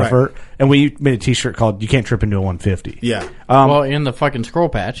little bit of effort." Right. And we made a T-shirt called "You Can't Trip into a 150." Yeah. Well, in the fucking scroll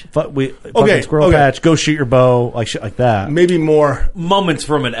patch. Fucking squirrel patch. Go shoot your bow, like shit like that. Maybe more moments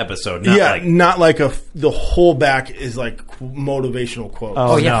from an episode. Not like the whole back is like motivational quotes.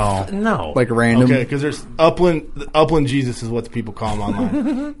 Oh yeah, no, like random. Okay, because there's Upland Jesus is what the people call him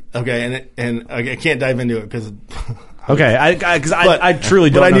online. Okay, and I can't dive into it because. Okay, I truly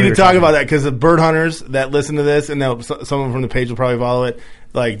don't. But I need to talk about that because the bird hunters that listen to this, and someone from the page will probably follow it.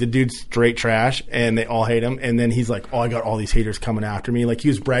 Like the dude's straight trash, and they all hate him. And then he's like, "Oh, I got all these haters coming after me." Like he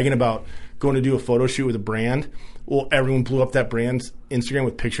was bragging about going to do a photo shoot with a brand. Well, everyone blew up that brand's Instagram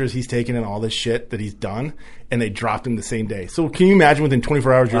with pictures he's taken and all this shit that he's done, and they dropped him the same day. So can you imagine within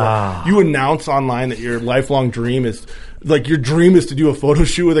 24 hours you announce online that your lifelong dream is like your dream is to do a photo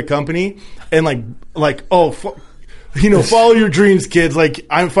shoot with a company, and follow your dreams, kids. Like,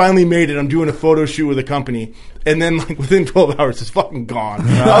 I finally made it. I'm doing a photo shoot with a company. And then, like, within 12 hours, it's fucking gone.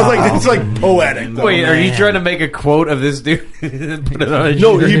 I was like, it's like poetic. Wait, are you trying to make a quote of this dude? Put it on his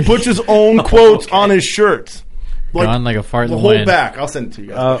shirt? He puts his own quotes on his shirts. Gone like a fart in the whole wind. back. I'll send it to you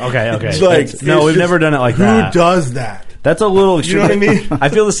guys. Okay. Like, no, we've never done it like that. Who does that? That's a little extreme. You know what I mean? I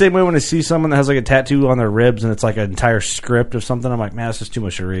feel the same way when I see someone that has like a tattoo on their ribs and it's like an entire script of something. I'm like, man, that's just too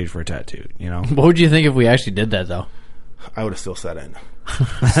much to read for a tattoo, you know? What would you think if we actually did that, though? I would have still said it.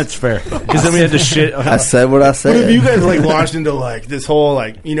 That's fair. Because then we had to shit. I said what I said. But if you guys like launched into like this whole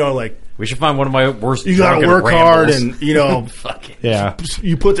like we should find one of my worst. You got to work hard and yeah.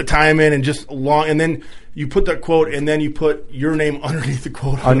 You put the time in and just long and then you put that quote and then you put your name underneath the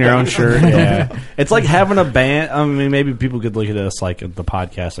quote on your own shirt. Yeah, it's like having a band. I mean, maybe people could look at us like the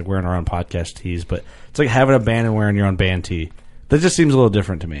podcast, like wearing our own podcast tees, but it's like having a band and wearing your own band tee. That just seems a little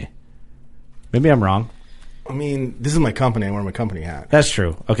different to me. Maybe I'm wrong. I mean, this is my company. I wear my company hat. That's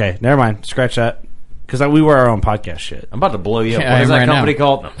true. Okay, never mind. Scratch that. Because we wear our own podcast shit. I'm about to blow you up. What is that company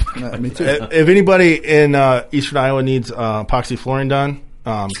called? Me too. If anybody in Eastern Iowa needs epoxy flooring done,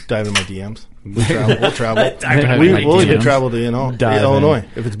 dive in my DMs. We'll travel. We'll even travel to Illinois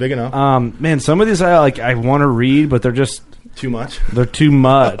if it's big enough. Man, some of these I want to read, but they're just too much. They're too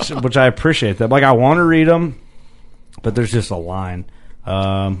much, which I appreciate that. Like I want to read them, but there's just a line.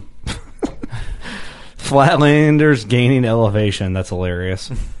 Flatlanders gaining elevation. That's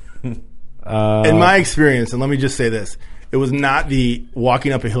hilarious. In my experience, and let me just say this, it was not the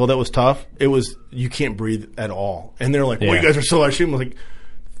walking up a hill that was tough. It was you can't breathe at all. And they're like, "Well, you guys are so out of shape." I was like,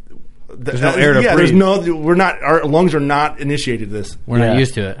 "There's no air to breathe." We're not. Our lungs are not initiated to this. We're not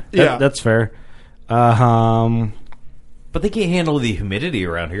used to it. That's fair. But they can't handle the humidity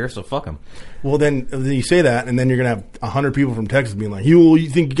around here, so fuck them. Well, then you say that, and then you're going to have 100 people from Texas being like, you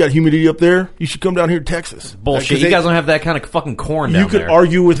think you got humidity up there? You should come down here to Texas. Bullshit. You guys don't have that kind of fucking corn down there. You could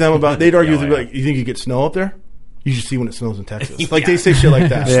argue with them about, they'd argue with you, like, you think you get snow up there? You should see when it snows in Texas. Like, they say shit like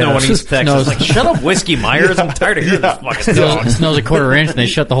that. Snow in East Texas. Like, shut up, Whiskey Myers. I'm tired of hearing this fucking stuff. It snows a quarter inch, and they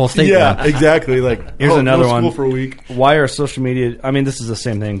shut the whole state down. Yeah, exactly. Like, here's another one. School for a week. Why are social media, I mean, this is the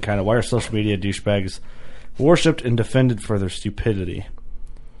same thing, kind of. Why are social media douchebags worshipped and defended for their stupidity?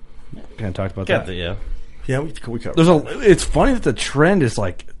 Kind of talked about that. Yeah, we covered. It's funny that the trend is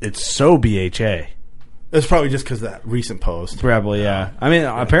like it's so BHA. It's probably just because of that recent post. Probably, yeah. I mean,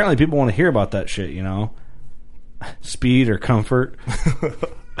 apparently people want to hear about that shit. You know, speed or comfort.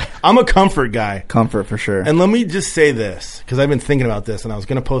 I'm a comfort guy. Comfort for sure. And let me just say this because I've been thinking about this and I was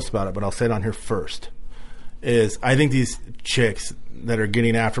going to post about it, but I'll say it on here first. Is I think these chicks that are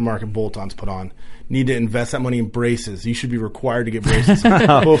getting aftermarket bolt-ons put on need to invest that money in braces. You should be required to get braces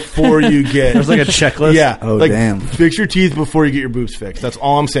before you get... There's like a checklist? Yeah. Oh, damn. Fix your teeth before you get your boobs fixed. That's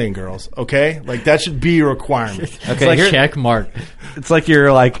all I'm saying, girls. Okay? Like, that should be a requirement. Okay, like check mark. It's like your,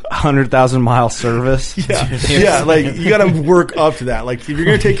 100,000-mile service. Yeah, like, you got to work up to that. Like, if you're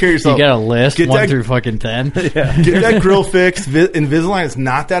going to take care of yourself... You got a list, 1 through fucking 10. Yeah. Get that grill fixed. Invisalign is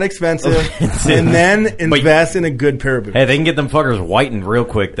not that expensive. And then invest in a good pair of boobs. Hey, they can get them fuckers whitened real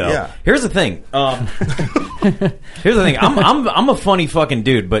quick, though. Yeah. Here's the thing. Here's the thing. I'm a funny fucking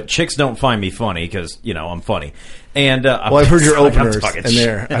dude, but chicks don't find me funny because I'm funny. And I've heard your openers, and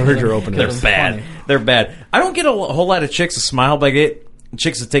I've heard your openers. They're bad. Funny. They're bad. I don't get a whole lot of chicks to smile, but I get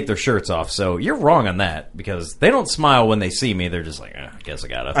chicks to take their shirts off. So you're wrong on that because they don't smile when they see me. They're just like, I guess I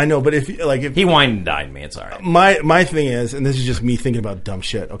gotta. I know, but if he whined and dined me, it's all right. My thing is, and this is just me thinking about dumb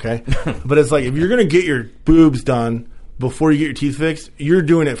shit, okay? But it's like if you're gonna get your boobs done before you get your teeth fixed, you're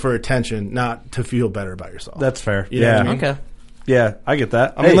doing it for attention, not to feel better about yourself. That's fair. You know what I mean? Okay. Yeah, I get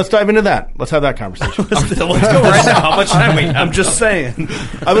that. I mean, let's dive into that. Let's have that conversation. Let's go right now. How much time we? I'm just saying.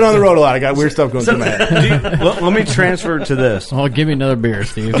 I've been on the road a lot. I got weird stuff going through my head. Let me transfer to this. Oh, give me another beer,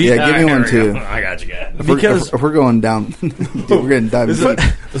 Steve. Yeah, give me one too. I got you, guys. If we're going down, dude, we're going to dive This deep.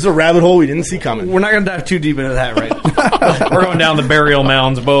 is a rabbit hole we didn't see coming. We're not going to dive too deep into that right now. We're going down the burial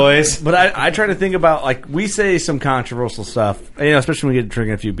mounds, boys. But I try to think about, like, we say some controversial stuff, especially when we get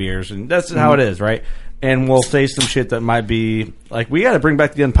drinking a few beers, and that's how it is, right? And we'll say some shit that might be, like, we got to bring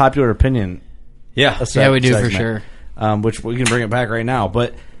back the unpopular opinion. Yeah. Yeah, we do for sure. Which we can bring it back right now.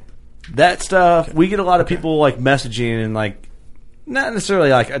 But that stuff, we get a lot of people, like, messaging and, like, not necessarily,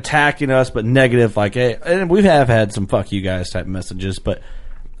 like, attacking us, but negative, like, hey, and we have had some fuck you guys type messages, but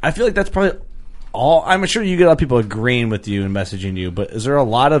I feel like that's probably all. I'm sure you get a lot of people agreeing with you and messaging you, but is there a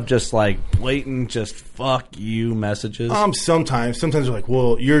lot of just, like, blatant, just fuck you messages? Sometimes they're like,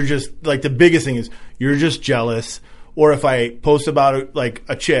 well, you're just, like, the biggest thing is you're just jealous. Or if I post about, like,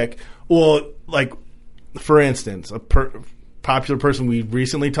 a chick, well, like, for instance, a popular person we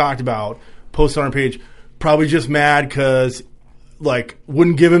recently talked about posted on our page, probably just mad because, like,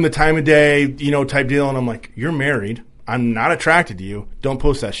 wouldn't give him the time of day, type deal. And I'm like, you're married. I'm not attracted to you. Don't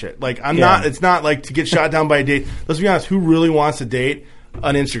post that shit. Like, I'm not. It's not like to get shot down by a date. Let's be honest. Who really wants to date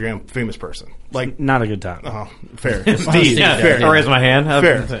an Instagram famous person? Like, not a good time. Oh, fair. Steve, fair. I'll raise my hand.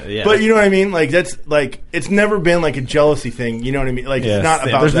 Fair. Yeah. But you know what I mean? Like, that's like, it's never been like a jealousy thing. You know what I mean? Like, it's not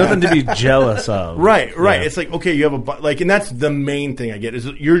about There's that. nothing to be jealous of. Right. Yeah. It's like, okay, you have like, and that's the main thing I get is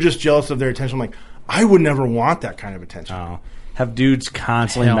you're just jealous of their attention. I'm like, I would never want that kind of attention. Oh. Have dudes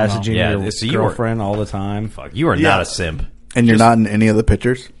constantly Hell no. messaging your so girlfriend all the time. Fuck, you are not a simp. And you're not in any of the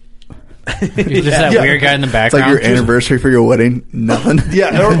pictures? You're just that weird guy in the It's background. like your anniversary for your wedding. Nothing.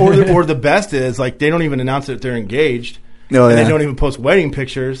 Yeah, or the best is like they don't even announce that they're engaged, Oh, and yeah. they don't even post wedding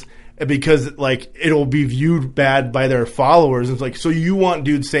pictures because like it'll be viewed bad by their followers. It's like, so you want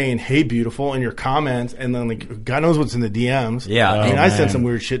dudes saying "Hey, beautiful" in your comments, and then like God knows what's in the DMs. Yeah. I mean, Oh, I send man. some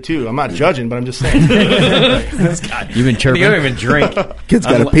weird shit too. I'm not judging, but I'm just saying. This guy, You've been chirping. You don't even drink. Kid's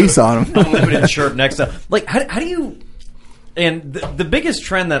got a piece on him. Unlimited chirp next up. Like, how do you? And the biggest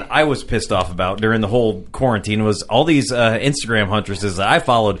trend that I was pissed off about during the whole quarantine was all these Instagram huntresses that I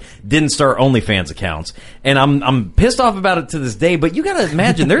followed didn't start OnlyFans accounts, and I'm pissed off about it to this day. But you got to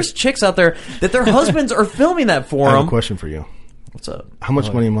imagine there's chicks out there that their husbands are filming that for I have them. a question for you. What's up? How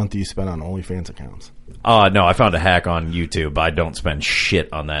much money a month do you spend on OnlyFans accounts? No, I found a hack on YouTube. I don't spend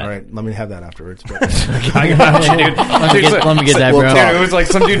shit on that. All right, let me have that afterwards. But I got you, dude. Let me get that, we'll bro. talk. Dude, it was like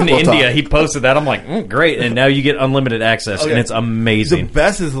some dude in We'll India. talk. He posted that. I'm like, great, and now you get unlimited access, Okay. and it's the amazing.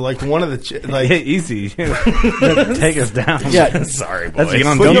 best is like one of the like. Easy. Take us down. Yeah. Sorry, boys. That's get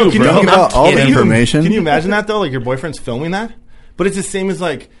on But you, can bro. you- Give out all the can you- information. Can you imagine that though? Like your boyfriend's filming that, but it's the same as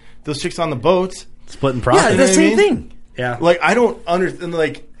like those chicks on the boats. Splitting Yeah, profit. the know what I same mean? thing. Yeah. Like I don't understand.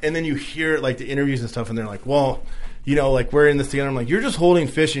 Like, and then you hear like the interviews and stuff, and they're like, "Well, like we're in this together." I'm like, "You're just holding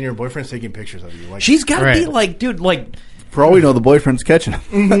fish, and your boyfriend's taking pictures of you." Like, She's got to Right. be like, dude, like, For all we know, the boyfriend's catching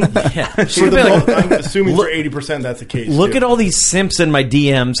him. yeah. She's for gonna be the, like, I'm assuming for 80% that's the case. look too. at all these simps in my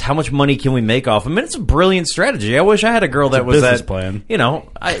DMs. How much money can we make off them? And it's a brilliant strategy. I wish I had a girl that a was business that plan. You know,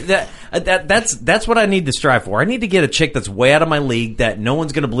 that's what I need to strive for. I need to get a chick that's way out of my league that no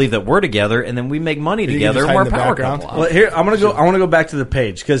one's going to believe that we're together, and then we make money you together. just And hide we're a in the power background? couple. Well, here I want to go back to the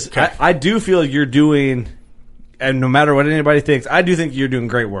page because I do feel you're doing, and no matter what anybody thinks, I do think you're doing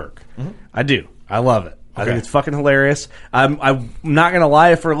great work. I do. I love it. I think it's fucking hilarious. I'm not gonna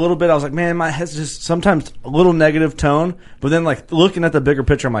lie. For a little bit, I was like, man, my head's just sometimes a little negative tone. But then, like looking at the bigger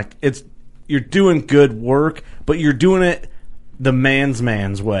picture, I'm like, you're doing good work, but you're doing it the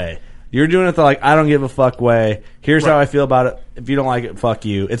man's way. You're doing it the like I don't give a fuck way. Here's how I feel about it. If you don't like it, fuck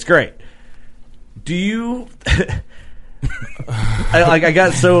you. It's great. Do you? I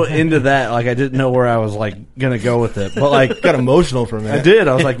got so into that, like I didn't know where I was like gonna go with it, but like got emotional for a minute. I did.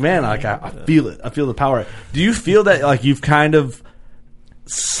 I was like, man, like I feel it. I feel the power. Do you feel that like you've kind of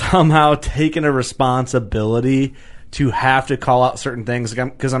somehow taken a responsibility to have to call out certain things?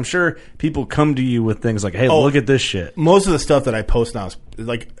 Because I'm sure people come to you with things like, hey, look at this shit. Most of the stuff that I post now is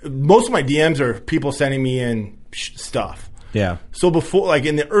like most of my DMs are people sending me in stuff. Yeah. So before, like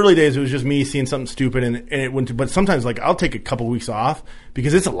in the early days, it was just me seeing something stupid and it went to, but sometimes like I'll take a couple weeks off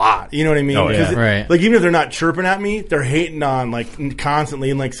because it's a lot. You know what I mean? Oh, yeah. Because Right. Like even if they're not chirping at me, they're hating on like constantly.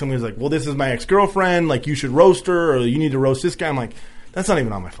 And like somebody's like, well, this is my ex-girlfriend. Like you should roast her or you need to roast this guy. I'm like, that's not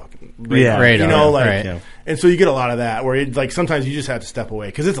even on my fucking radar. Radar, You know, like, right. Yeah. and so you get a lot of that where it, like sometimes you just have to step away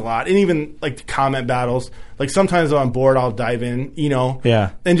because it's a lot. And even like the comment battles, like sometimes I'm bored, I'll dive in, you know,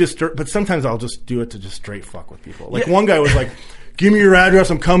 Yeah. and just, but sometimes I'll just do it to just straight fuck with people. Like one guy was like, give me your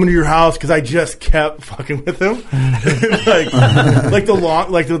address. I'm coming to your house because I just kept fucking with him, like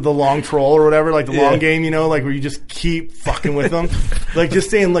the long troll or whatever, like the long game, like where you just keep fucking with them, like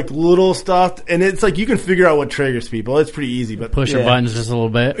just saying like little stuff, and it's like you can figure out what triggers people. It's pretty easy, but push your buttons just a little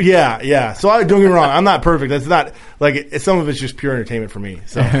bit. Yeah. So don't get me wrong, I'm not perfect. That's not like some of it's just pure entertainment for me.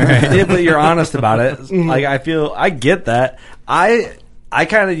 So, yeah, but you're honest about it. Like I get that. I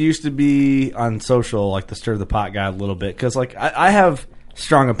kind of used to be on social, like the stir the pot guy a little bit, because like I have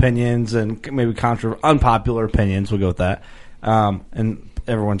strong opinions and maybe unpopular opinions. We'll go with that. And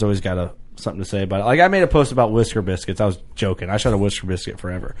everyone's always got something to say about it. Like I made a post about Whisker Biscuits. I was joking. I shot a Whisker Biscuit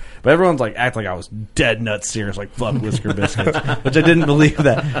forever, but everyone's like act like I was dead nuts serious, like fuck Whisker Biscuits, which I didn't believe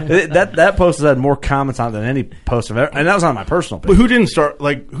that. That post has had more comments on it than any post I've ever, and that was on my personal page. But who didn't start?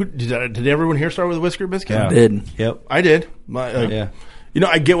 Like who did everyone here start with a Whisker Biscuit? Yeah. I did. Yep, I did. Yeah.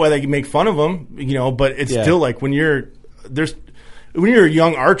 I get why they make fun of them, but it's still like when you're a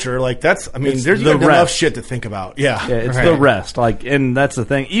young archer, like there's enough shit to think about. Yeah, it's the rest. Like, and that's the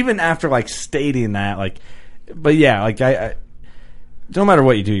thing. Even after like stating that, like, but yeah, like I no matter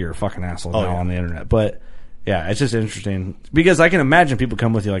what you do, you're a fucking asshole now on the internet. But yeah, it's just interesting because I can imagine people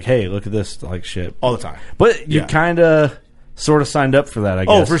come with you like, hey, look at this, like shit all the time. But you kind of sort of signed up for that, I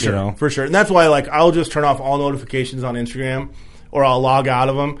guess. Oh, for sure, for sure. And that's why like I'll just turn off all notifications on Instagram. Or I'll log out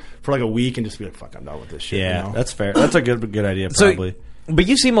of them for like a week and just be like, fuck, I'm done with this shit. Yeah, that's fair. That's a good idea, probably. But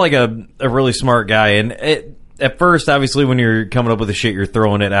you seem like a really smart guy. And at first, obviously, when you're coming up with the shit, you're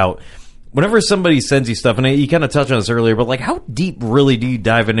throwing it out. Whenever somebody sends you stuff, and you kind of touched on this earlier, but like how deep really do you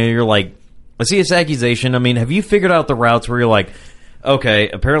dive into it? You're like, I see this accusation. I mean, have you figured out the routes where you're like, okay,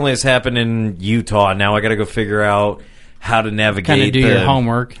 apparently it's happened in Utah. Now I got to go figure out how to navigate. Kind of do your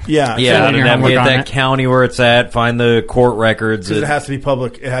homework. Yeah. How to navigate that county where it's at, find the court records. Because it has to be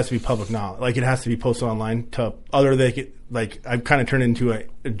public. It has to be public knowledge. Like, it has to be posted online to other like, I've kind of turned into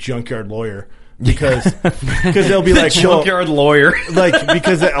a junkyard lawyer. Because they'll be like, junkyard lawyer. Like,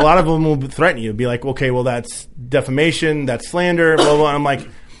 because a lot of them will threaten you. Be like, okay, well, that's defamation, that's slander, blah, blah. And I'm like,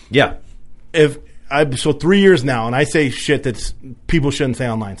 yeah. So 3 years now, and I say shit that people shouldn't say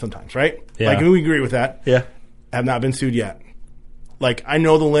online sometimes, right? Yeah. Like, we agree with that. Yeah. Have not been sued yet. Like, I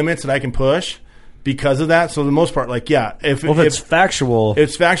know the limits that I can push because of that. So the most part, like, yeah, if it's factual,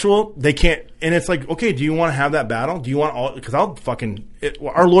 they can't. And it's like, okay, do you want to have that battle? Do you want all? Because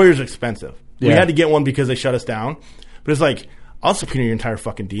our lawyer's expensive. Yeah. We had to get one because they shut us down. But it's like, I'll subpoena your entire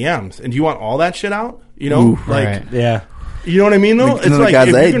fucking DMs. And do you want all that shit out? Ooh, like, yeah. You know what I mean? Though it's like,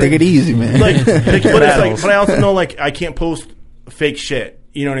 guys, hey, take it easy, man. But I also know, like, I can't post fake shit.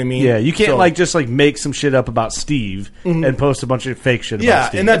 You know what I mean? Yeah, you can't just make some shit up about Steve and post a bunch of fake shit about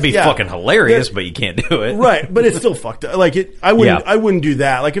Steve. And that'd be fucking hilarious, but you can't do it. Right, but it's still fucked up. Like, I wouldn't do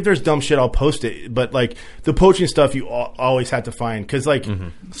that. Like, if there's dumb shit, I'll post it. But like the poaching stuff, you always have to find because that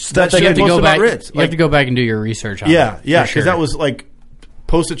shit you have to go back. Ritz. You have to go back and do your research on it. Yeah, because that was like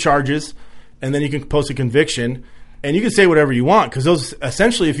posted charges, and then you can post a conviction, and you can say whatever you want because those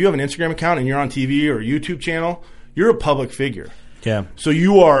essentially, if you have an Instagram account and you're on TV or a YouTube channel, you're a public figure. Yeah. So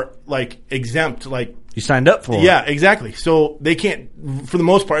you are like exempt, like you signed up for. Yeah, exactly. So they can't, for the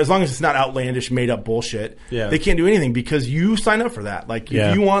most part, as long as it's not outlandish, made up bullshit. Yeah. They can't do anything because you signed up for that. Like,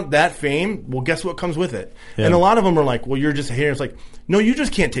 if you want that fame, well, guess what comes with it? Yeah. And a lot of them are like, well, you're just a hater. It's like, no, you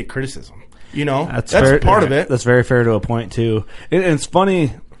just can't take criticism. You know, that's part of it. That's very fair to a point too. And it's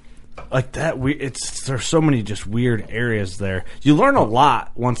funny. Like that, there's so many just weird areas there. You learn a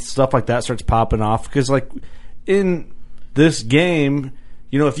lot once stuff like that starts popping off because, like, in this game,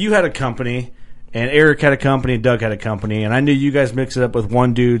 if you had a company and Eric had a company and Doug had a company and I knew you guys mixed it up with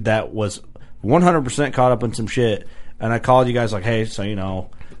one dude that was 100% caught up in some shit and I called you guys like, hey, so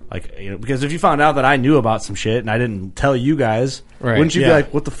because if you found out that I knew about some shit and I didn't tell you guys, wouldn't you be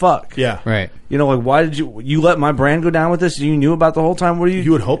like, what the fuck? Yeah. Right. Like, why did you let my brand go down with this? You knew about the whole time? What are you?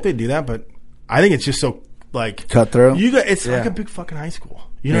 You would hope they'd do that, but I think it's just so, like, cutthroat. It's like a big fucking high school.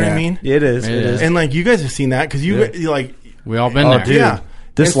 You know what I mean? Yeah, it is. And like, you guys have seen that because we all been there. Dude. Yeah.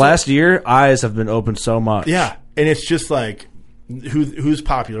 This last year, eyes have been opened so much. Yeah. And it's just like, who's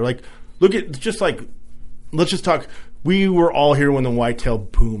popular? Like, look at, just like, let's just talk. We were all here when the whitetail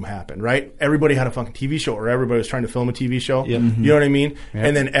boom happened, right? Everybody had a fucking TV show or everybody was trying to film a TV show. Yep. Mm-hmm. You know what I mean? Yep.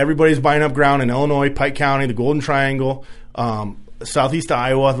 And then everybody's buying up ground in Illinois, Pike County, the Golden Triangle, southeast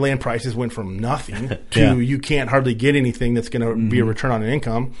Iowa. Land prices went from nothing to you can't hardly get anything that's going to be a return on an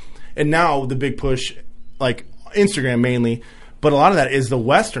income. And now the big push, like Instagram mainly, but a lot of that is the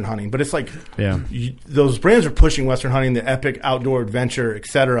Western hunting. But it's like those brands are pushing Western hunting, the epic outdoor adventure,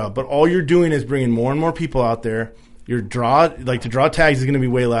 etc. But all you're doing is bringing more and more people out there. The draw tags is going to be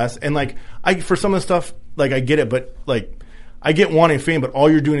way less. And like for some of the stuff, like I get it, but like I get wanting fame, but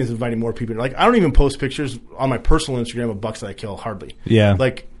all you're doing is inviting more people. Like, I don't even post pictures on my personal Instagram of bucks that I kill, hardly. Yeah.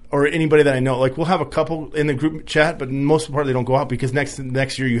 Like, or anybody that I know. Like, we'll have a couple in the group chat, but most of the part they don't go out because next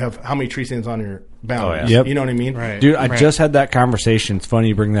year you have how many tree stands on your boundaries. Yep. You know what I mean? Right. Dude, I just had that conversation. It's funny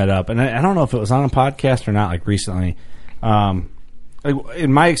you bring that up. And I don't know if it was on a podcast or not, like recently. Like,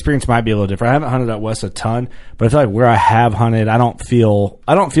 in my experience, it might be a little different. I haven't hunted out west a ton, but I feel like where I have hunted, I don't feel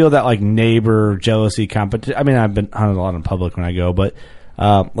that like neighbor jealousy competition. I mean, I've been hunted a lot in public when I go, but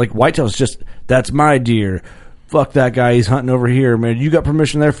like whitetail's just, that's my deer. Fuck that guy, he's hunting over here, man. You got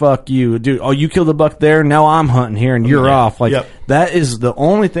permission there, fuck you, dude. Oh, you killed a buck there, now I'm hunting here and you're off. Like that is the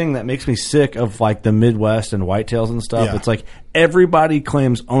only thing that makes me sick of like the Midwest and whitetails and stuff. It's like everybody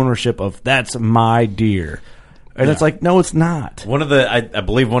claims ownership of that's my deer. And it's like, no, it's not. One of the, I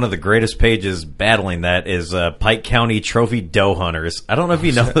believe one of the greatest pages battling that is Pike County Trophy Doe Hunters. I don't know if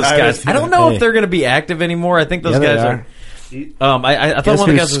you know those guys. I don't know if they're going to be active anymore. I think those guys are. I thought one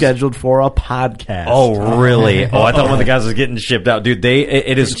of the guys was scheduled for a podcast. Oh, really? Oh, I thought one of the guys was getting shipped out. Dude,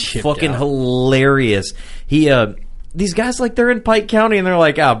 it is fucking hilarious. These guys, like, they're in Pike County, and they're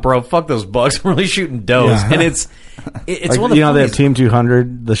like, bro, fuck those bucks. I'm really shooting does. Yeah. And it's like, one of the they have Team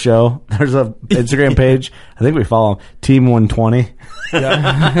 200, the show. There's a Instagram page. I think we follow them. Team 120.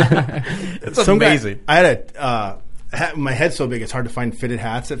 Yeah. It's amazing. I had my head's so big, it's hard to find fitted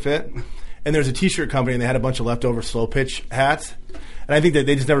hats that fit. And there's a T-shirt company, and they had a bunch of leftover slow pitch hats. And I think that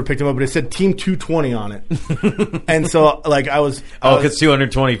they just never picked them up, but it said Team 220 on it. And so, like, I was... because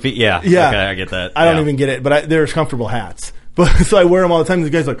 220 feet, yeah. Yeah. Okay, I get that. I don't even get it, but there's comfortable hats. But so I wear them all the time. The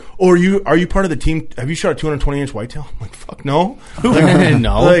guy's like, "Oh, are you part of the team? Have you shot a 220-inch whitetail?" I'm like, "Fuck no." Like,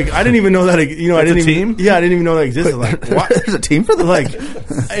 no. Like, I didn't even know that. I didn't even. Team? Yeah, I didn't even know that existed. Like, what? There's a team for that. Like,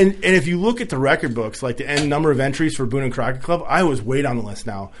 and if you look at the record books, like the end number of entries for Boone and Crockett Club, I was way down the list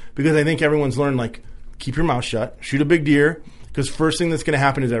now because I think everyone's learned, like, keep your mouth shut, shoot a big deer, because first thing that's going to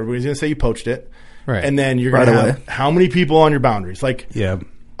happen is everybody's going to say you poached it, right? And then you're going to have how many people on your boundaries? Like,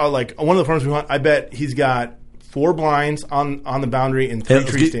 like one of the farms we hunt, I bet he's got 4 blinds on the boundary and 3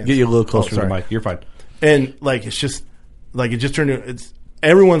 tree stands. Get you a little closer to the mic. You're fine. And like it just turned into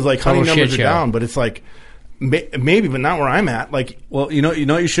everyone's like hunting numbers are down, but it's like maybe, but not where I'm at. Like, well, you know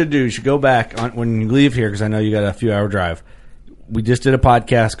what you should do. You should go back when you leave here because I know you got a few hour drive. We just did a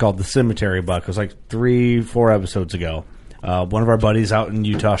podcast called The Cemetery Buck. It was like 3-4 episodes ago. One of our buddies out in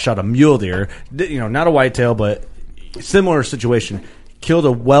Utah shot a mule deer. Not a whitetail, but similar situation. Killed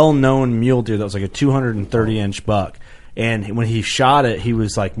a well-known mule deer that was like a 230-inch buck. And when he shot it, he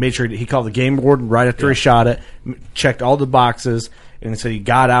was like, made sure he called the game warden right after he shot it, checked all the boxes, and so he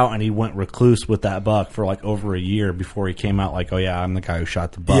got out and he went recluse with that buck for like over a year before he came out like, oh yeah, I'm the guy who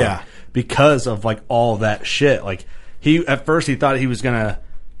shot the buck. Yeah. Because of like all that shit. Like at first he thought he was gonna,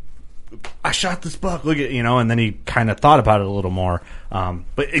 I shot this buck, look at, and then he kind of thought about it a little more.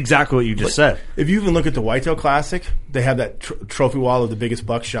 But exactly what you just said. If you even look at the Whitetail Classic, they have that trophy wall of the biggest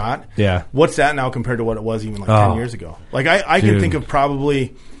buck shot. Yeah. What's that now compared to what it was even like 10 years ago? Like, I can think of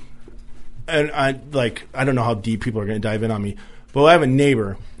probably, and I don't know how deep people are going to dive in on me, but I have a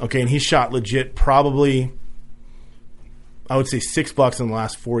neighbor, okay, and he shot legit probably, I would say 6 bucks in the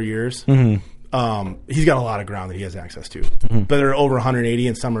last 4 years. Mm-hmm. He's got a lot of ground that he has access to, but they're over 180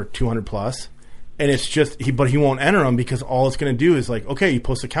 and some are 200 plus. And it's just, but he won't enter them because all it's going to do is like, okay, you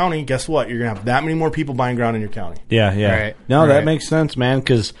post a county, guess what? You're going to have that many more people buying ground in your county. Yeah. Right. No, that makes sense, man,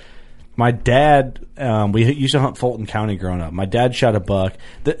 because my dad, we used to hunt Fulton County growing up. My dad shot a buck.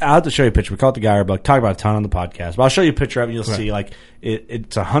 I'll have to show you a picture. We call it the Geyer buck. Talk about a ton on the podcast. But I'll show you a picture of it and you'll see, like,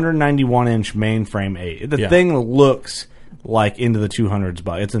 it's a 191-inch mainframe 8. The thing looks like into the 200s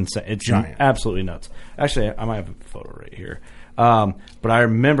buck. It's insane. It's giant. Absolutely nuts. Actually, I might have a photo right here. But I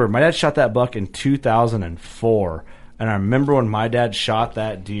remember my dad shot that buck in 2004, and I remember when my dad shot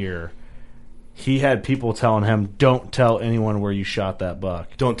that deer, he had people telling him, "Don't tell anyone where you shot that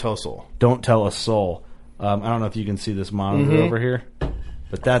buck. Don't tell a soul. Don't tell a soul." I don't know if you can see this monitor over here,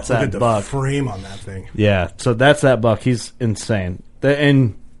 but that's Look that at the buck. Frame on that thing. Yeah, so that's that buck. He's insane,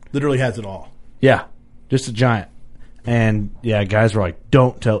 and literally has it all. Yeah, just a giant. And yeah, guys were like,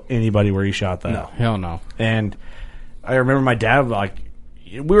 "Don't tell anybody where you shot that." No, hell no. And I remember my dad, like,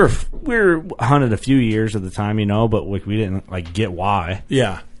 we were hunted a few years at the time, but we didn't like get why.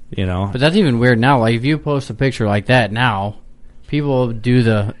 Yeah, But that's even weird now. Like, if you post a picture like that now, people do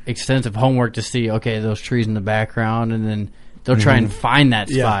the extensive homework to see, okay, those trees in the background, and then they'll try and find that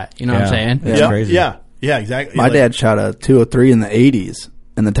spot. You know what I'm saying? It's crazy. Yeah, exactly. My dad shot a 203 in the 80s,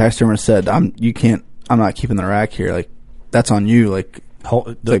 and the taxidermist said, I'm not keeping the rack here. Like, that's on you. Like,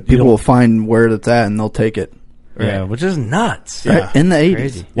 people will find where it's at and they'll take it. Yeah, which is nuts. Right? In the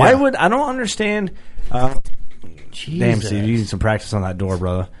 80s. Why would I don't understand? Damn, Steve, you need some practice on that door,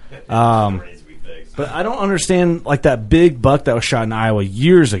 brother. But I don't understand, like, that big buck that was shot in Iowa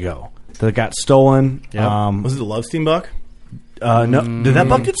years ago that got stolen. Yep. Was it the Lovestein buck? No, did that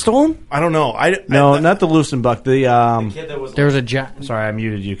buck get stolen? I don't know. No, not the Lewiston buck. The kid that was there was a sorry, I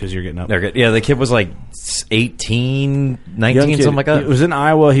muted you because you're getting up. They're good. Yeah, the kid was like 18, 19, something like that. It was in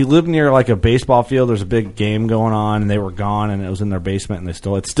Iowa. He lived near like a baseball field. There's a big game going on, and they were gone, and it was in their basement, and they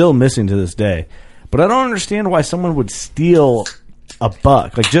stole it. It's still missing to this day. But I don't understand why someone would steal a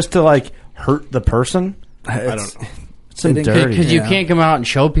buck, like just to like hurt the person. I don't know. Some dirty, because you can't come out and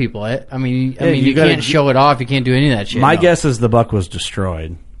show people it. I mean, you can't show it off. You can't do any of that shit. My guess is the buck was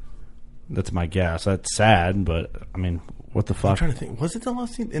destroyed. That's my guess. That's sad, but I mean, what the fuck? I'm trying to think. Was it the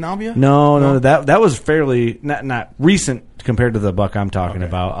Lovestein in Albia? No. That was fairly not recent compared to the buck I'm talking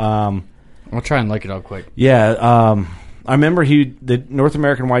about. I'll try and look it up quick. Yeah. I remember the North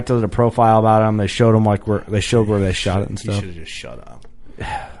American Whitetail did a profile about him. They showed him where they shot it and stuff. You should have just shut up.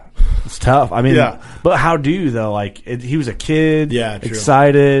 It's tough. I mean, but how do you though? Like, he was a kid, true.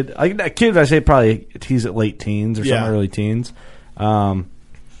 excited. Like that kid, I say probably he's at late teens or some early teens. Fuck,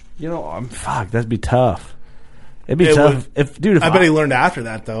 that'd be tough. It'd be tough if I bet he learned after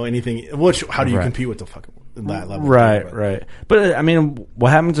that though. How do you compete with the fucking that level? Right. But I mean,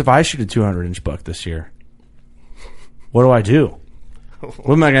 what happens if I shoot a 200-inch buck this year? What do I do?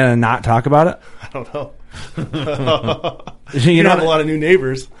 What am I going to not talk about it? I don't know. You have a lot of new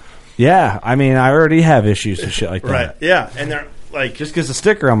neighbors. Yeah, I mean, I already have issues with shit like that. Right. Yeah, and they're like just because a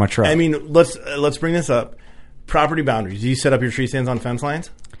sticker on my truck. I mean, let's bring this up. Property boundaries. Do you set up your tree stands on fence lines?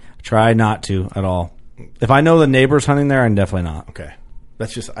 Try not to at all. If I know the neighbor's hunting there, I'm definitely not. Okay. I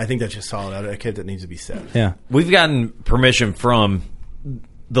think that's just solid etiquette that needs to be set. Yeah. We've gotten permission from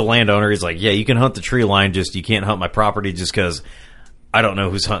the landowner. He's like, yeah, you can hunt the tree line, just you can't hunt my property just because I don't know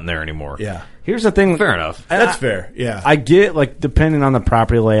who's hunting there anymore. Yeah. Here's the thing. Fair enough. That's fair. Yeah. I get, like, depending on the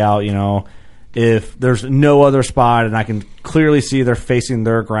property layout, if there's no other spot and I can clearly see they're facing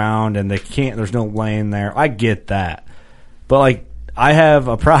their ground and there's no lane there, I get that. But, like, I have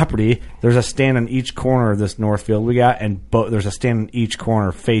a property, there's a stand in each corner of this north field we got, and there's a stand in each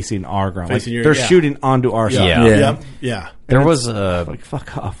corner facing our ground. They're shooting onto our side. Yeah. There was like,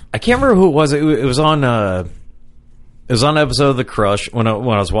 fuck off. I can't remember who it was. It was on an episode of The Crush when I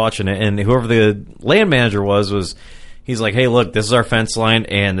was watching it, and whoever the land manager was he's like, hey, look, this is our fence line,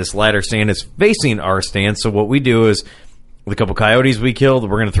 and this ladder stand is facing our stand. So what we do is, with a couple coyotes we killed,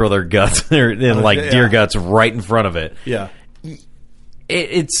 we're going to throw their guts deer guts right in front of it. Yeah.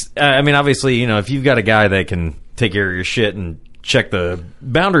 It's I mean, obviously, if you've got a guy that can take care of your shit and check the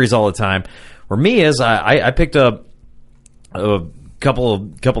boundaries all the time, where me is, I picked up a couple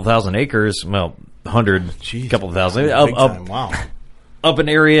thousand acres, well, 100, couple thousand, up an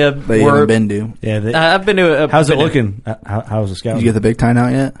area that you haven't been to. Yeah, I've been to. How's it looking? How's the scout? Did you get the big time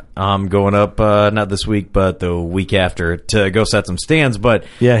out yet? I'm going up not this week, but the week after to go set some stands. But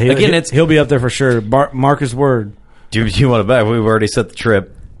yeah, he'll be up there for sure. Mark his word. Do you want to bet? We've already set the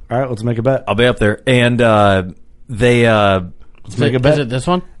trip. All right, let's make a bet. I'll be up there, and they let's make a bet. Is it this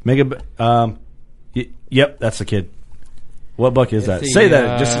one? Make a bet. Yep, that's the kid. What buck is that? Say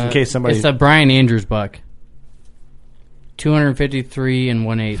that just in case somebody. It's the Brian Andrews buck. 253 and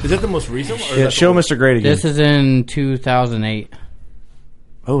 1/8. Is that the most recent one? Yeah, show Mr. Great again. This is in 2008.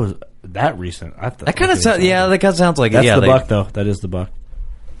 Oh, is that recent? That kind of sounds. Yeah, that kind of sounds like. That's the buck, though. That is the buck.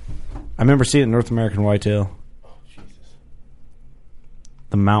 I remember seeing it in North American Whitetail.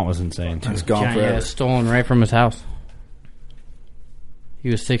 The mount was insane. It's gone forever. Yeah, stolen right from his house. He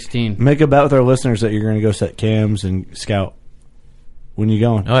was 16. Make a bet with our listeners that you're going to go set cams and scout. When you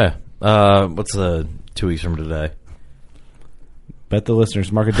going? Oh yeah. What's 2 weeks from today? Bet the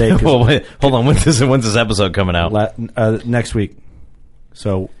listeners. Mark a date. Well, wait, hold on. When's this episode coming out? Next week.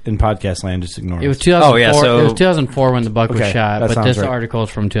 So in podcast land, just ignore it. It was 2004. Oh yeah, so it was 2004 when the buck was shot, but this article is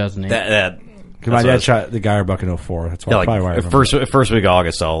from 2008. My dad shot the Geyer buck in 2004. That's why. Probably why I first week of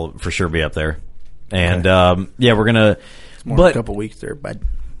August, I'll for sure be up there, and we're gonna. It's more than a couple weeks there, bud.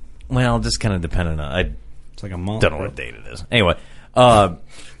 Well, just kind of dependent on. It's like a month. Don't know what date it is. Anyway,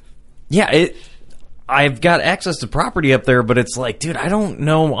 I've got access to property up there, but it's like, dude, I don't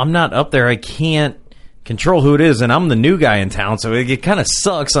know. I'm not up there. I can't control who it is, and I'm the new guy in town, so it kind of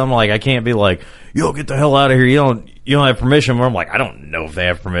sucks. I'm like, I can't be like, yo, get the hell out of here. You don't have permission. Where I'm like, I don't know if they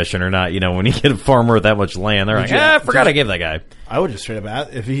have permission or not. When you get a farmer with that much land, they're like, I forgot I gave that guy. I would just straight up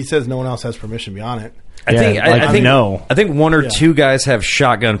ask. If he says no one else has permission beyond it. I think one or two guys have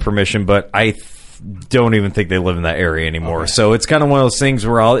shotgun permission, but I don't even think they live in that area anymore. Okay. So it's kind of one of those things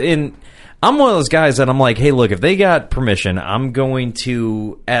where I'm one of those guys that I'm like, hey, look, if they got permission, I'm going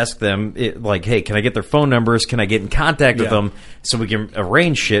to ask them, like, hey, can I get their phone numbers? Can I get in contact with them so we can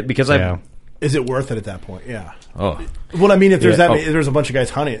arrange shit? Because is it worth it at that point? Yeah. Oh. Well, I mean, if there's if there's a bunch of guys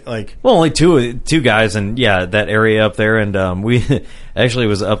hunting, like, well, only two guys, and that area up there, and we actually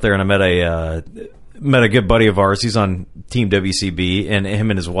was up there, and I met a good buddy of ours. He's on Team WCB, and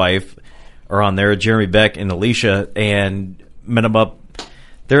him and his wife are on there, Jeremy Beck and Alicia, and met them up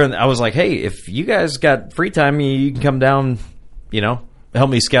there. And I was like, hey, if you guys got free time, you can come down, help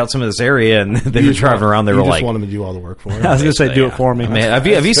me scout some of this area. And they were driving around. They were like, just want him to do all the work for him. I was going to say, do it for me. Man,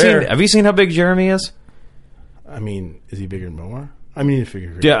 have you seen how big Jeremy is? I mean, is he bigger than Bomar? I mean, you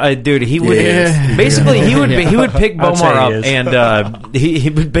figure. Yeah, dude, he would basically he would pick Bomar up, and he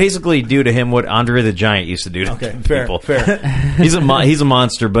would basically do to him what Andre the Giant used to do to people. Fair. He's a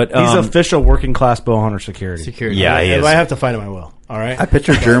monster, but he's official working class bow hunter security. Yeah, he is. If I have to find him, I will. All right. I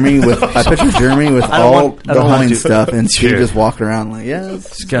picture Jeremy with all the hunting stuff, and Steve just walking around like,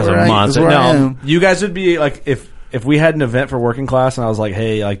 this guy's a monster. No, you guys would be like if we had an event for working class and I was like,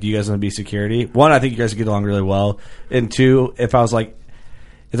 hey, like, do you guys want to be security? One, I think you guys would get along really well. And two, if I was like,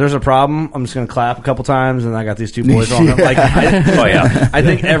 if there's a problem, I'm just going to clap a couple times and I got these two boys on. Like, I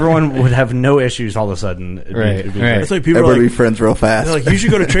think everyone would have no issues all of a sudden. It'd be It's like people everybody be friends real fast. They're like, you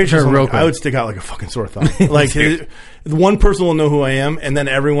should go to trade shows. I would stick out like a fucking sore thumb. Like, one person will know who I am, and then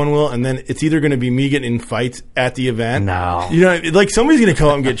everyone will, and then it's either going to be me getting in fights at the event. No. Like somebody's going to come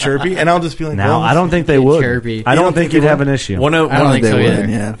up and get chirpy, and I'll just be like, no, I don't think they would. Chirpy. I don't think you'd have an issue. I don't think so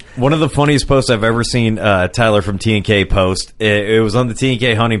either. One of the funniest posts I've ever seen Tyler from T&K post, it was on the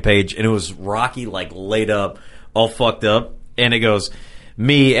T&K hunting page, and it was Rocky, like, laid up, all fucked up, and it goes,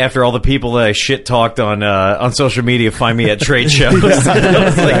 me, after all the people that I shit talked on social media, find me at trade shows. I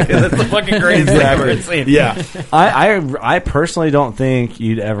was like, that's the fucking greatest thing I've ever seen. Yeah. I personally don't think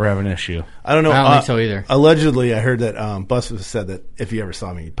you'd ever have an issue. I don't know. I don't think so either. Allegedly, I heard that Busbus said that if he ever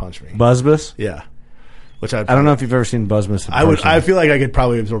saw me, he'd punch me. Busbus? Yeah. Which I don't know if you've ever seen Busbus in person. I feel like I could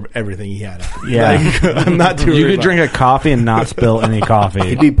probably absorb everything he had. Yeah. Like, I'm not too. You could drink a coffee and not spill any coffee.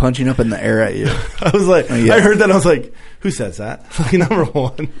 He'd be punching up in the air at you. I was like, I heard that. I was like, who says that? Like, number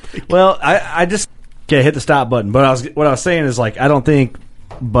one. Well, I just hit the stop button. But what I was saying is, like, I don't think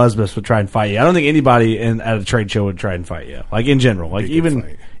Busbus would try and fight you. I don't think anybody at a trade show would try and fight you. Like, in general, like even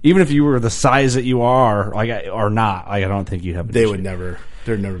if you were the size that you are, like, or not, like, I don't think you'd have. An issue.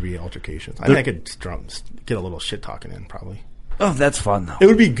 There'd never be altercations. I think I could get a little shit talking in, probably. Oh, that's fun though. It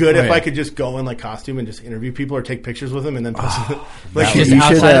would be good if I could just go in like costume and just interview people or take pictures with them and then post like just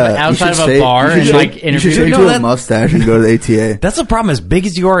outside of a bar and like interview. You should shave a mustache and go to the ATA. That's the problem. As big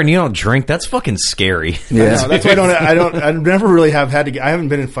as you are and you don't drink, that's fucking scary. Yeah, that's why I never really have had to. I haven't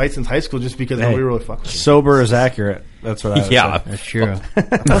been in fights since high school just because nobody really fucked with me. Sober is accurate. That's what I would say. That's true.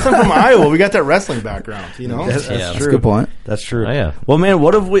 Plus, I'm from Iowa. We got that wrestling background, you know. That's true. That's a good point. That's true. Oh, yeah. Well, man,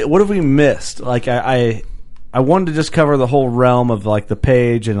 what have we missed? Like, I wanted to just cover the whole realm of like the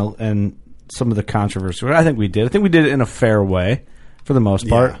page and some of the controversy. I think we did. I think we did it in a fair way for the most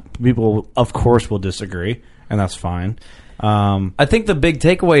part. Yeah. People, of course, will disagree, and that's fine. I think the big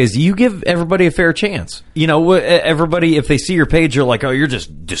takeaway is you give everybody a fair chance. You know, everybody, if they see your page, you're like, oh, you're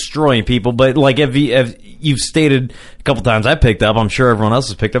just destroying people. But like, if you've stated a couple times, I picked up. I'm sure everyone else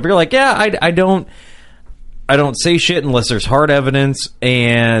has picked up. You're like, yeah, I don't say shit unless there's hard evidence,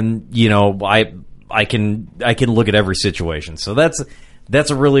 and you know, I can look at every situation. So that's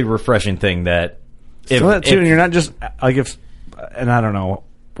a really refreshing thing. And you're not just like and I don't know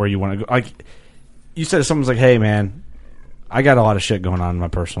where you want to go. Like you said, if someone's like, hey, man, I got a lot of shit going on in my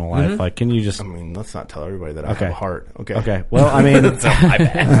personal life. Like, can you just... I mean, let's not tell everybody that I have a heart. Okay. Well, I mean, it's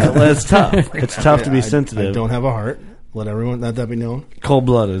tough. It's tough to be sensitive. I don't have a heart. Let that be known.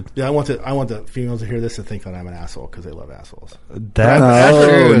 Cold-blooded. Yeah, I want the females to hear this and think that I'm an asshole because they love assholes. That's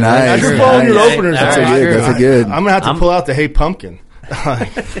true. Nice. You're following your openers. That's a good. I'm gonna have to pull out the Hey Pumpkin.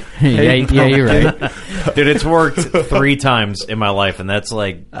 Yeah, you're right, dude. It's worked 3 times in my life, and that's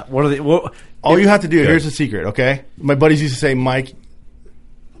like all you have to do. Here's the secret. Okay, my buddies used to say Mike.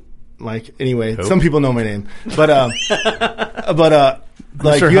 Anyway, some people know my name, but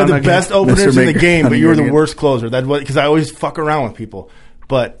like you have the best openers in the game, but you're the worst closer. That's what, because I always fuck around with people.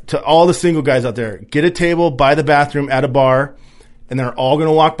 But to all the single guys out there, get a table by the bathroom at a bar, and they're all going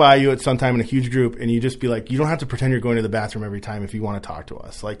to walk by you at some time in a huge group, and you just be like, you don't have to pretend you're going to the bathroom every time if you want to talk to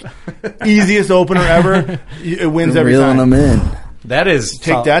us. Like, easiest opener ever, it wins every time. Reeling them in. That is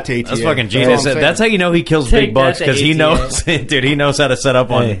Take that to ATA. That's fucking genius. That's how you know he kills big bucks, because he knows, dude. He knows how to set up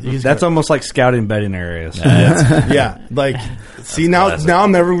on. That's almost like scouting bedding areas. Yeah, like see now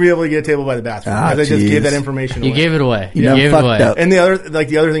I'm never gonna be able to get a table by the bathroom because I just gave that information away. You gave it away. You gave it away. up. And the other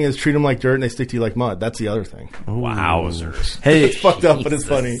thing is treat them like dirt and they stick to you like mud. That's the other thing. Wowzers! Hey, it's fucked up, but it's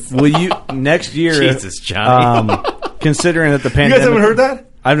funny. Will you next year? Jesus, Johnny. Considering that the pandemic, you guys haven't heard that?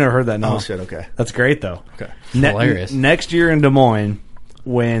 I've never heard that. No. Oh shit. Okay, that's great though. Okay, hilarious. Next year in Des Moines,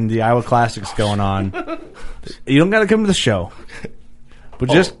 when the Iowa Classic's going on, you don't got to come to the show, but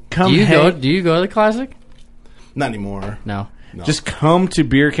just come. Do you go to the Classic? Not anymore. No. Just come to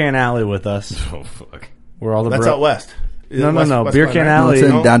Beer Can Alley with us. Oh fuck! Where all the that's out west. No. West Beer Can Alley. It's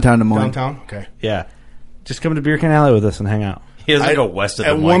in downtown Des Moines. Downtown. Okay. Yeah, just come to Beer Can Alley with us and hang out. He doesn't go west of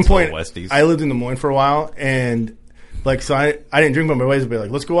Des Moines. At one point, Westies. I lived in Des Moines for a while, and like so, I didn't drink, but my ways would be like,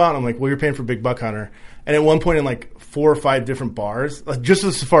 "Let's go out." And I'm like, "Well, you're paying for Big Buck Hunter." And at one point, in like 4 or 5 different bars, like just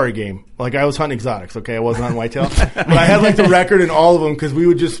a safari game. Like I was hunting exotics. Okay, I wasn't hunting whitetail, but I had like the record in all of them because we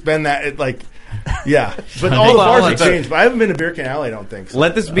would just spend that at like. Yeah, but all the bars have changed. But I haven't been to Beer Can Alley, I don't think. So.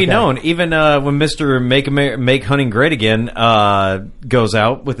 Let this be known. Even when Mr. Make Hunting Great Again goes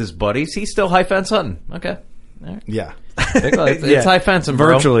out with his buddies, he's still high fence hunting. Okay. All right. Yeah. It's high fencing,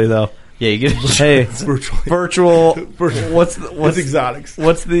 bro. Virtually, though. Yeah, you get hey, virtual. What's exotics?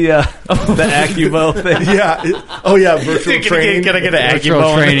 What's the Accubo thing? Yeah. Virtual training. Can I get an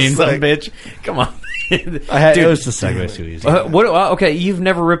Accubo training, son of a bitch? Come on. It was the segue too easy. Okay, you've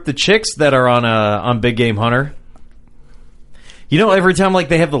never ripped the chicks that are on Big Game Hunter. You know, every time like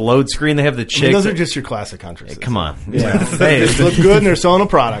they have the load screen, they have the chicks. Those are just your classic hunters. Come on, they look good and they're selling a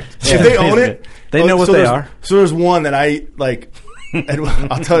product. If they own it, they know what they are. So there's one that I like.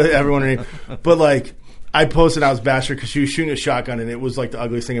 I'll tell everyone her name, but like I posted, I was bashing her because she was shooting a shotgun and it was like the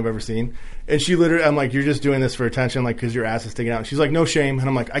ugliest thing I've ever seen. And she literally, I'm like, "You're just doing this for attention, like because your ass is sticking out." And she's like, "No shame." And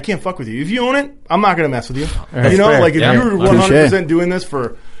I'm like, "I can't fuck with you. If you own it, I'm not gonna mess with you." That's you know, fair. like if you're 100% doing this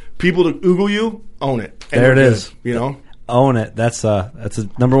for people to oogle you, own it. And there it is. You know, own it. That's a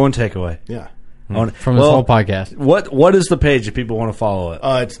number one takeaway. Yeah. Own it. From this whole podcast. What is the page if people want to follow it?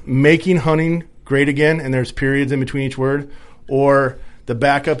 It's Making Hunting Great Again, and there's periods in between each word. Or the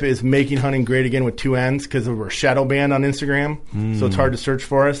backup is Making Hunting Great Again with 2 N's because we're shadow banned on Instagram, so it's hard to search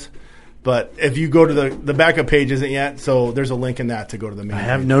for us. But if you go to the backup page isn't yet, so there's a link in that to go to the main I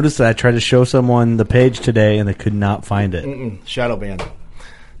have page. noticed that I tried to show someone the page today and they could not find it. Shadow banned.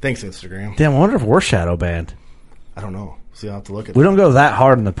 Thanks, Instagram. Damn, I wonder if we're shadow banned. I don't know. See, I'll have to look at We don't go that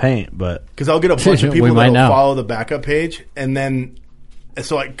hard in the paint, but... Because I'll get a bunch of We people might that will know. follow the backup page, and then...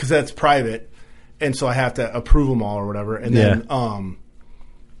 So, because that's private, and so I have to approve them all or whatever, and then...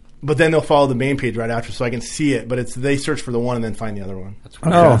 But then they'll follow the main page right after, so I can see it. But they search for the one and then find the other one.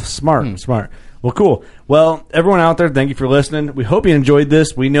 Oh, smart. Well, cool. Well, everyone out there, thank you for listening. We hope you enjoyed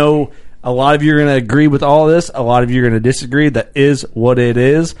this. We know a lot of you are going to agree with all this. A lot of you are going to disagree. That is what it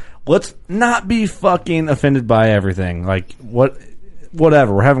is. Let's not be fucking offended by everything. Like,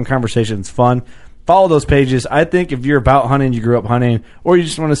 whatever. We're having conversations. Fun. Follow those pages. I think if you're about hunting, you grew up hunting, or you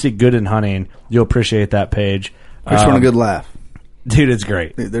just want to see good in hunting, you'll appreciate that page. I just want a good laugh. Dude, it's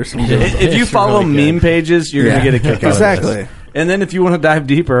great. There's some good If you follow really meme pages, you're going to get a kick out of Exactly. this. And then if you want to dive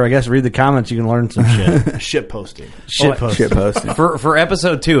deeper, I guess read the comments. You can learn some shit. Shit posting. Shit posting. For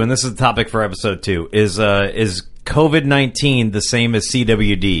episode 2, and this is the topic for episode 2, is COVID-19 the same as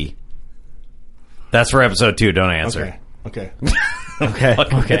CWD? That's for episode 2. Don't answer. Okay.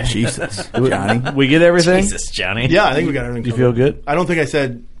 Okay. Jesus, Johnny. We get everything? Jesus, Johnny. Yeah, I think we got everything You covered. feel good? I don't think I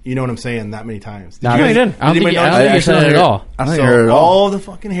said, you know what I'm saying, that many times. No, you you didn't. I don't think anybody you said it at all. I don't So think I heard it all all. the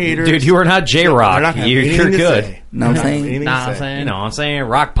fucking haters. Dude, you are not they're not J-Rock. gonna have You're anything to good. say. Know what I'm saying? Anything to Nah, I'm say. saying. You know what I'm saying?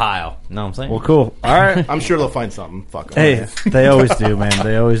 Rock pile. Know what I'm saying? Well, cool. All right. I'm sure they'll find something. Fuck 'em. Hey, they always do, man.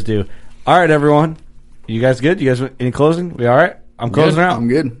 They always do. All right, everyone. You guys good? You guys any closing? We all right? I'm closing out. I'm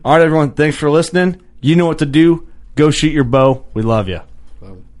good. All right, everyone. Thanks for listening. You know what to do. Go shoot your bow. We love you.